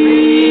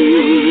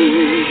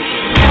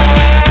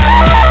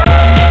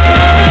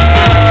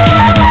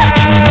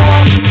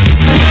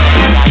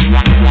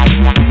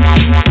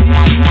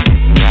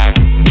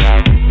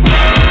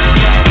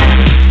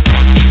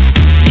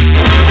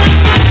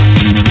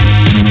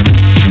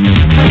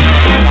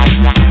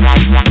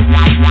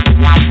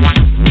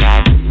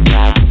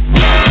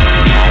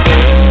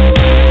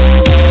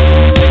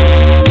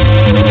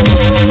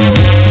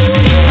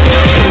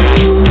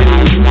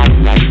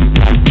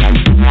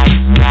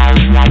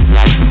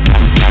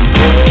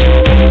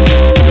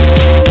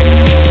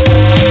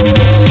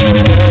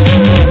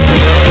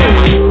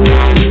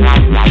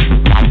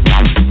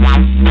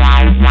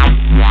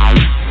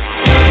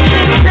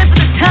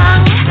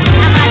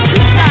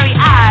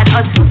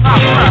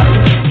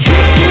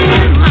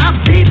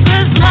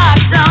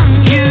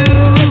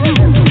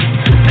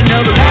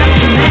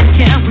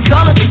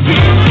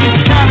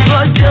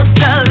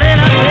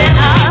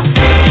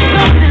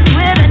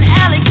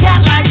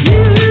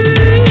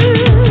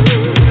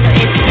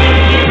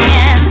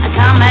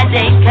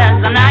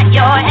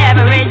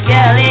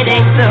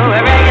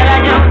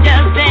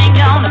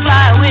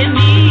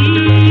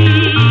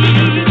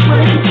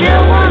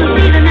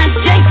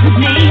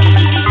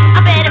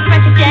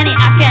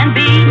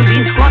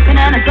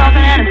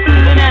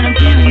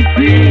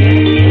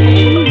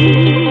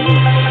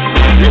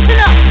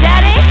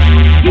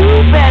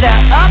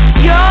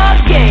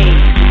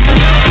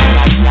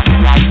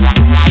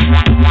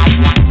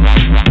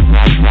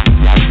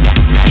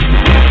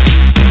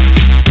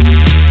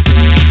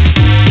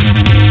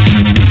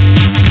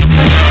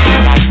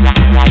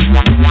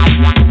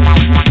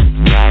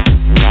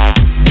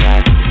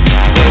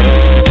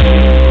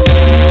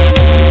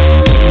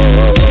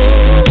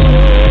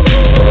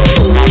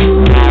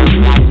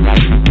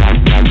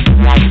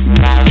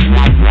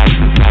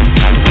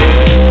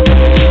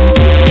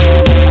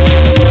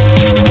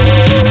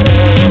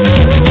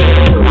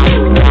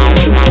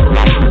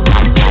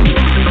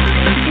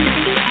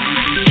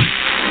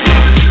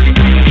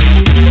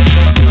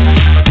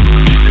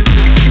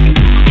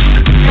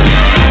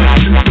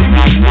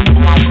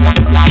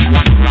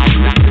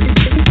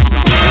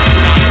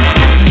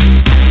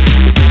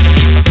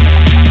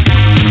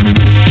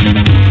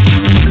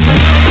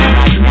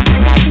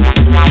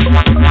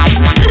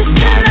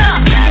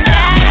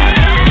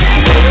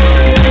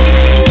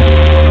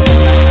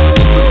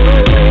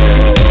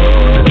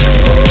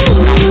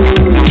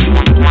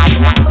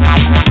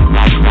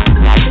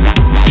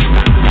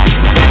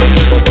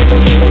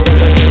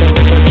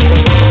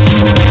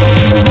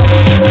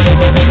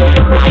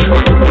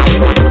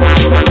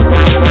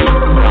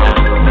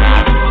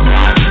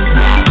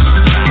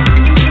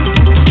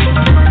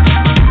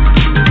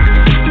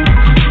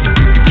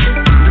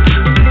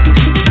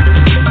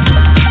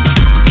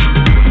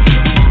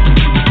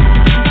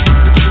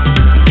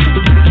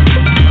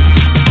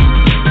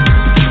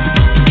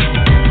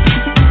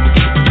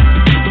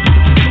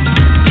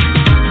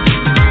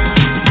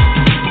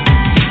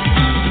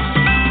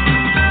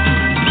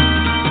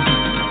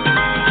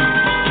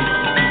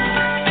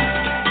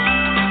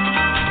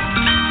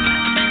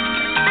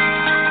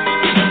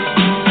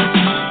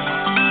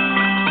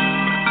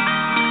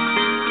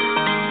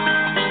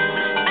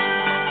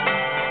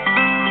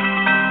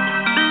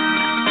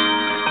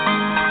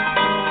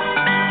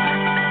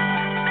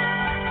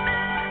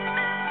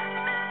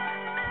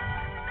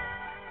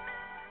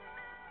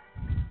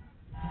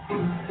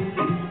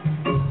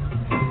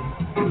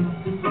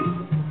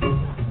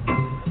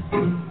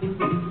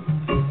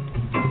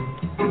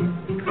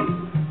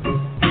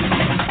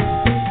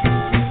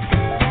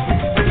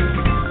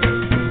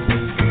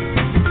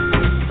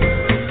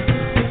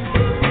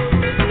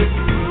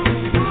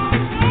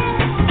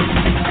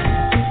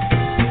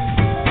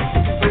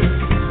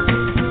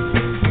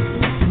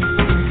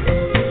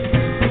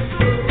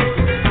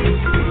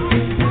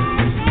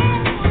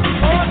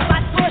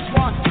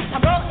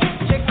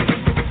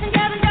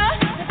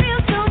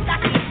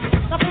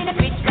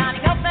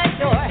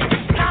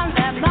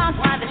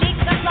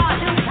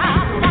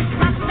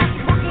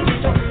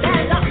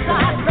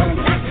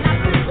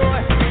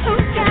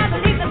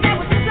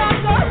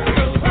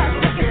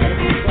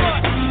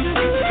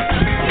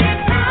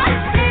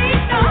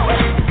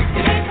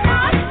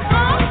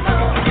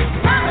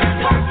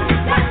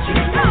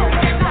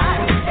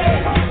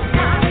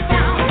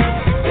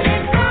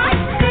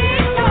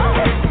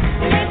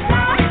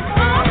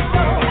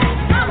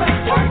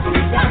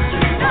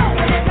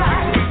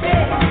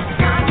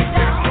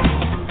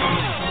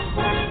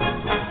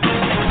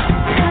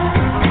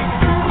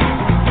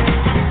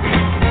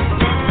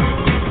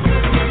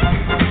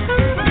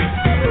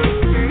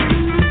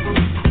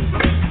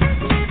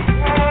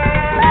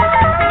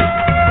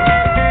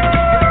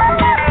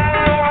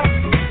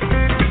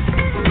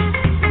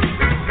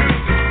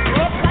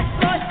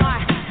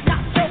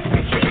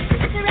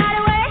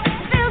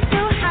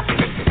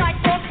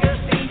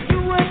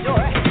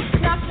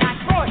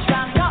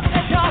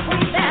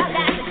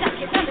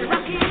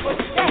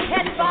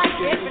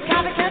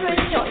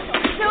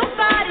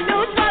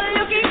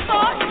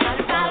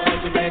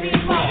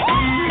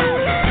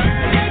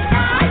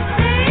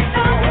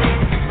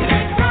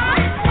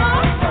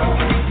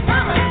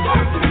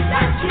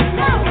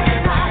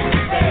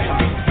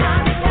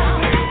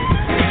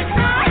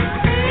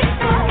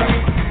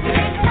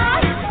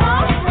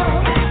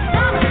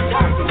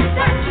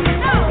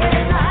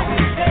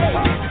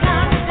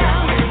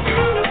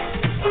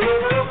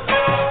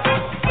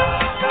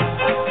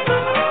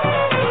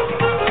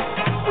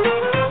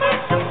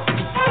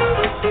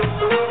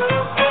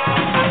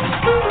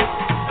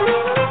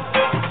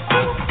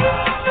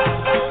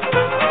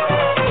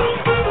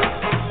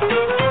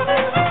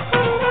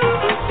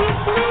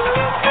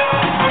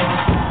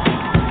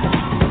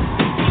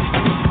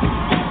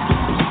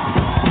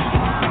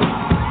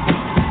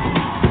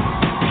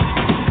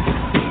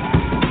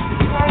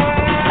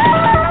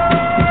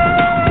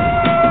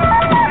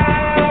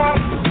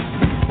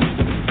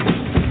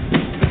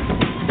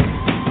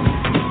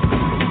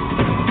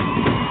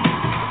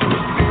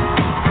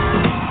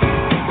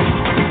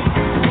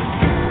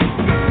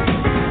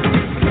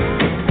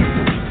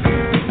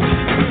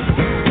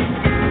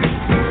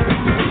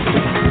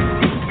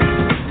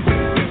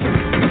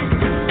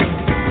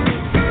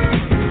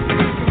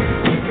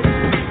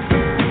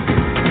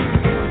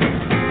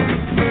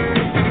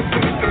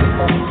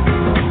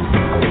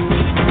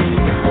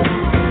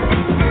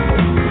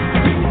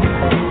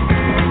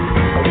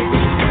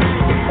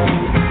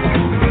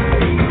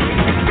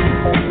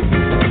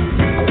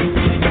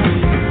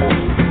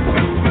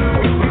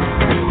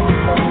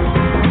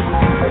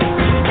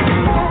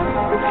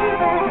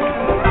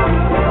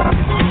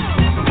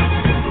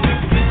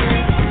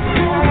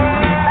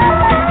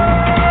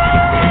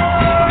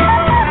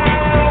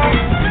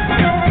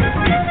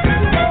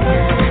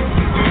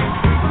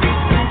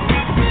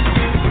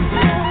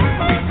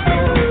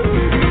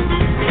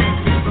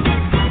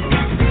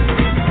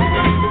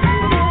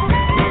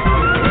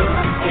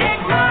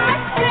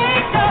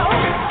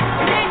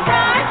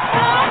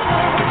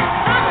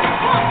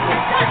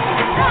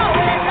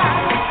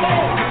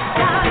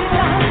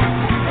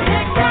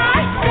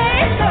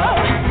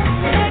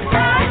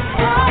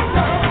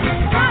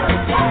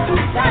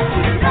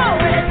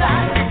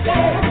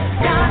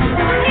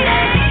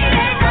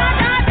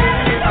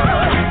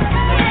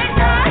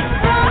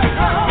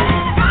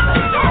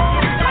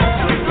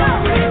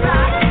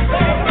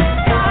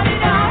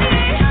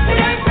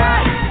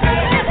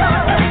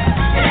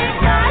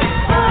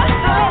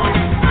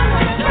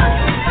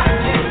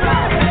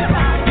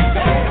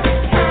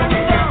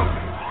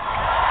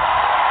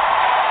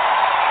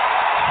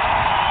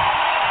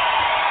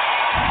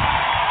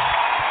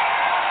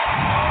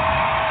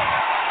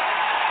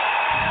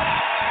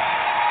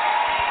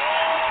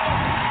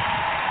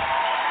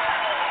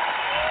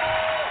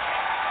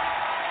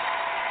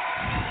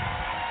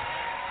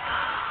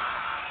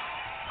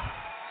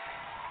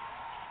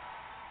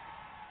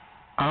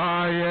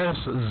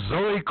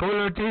 Zoe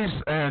Coultertis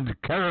and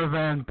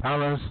Caravan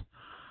Palace.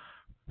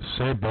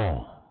 C'est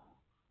bon.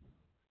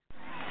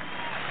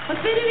 Wat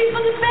vinden jullie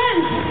van de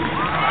band?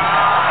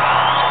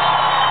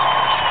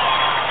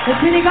 Dat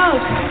vind ik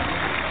ook.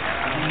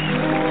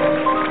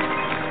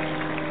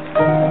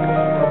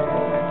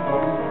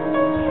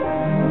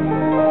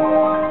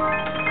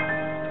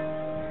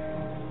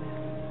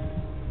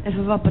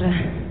 Even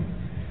wapperen.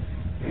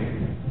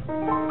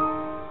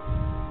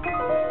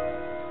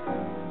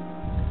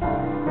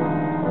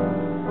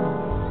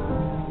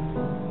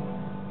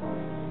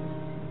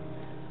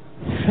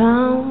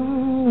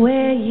 From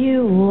where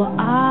you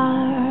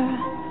are,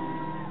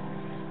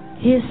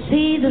 you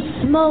see the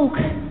smoke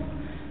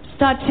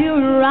start to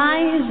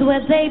rise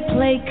where they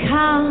play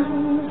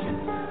cards,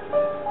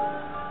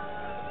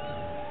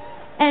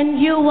 and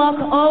you walk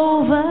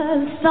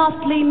over,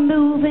 softly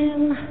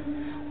moving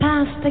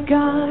past the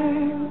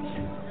guards.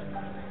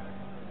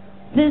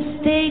 The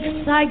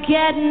stakes are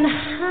getting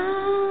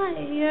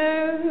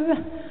higher.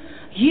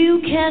 You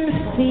can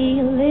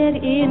feel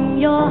it in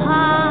your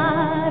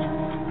heart.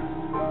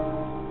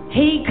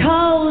 He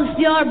calls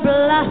your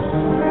bluff.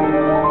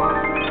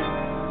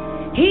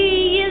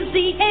 He is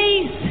the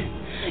ace.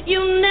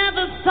 You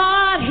never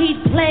thought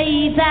he'd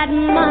play that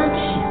much.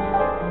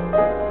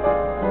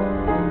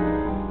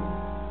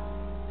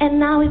 And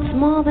now it's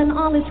more than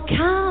all his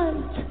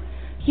cards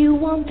you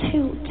want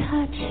to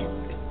touch.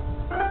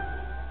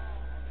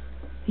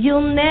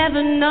 You'll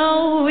never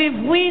know if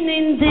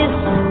winning this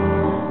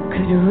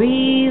could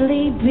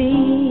really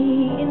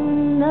be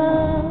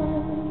enough.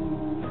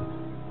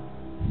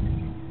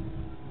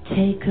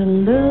 Take a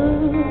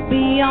look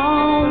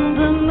beyond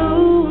the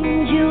moon,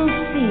 you'll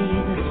see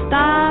the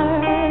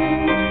stars.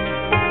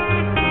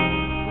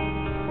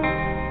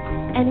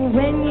 And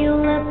when you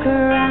look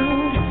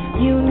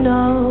around, you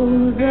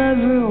know the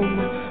room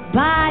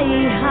by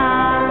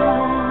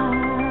heart.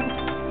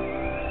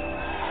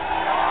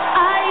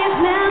 I've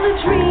never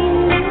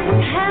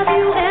dreamed, have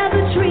you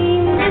ever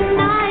dreamed a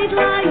night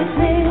like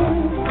this?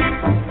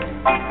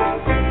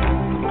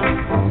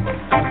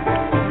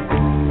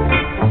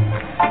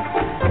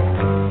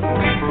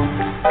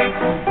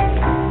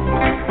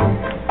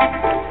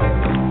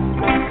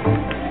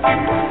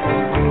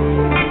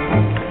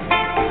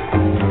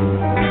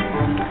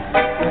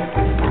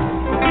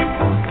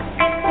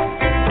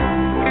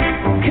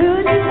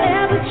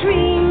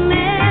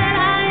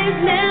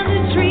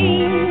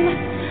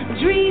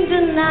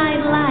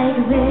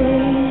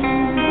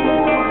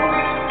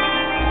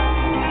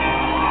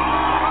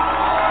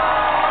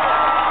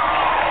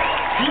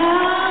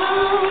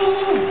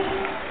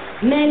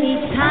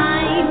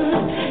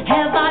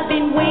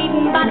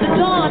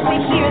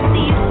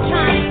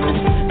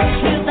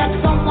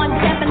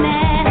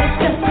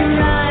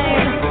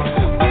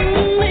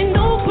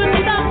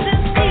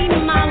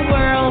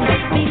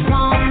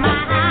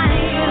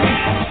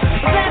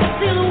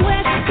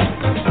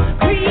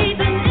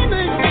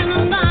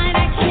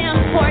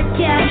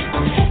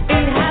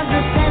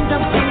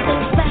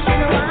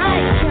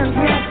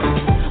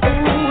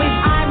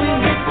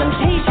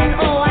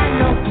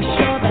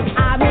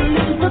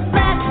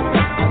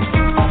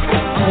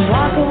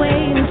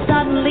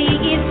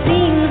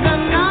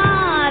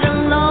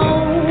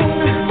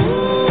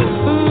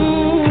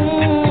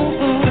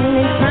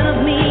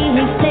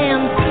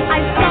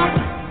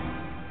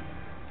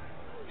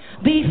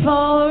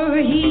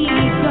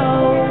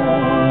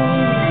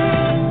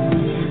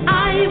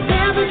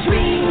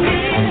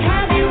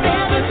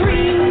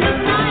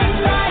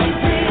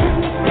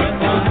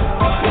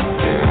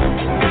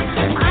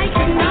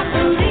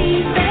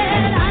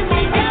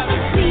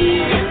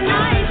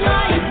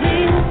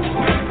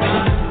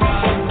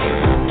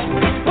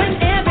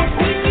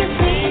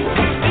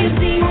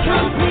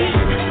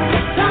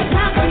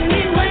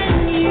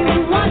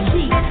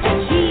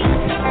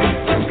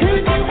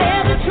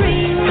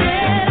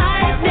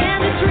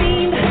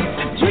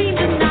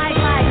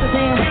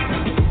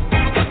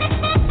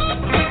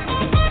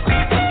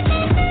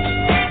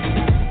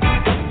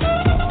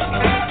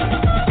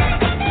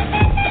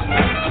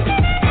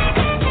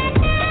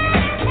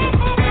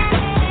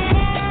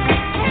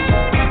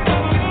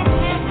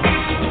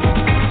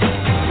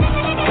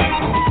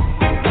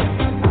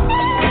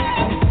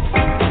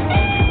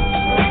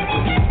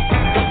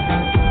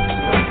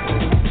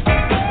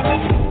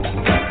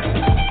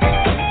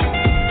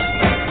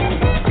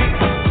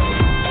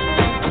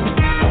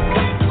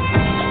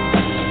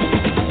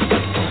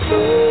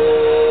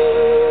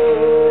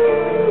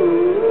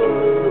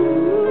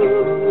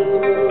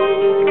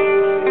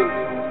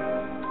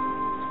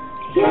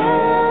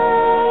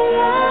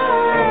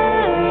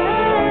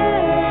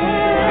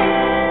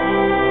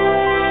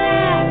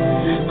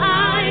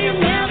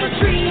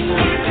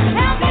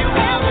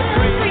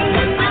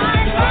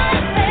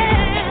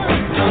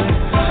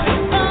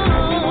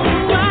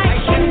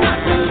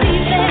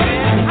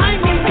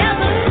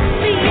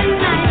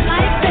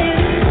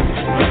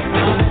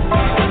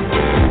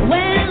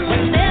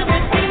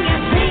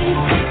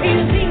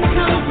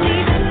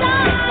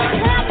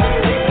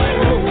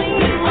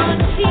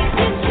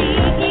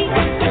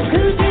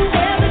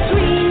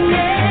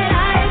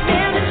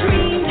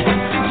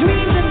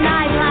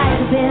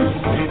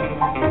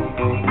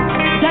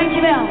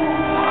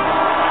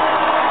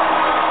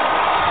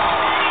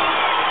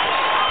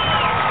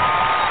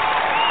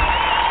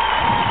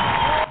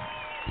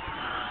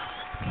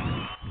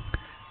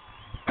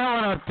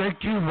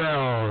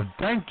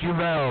 thank you,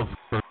 Val,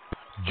 for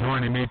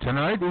joining me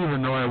tonight,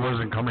 even though I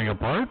wasn't coming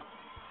apart.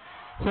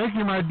 Thank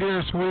you, my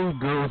dear sweet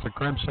girl with the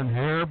crimson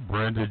hair,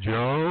 Brenda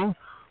Jo,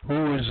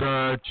 who is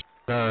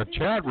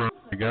chat room,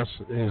 I guess,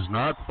 is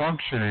not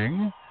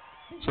functioning.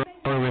 So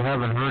we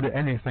haven't heard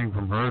anything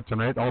from her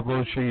tonight,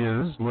 although she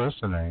is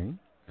listening.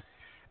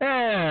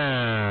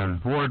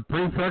 And Ward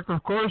Prefect,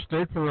 of course,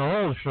 stayed for the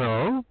whole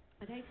show.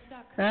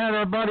 And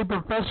our buddy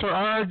Professor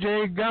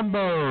R.J.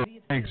 Gumbo.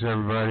 Thanks,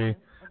 everybody.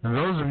 And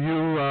those of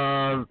you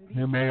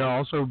who may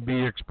also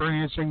be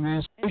experiencing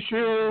this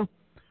issue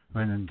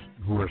and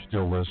who are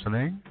still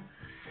listening,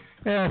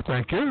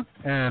 thank you.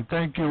 And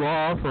thank you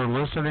all for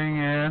listening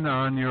in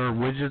on your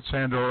widgets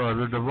and or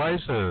other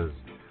devices.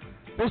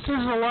 This is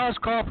the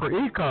last call for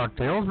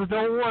e-cocktails, but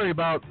don't worry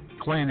about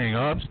cleaning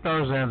up.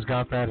 Starzan's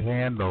got that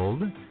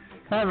handled.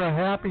 Have a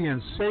happy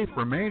and safe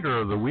remainder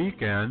of the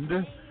weekend.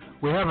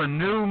 We have a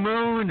new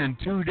moon in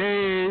 2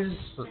 days,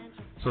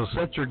 so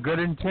set your good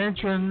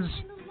intentions.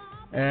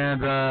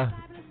 And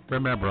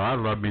remember, I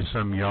love me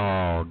some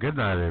y'all. Good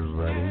night,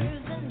 everybody.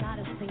 Not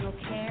a single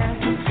care.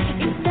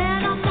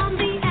 Instead, I'm on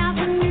the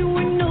avenue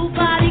where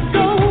nobody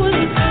goes.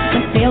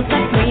 The fields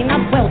that green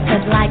are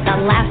wilted like the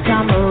last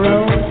summer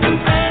rose.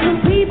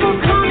 The people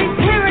call it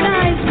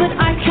paradise, but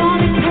I call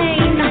it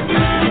pain.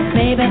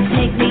 Baby,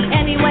 take me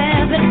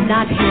anywhere, but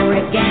not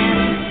here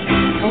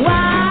again.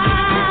 Why?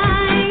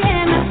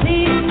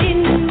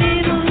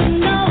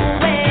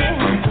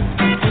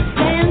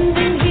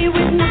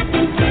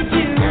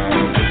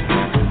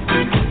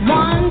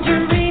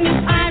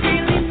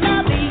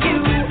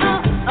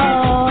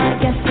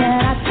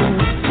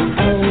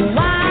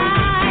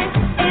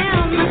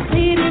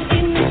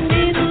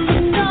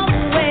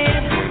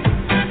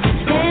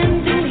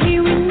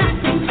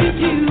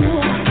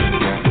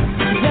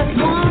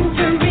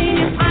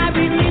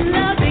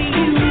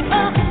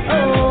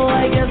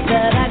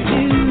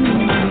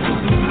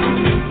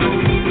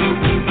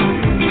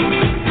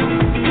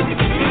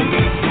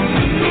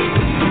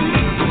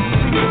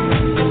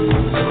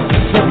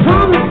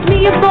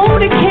 A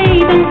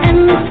motorcade and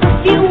endless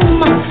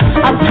perfume,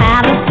 a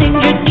palace in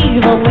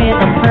Geneva with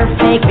a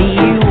perfect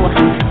view,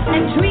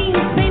 and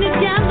dreams painted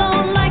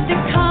yellow like the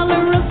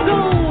color of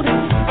gold,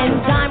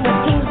 and dine with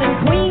kings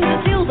and queens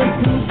until the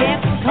food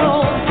gets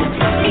cold.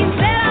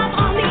 Instead, I'm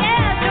on the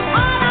edge of all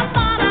I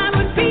thought I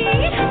would be.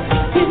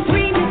 This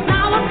dream is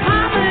now a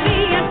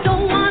comedy I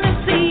don't want to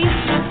see.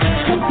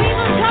 Some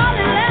people call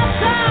it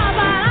laughter,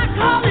 but I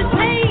call it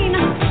pain.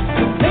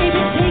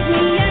 Baby, take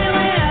me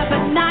anywhere,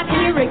 but not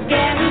here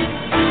again.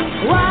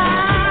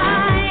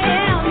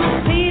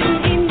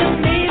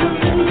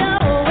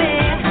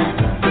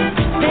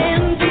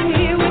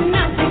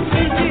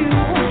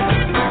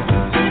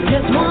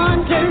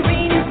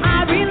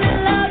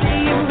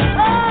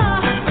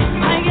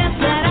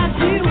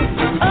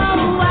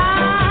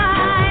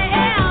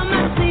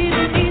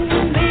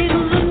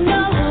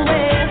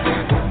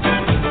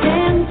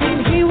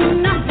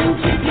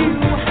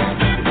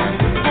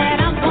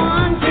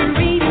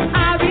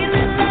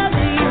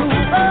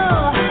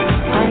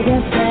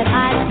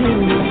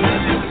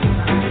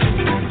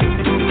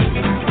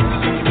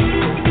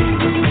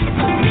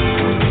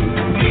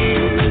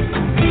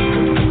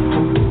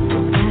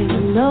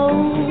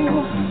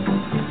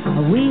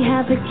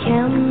 The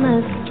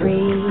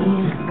chemistry,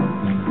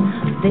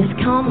 this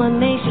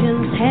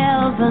combination's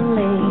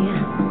heavenly.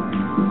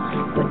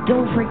 But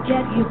don't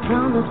forget you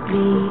promised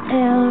me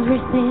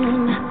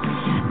everything,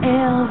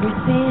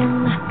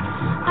 everything.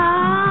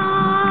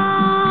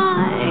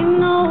 I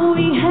know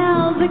we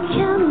have the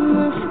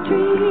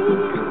chemistry,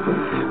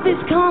 this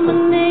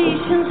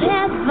combination's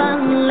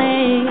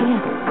heavenly.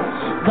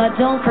 But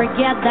don't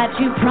forget that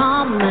you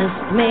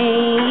promised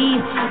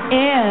me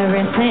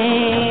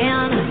everything.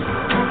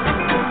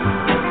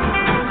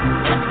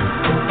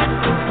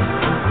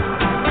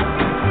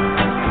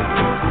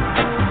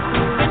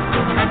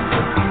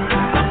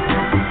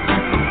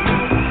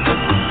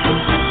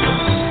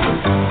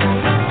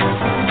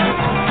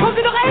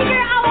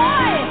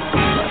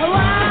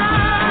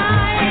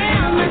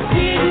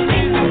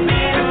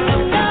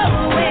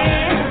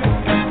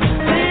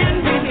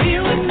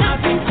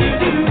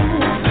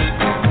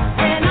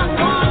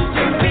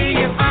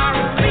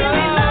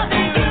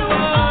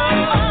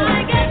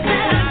 I guess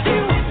that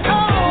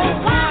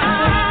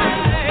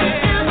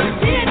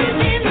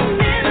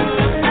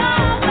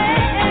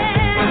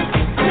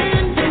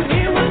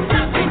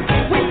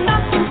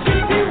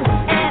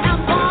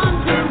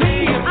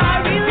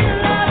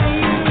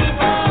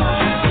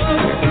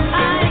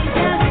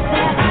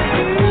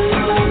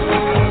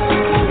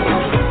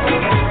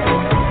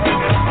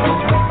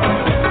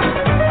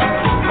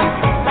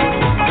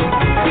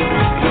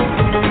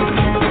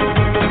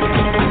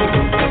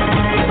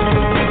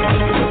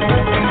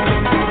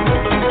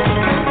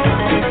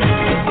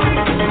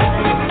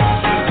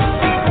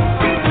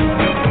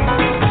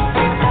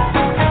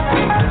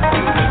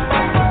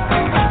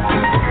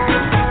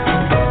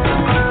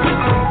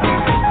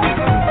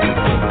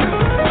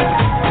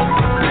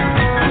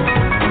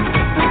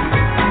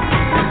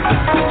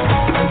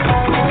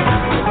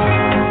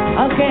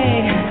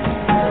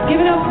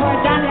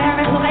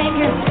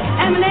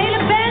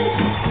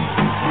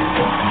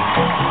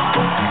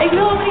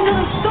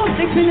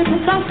vind het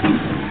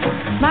fantastisch.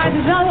 Maar het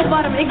is wel heel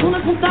warm. Ik vond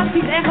het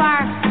fantastisch, echt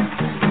waar.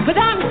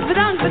 Bedankt,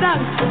 bedankt,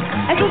 bedankt.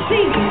 En tot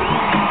ziens.